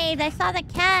auto-saved. I saw the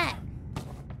cat.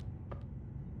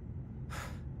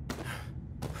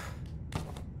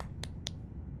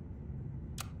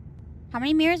 How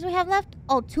many mirrors we have left?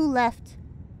 Oh, 2 left.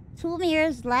 2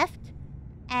 mirrors left.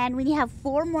 And we have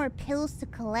 4 more pills to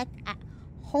collect at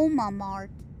Homa Mart.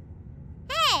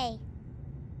 Hey!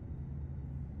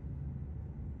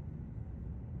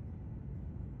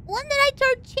 When did I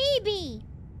turn chibi?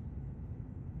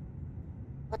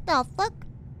 What the fuck?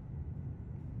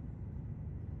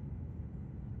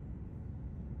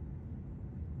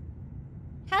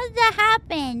 How did that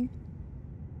happen?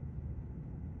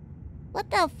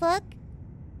 What the fuck?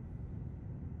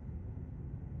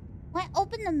 What?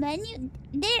 Open the menu?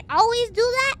 Did it always do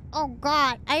that? Oh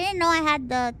god, I didn't know I had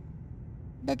the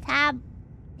tab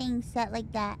thing set like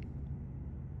that.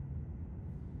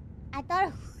 I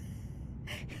thought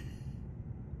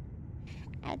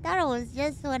it was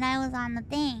just when I was on the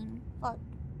thing. Fuck.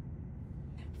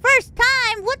 First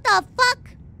time? What the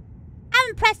fuck? I've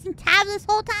been pressing tab this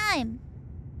whole time.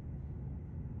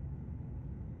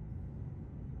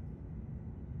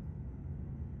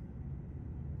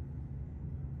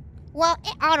 Well,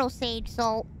 it auto-saved,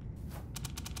 so...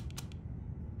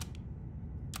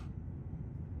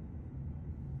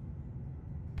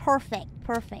 Perfect,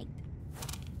 perfect.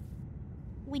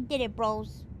 We did it,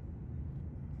 bros.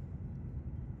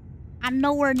 I'm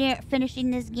nowhere near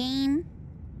finishing this game.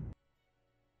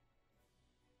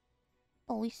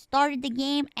 But we started the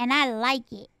game, and I like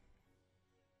it.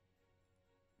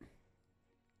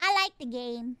 I like the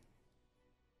game.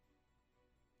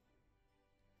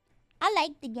 I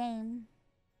like the game.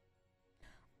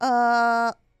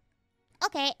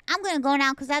 Okay, I'm gonna go now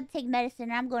because I have to take medicine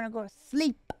and I'm gonna go to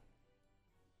sleep.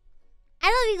 I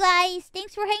love you guys.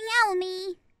 Thanks for hanging out with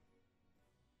me.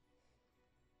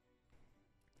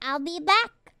 I'll be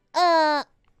back. I'll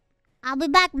be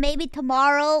back maybe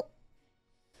tomorrow.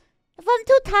 If I'm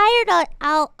too tired,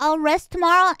 I'll rest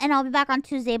tomorrow and I'll be back on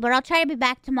Tuesday. But I'll try to be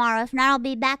back tomorrow. If not, I'll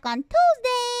be back on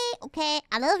Tuesday. Okay,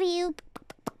 I love you.